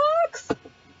that looks.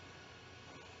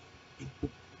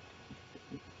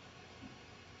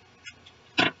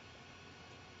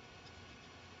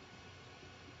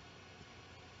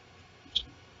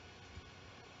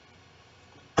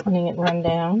 Letting it run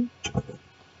down.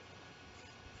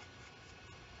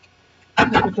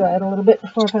 Let it dry it a little bit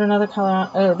before I put another color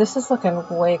on. Oh, this is looking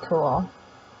way cool.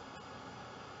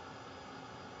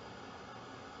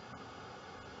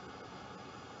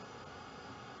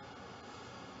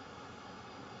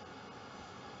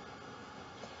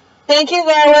 Thank you,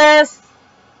 Lois.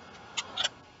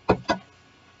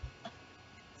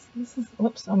 This is,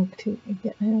 whoops, I'm too,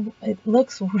 it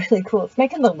looks really cool. It's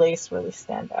making the lace really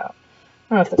stand out.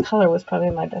 don't know if the color was probably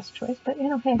my best choice, but you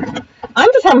know, hey, I'm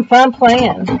just having fun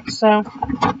playing. So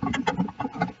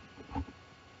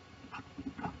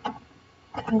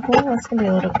I think that's gonna be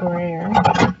a little grayer.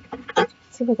 Let's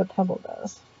see what the pebble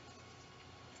does.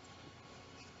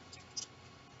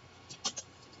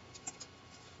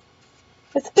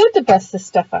 It's good to bust this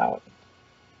stuff out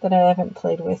that I haven't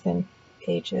played with in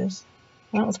ages.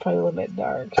 That was probably a little bit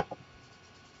dark.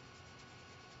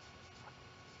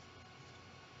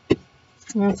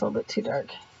 That's a little bit too dark.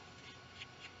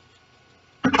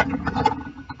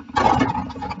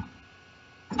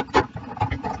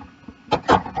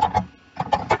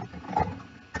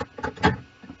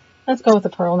 Let's go with the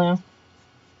pearl now.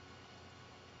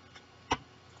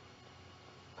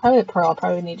 Probably the pearl I'll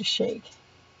probably need to shake.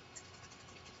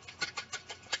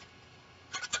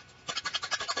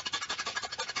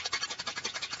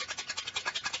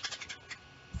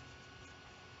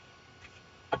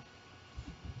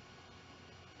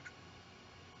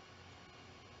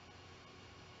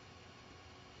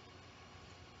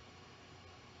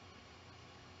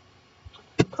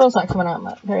 Pearl's not coming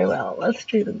out very well. Let's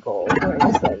do the gold. Where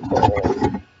is that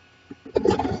gold?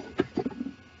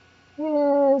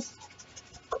 Yes,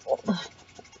 gold.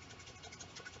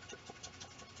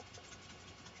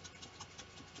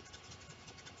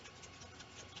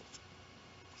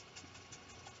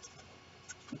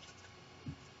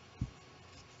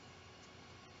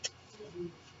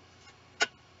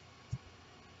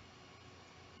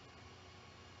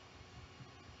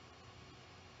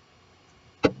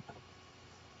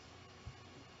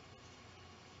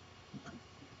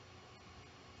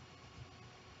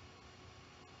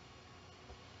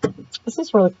 This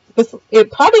is really,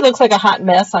 it probably looks like a hot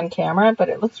mess on camera, but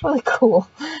it looks really cool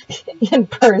in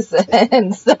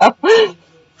person. So, ooh,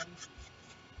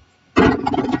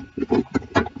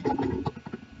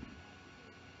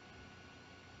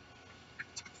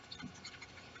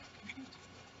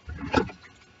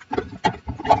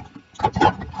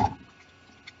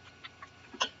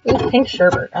 pink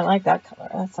sherbet. I like that color.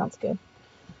 That sounds good.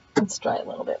 Let's try a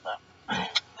little bit though.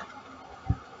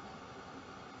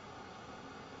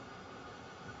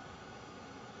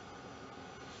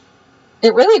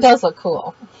 It really does look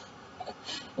cool.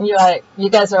 And you're like,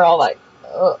 you guys are all like,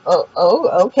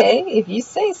 oh, okay, if you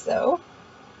say so.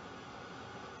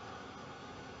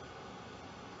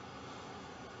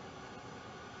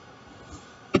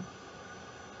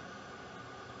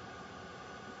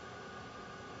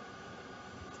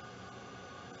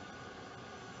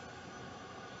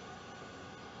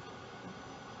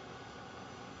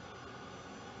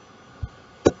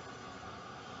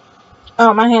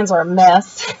 Oh, my hands are a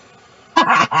mess.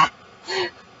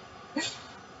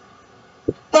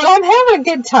 But I'm having a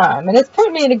good time, and it's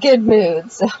putting me in a good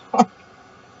mood, so.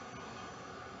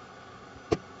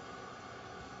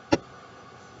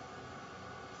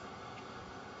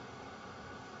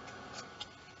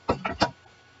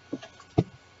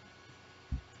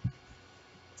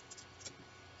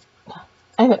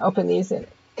 I haven't opened these in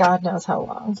God knows how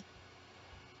long.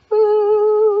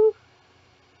 Woo!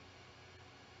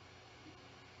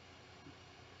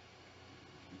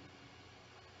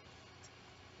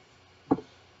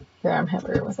 There, I'm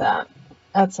happier with that.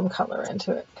 Add some color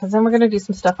into it, because then we're going to do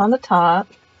some stuff on the top.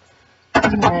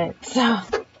 Alright, so.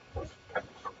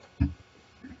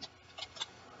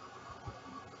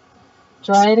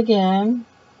 Dry it again.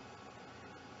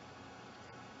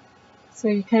 So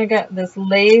you kind of got this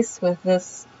lace with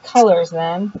this colors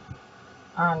then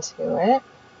onto it.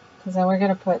 Because then we're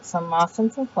going to put some moss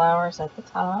and some flowers at the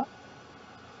top.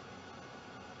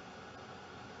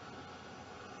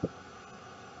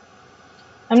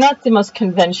 I'm not the most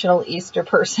conventional Easter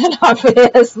person,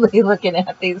 obviously, looking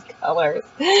at these colors.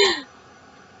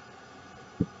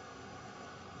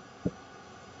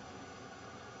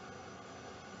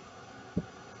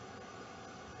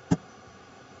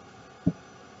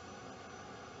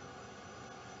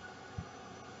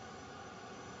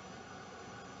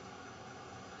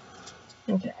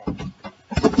 Okay,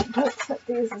 let's set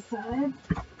these aside.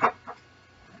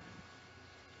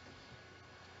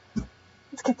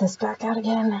 Let's get this back out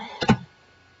again.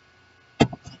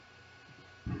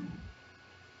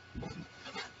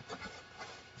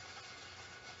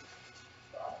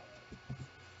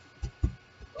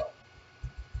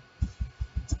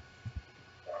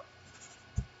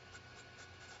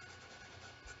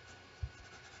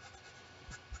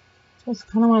 Just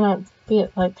kind of want to be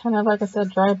it like, kind of like I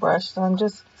said, dry brush. So I'm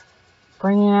just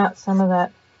bringing out some of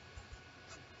that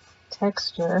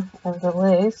texture of the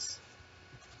lace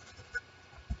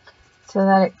so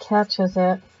that it catches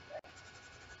it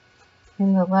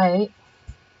in the light.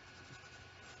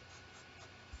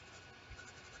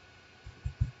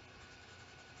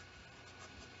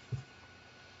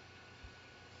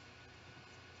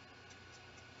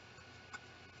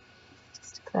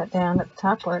 that down at the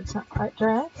top where it's not quite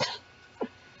dry.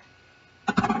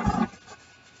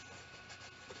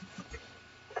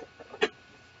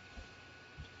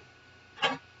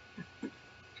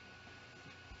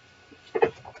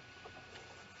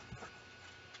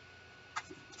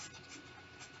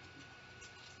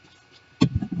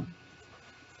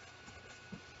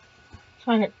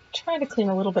 Trying to clean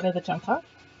a little bit of the junk off.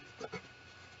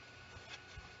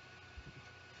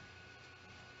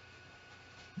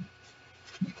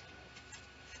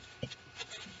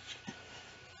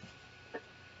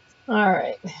 All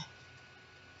right.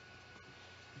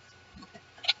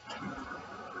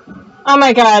 Oh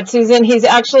my God, Susan, he's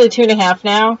actually 2.5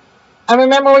 now. I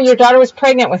remember when your daughter was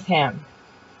pregnant with him.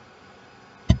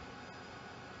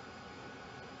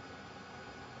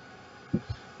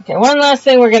 Okay, one last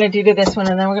thing we're going to do to this one,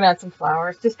 and then we're going to add some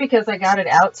flowers. Just because I got it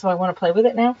out, so I want to play with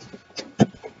it now.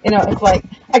 You know, it's like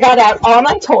I got out all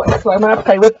my toys, so I want to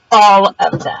play with all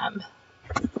of them.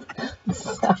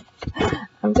 So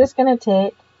I'm just going to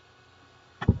take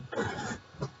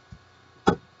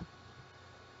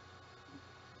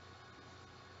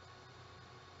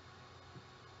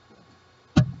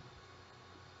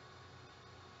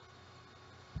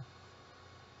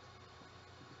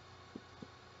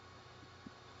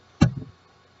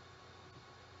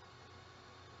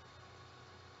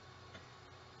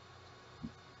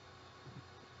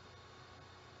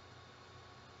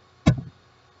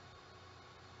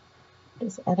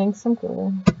just adding some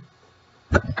glue.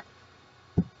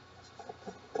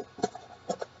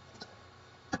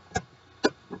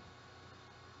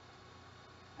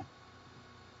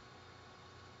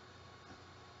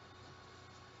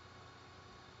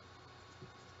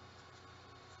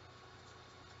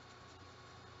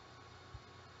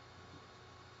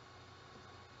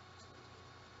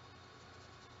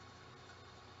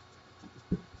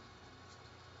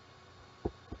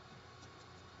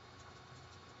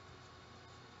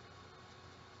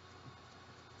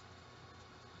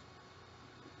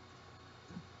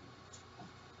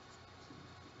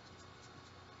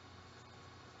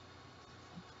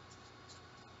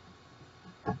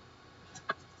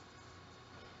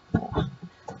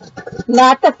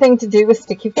 Not the thing to do with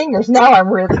sticky fingers. Now I'm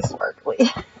really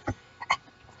sparkly.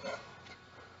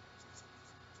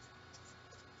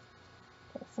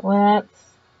 So let's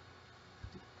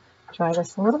try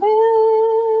this a little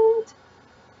bit.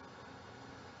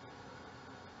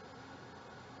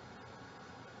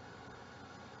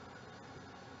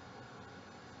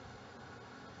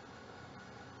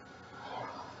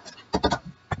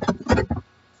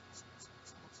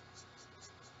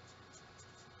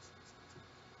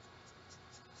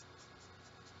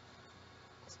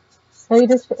 So you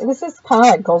just, this is kind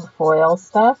of like gold foil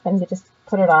stuff, and you just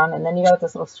put it on, and then you got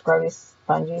this little scrubby,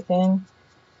 spongy thing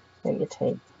that you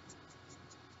take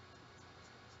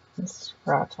and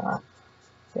scratch off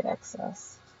the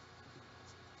excess.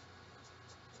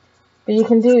 But you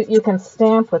can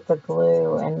stamp with the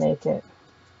glue and make it.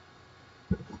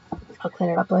 I'll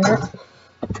clean it up later.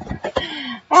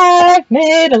 I've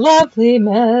made a lovely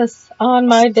mess on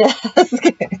my desk.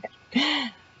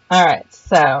 All right,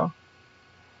 so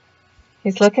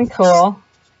he's looking cool.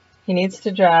 He needs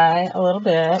to dry a little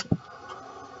bit.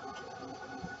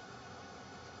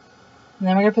 And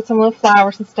then we're going to put some little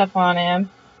flowers and stuff on him.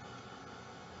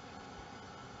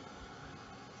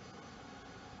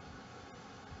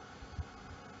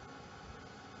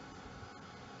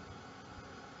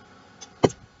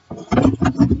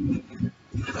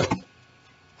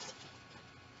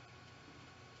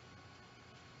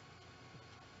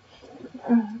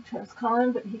 Trev's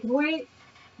calling, but he can wait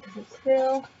because it's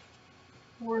still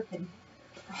working.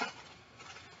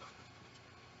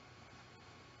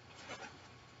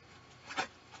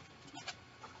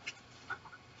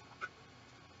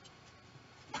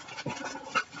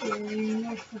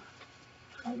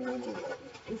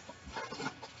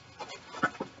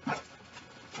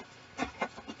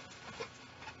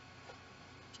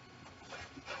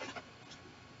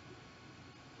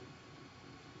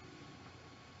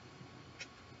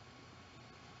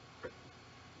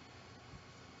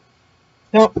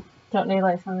 Nope, don't need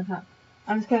lace on the top.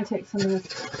 I'm just going to take some of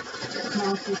this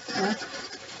mossy stuff.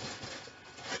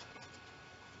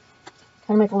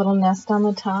 Kind of make a little nest on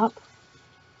the top.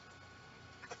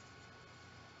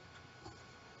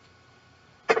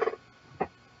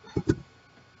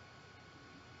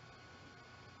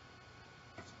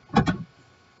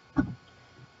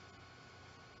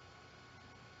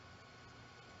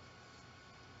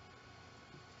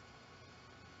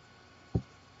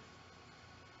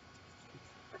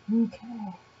 Okay.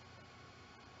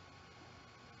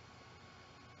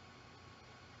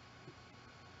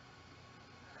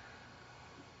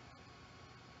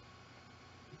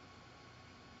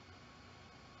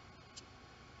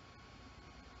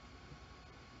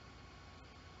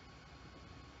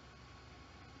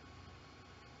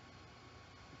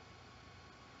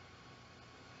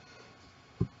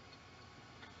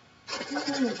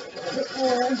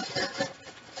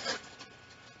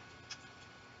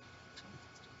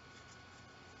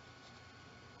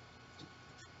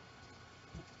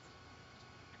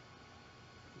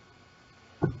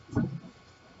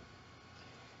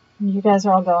 You guys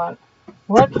are all going,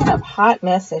 what kind of hot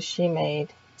mess has she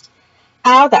made?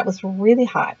 Ow, that was really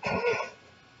hot.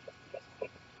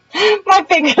 My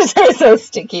fingers are so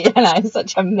sticky and I have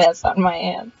such a mess on my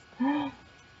hands.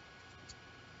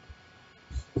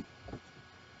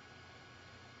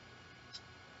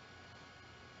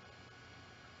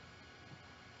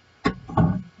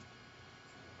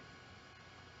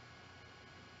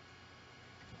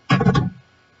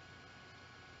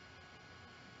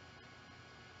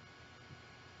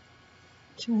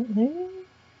 Gently.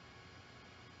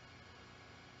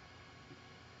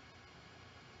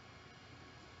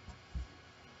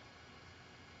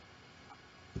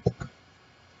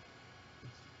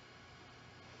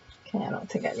 Okay, I don't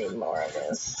think I need more of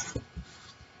this.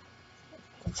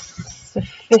 It's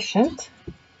sufficient.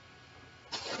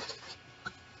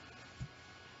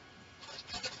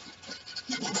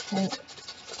 Okay.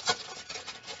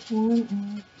 One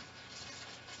of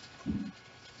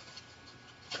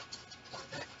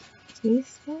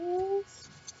these guys.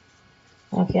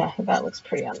 Oh yeah, that looks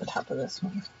pretty on the top of this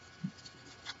one.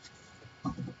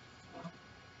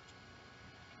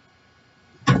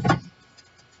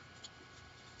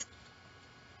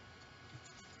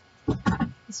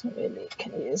 This one maybe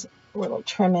can use a little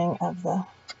trimming of the,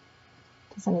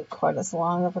 doesn't need quite as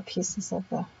long of a pieces of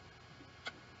the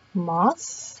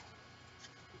moss.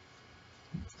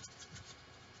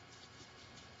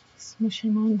 Smush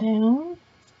him on down.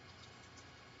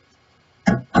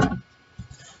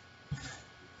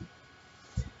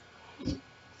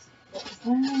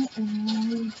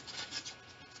 And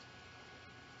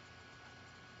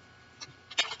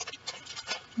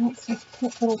let's just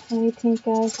put little tiny pink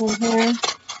guys in here.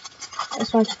 I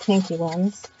just want the pinky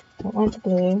ones. Don't want the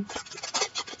blue.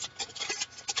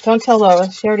 Don't tell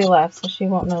Lois. She already left, so she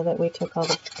won't know that we took all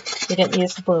the, we didn't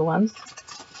use the blue ones.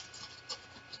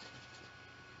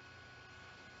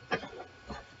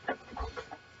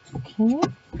 Okay.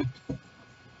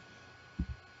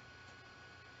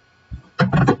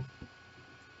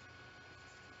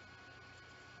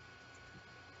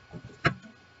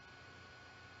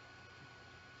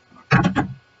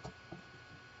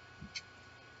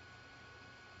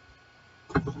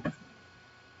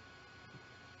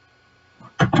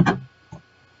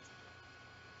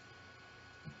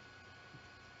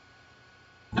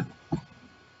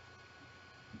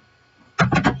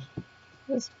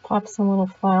 Just pop some little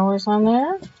flowers on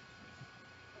there.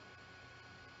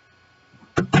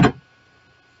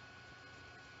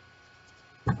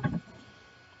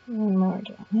 One more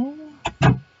down there.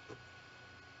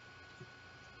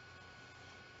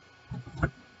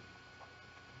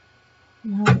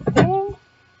 Another there.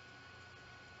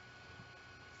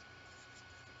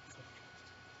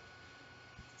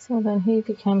 So then he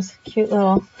becomes a cute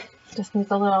little, just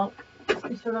needs a little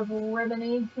sort of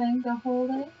ribbony thing to hold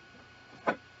it.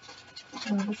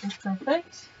 So this is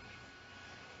perfect.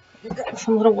 We've got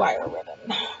some little wire ribbon.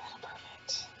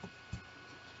 Perfect.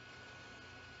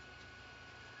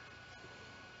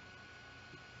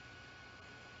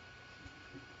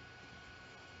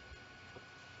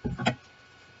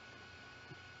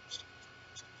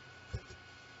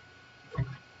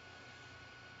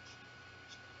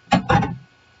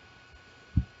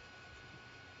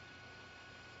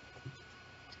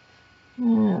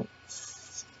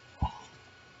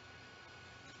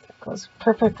 That goes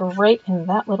perfect right in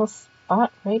that little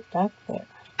spot right back there.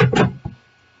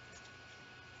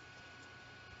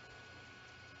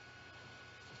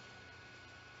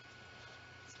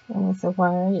 And with the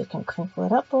wire, you can crinkle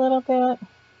it up a little bit.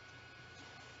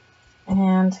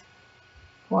 And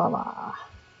voila.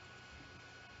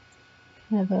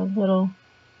 Kind of a little,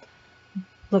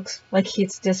 looks like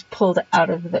he's just pulled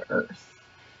out of the earth.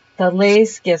 The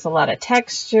lace gives a lot of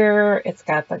texture. It's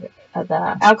got the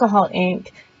alcohol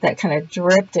ink that kind of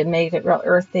dripped and made it real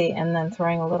earthy, and then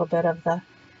throwing a little bit of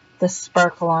the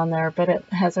sparkle on there, but it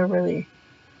has a really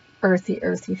earthy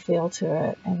feel to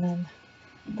it. And then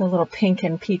the little pink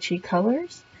and peachy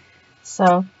colors.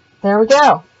 So there we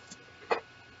go.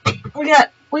 We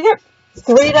got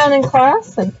 3 done in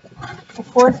class and a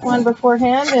 4th one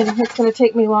beforehand, and it's going to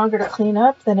take me longer to clean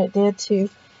up than it did to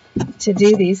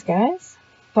do these guys.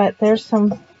 But there's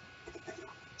some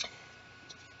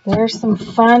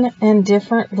fun and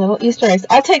different little Easter eggs.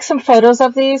 I'll take some photos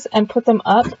of these and put them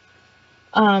up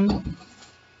on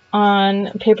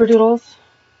Paper Doodles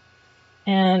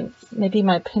and maybe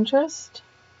my Pinterest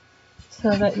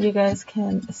so that you guys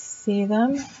can see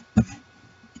them.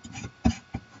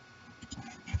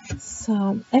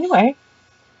 So anyway,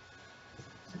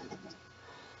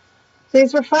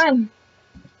 these were fun.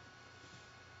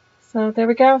 So there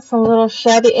we go, some little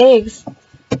shabby eggs.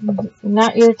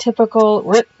 Not your typical,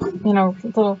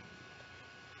 little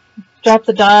drop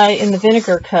the dye in the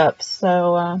vinegar cups.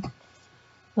 So a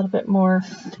little bit more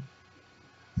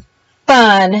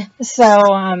fun. So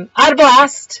I had a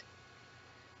blast.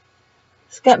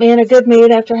 It's got me in a good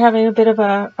mood after having a bit of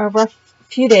a rough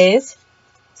few days.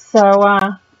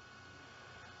 So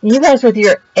you guys with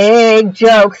your egg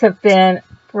jokes have been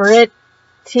pretty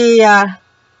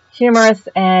humorous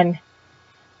and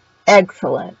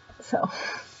excellent. So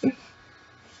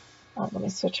let me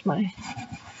switch my...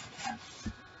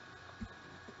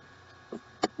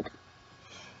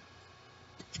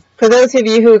 For those of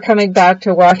you who are coming back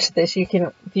to watch this, you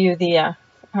can view the,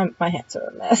 my hands are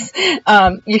a mess.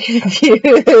 You can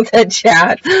view the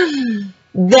chat.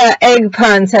 The egg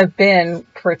puns have been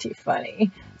pretty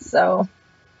funny. So,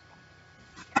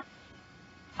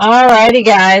 alrighty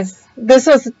guys. This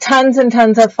was tons and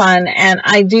tons of fun, and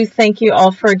I do thank you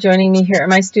all for joining me here in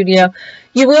my studio.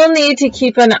 You will need to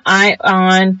keep an eye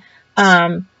on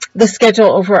the schedule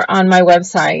over on my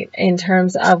website in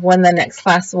terms of when the next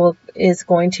class is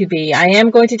going to be. I am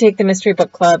going to take the Mystery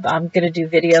Book Club. I'm going to do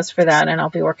videos for that, and I'll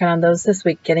be working on those this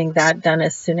week, getting that done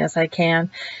as soon as I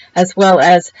can, as well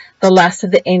as the Last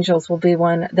of the Angels will be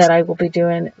one that I will be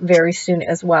doing very soon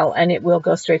as well, and it will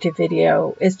go straight to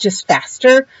video. It's just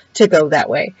faster to go that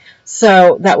way,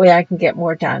 so that way I can get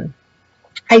more done.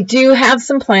 I do have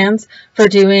some plans for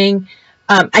doing,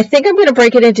 I think I'm going to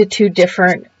break it into two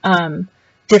different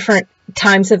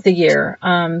times of the year.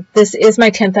 This is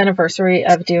my 10th anniversary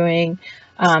of doing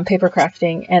paper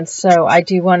crafting, and so I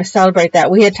do want to celebrate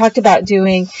that. We had talked about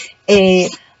doing a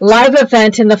live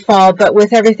event in the fall, but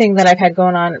with everything that I've had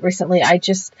going on recently, I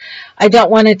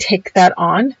don't want to take that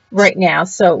on right now.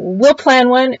 So we'll plan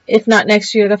one, if not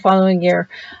next year, the following year,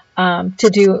 to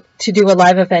do a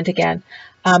live event again.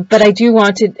 But I do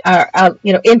want to,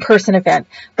 in-person event,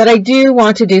 but I do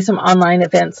want to do some online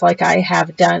events like I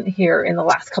have done here in the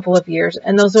last couple of years,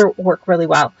 and those work really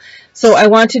well. So I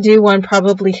want to do one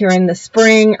probably here in the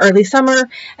spring, early summer,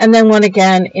 and then one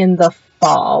again in the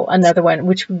fall, another one,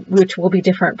 which will be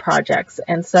different projects.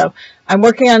 And so I'm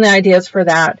working on the ideas for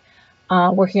that,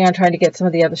 working on trying to get some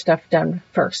of the other stuff done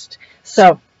first.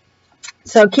 So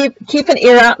keep an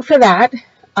ear out for that.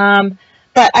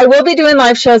 But I will be doing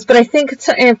live shows, but I think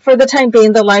for the time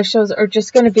being, the live shows are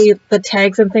just going to be the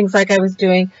tags and things like I was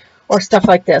doing or stuff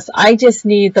like this. I just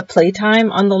need the playtime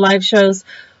on the live shows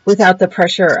without the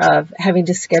pressure of having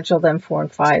to schedule them 4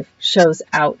 and 5 shows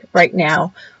out right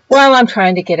now while I'm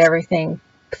trying to get everything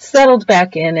settled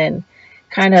back in and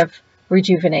kind of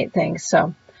rejuvenate things.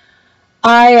 So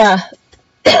I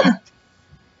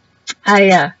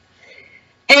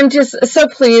am just so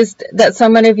pleased that so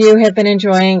many of you have been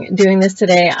enjoying doing this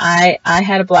today. I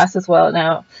had a blast as well.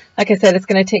 Now, like I said, it's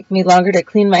going to take me longer to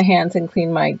clean my hands and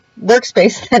clean my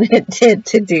workspace than it did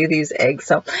to do these eggs.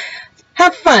 So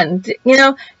have fun.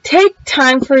 Take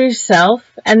time for yourself.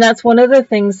 And that's one of the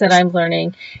things that I'm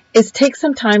learning is take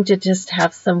some time to just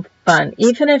have some fun.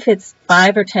 Even if it's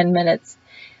 5 or 10 minutes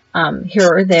here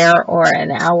or there or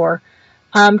an hour.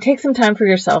 Take some time for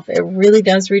yourself. It really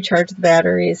does recharge the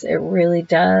batteries. It really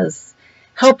does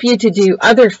help you to do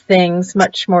other things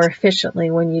much more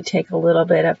efficiently when you take a little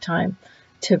bit of time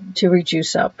to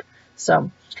rejuice up.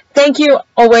 So thank you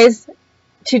always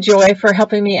to Joy for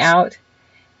helping me out.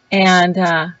 And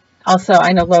also,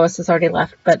 I know Lois has already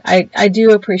left, but I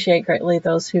do appreciate greatly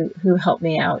those who help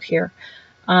me out here.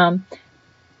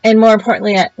 And more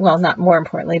importantly, well, not more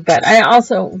importantly, but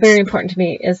very important to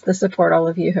me is the support all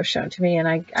of you have shown to me.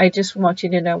 And I just want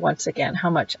you to know once again how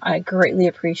much I greatly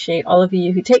appreciate all of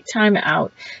you who take time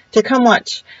out to come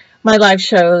watch my live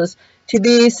shows, to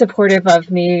be supportive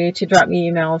of me, to drop me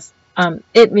emails.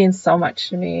 It means so much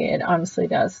to me. It honestly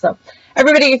does. So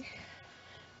everybody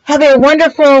have a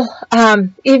wonderful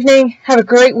evening. Have a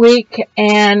great week,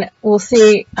 and we'll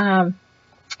see.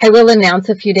 I will announce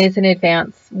a few days in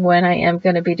advance when I am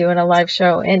going to be doing a live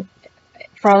show, and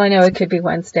for all I know, it could be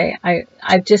Wednesday.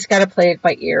 I've just got to play it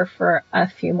by ear for a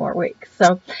few more weeks.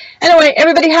 So anyway,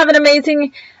 everybody have an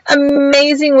amazing,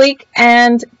 amazing week,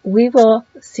 and we will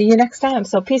see you next time.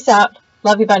 So peace out.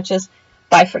 Love you bunches.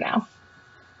 Bye for now.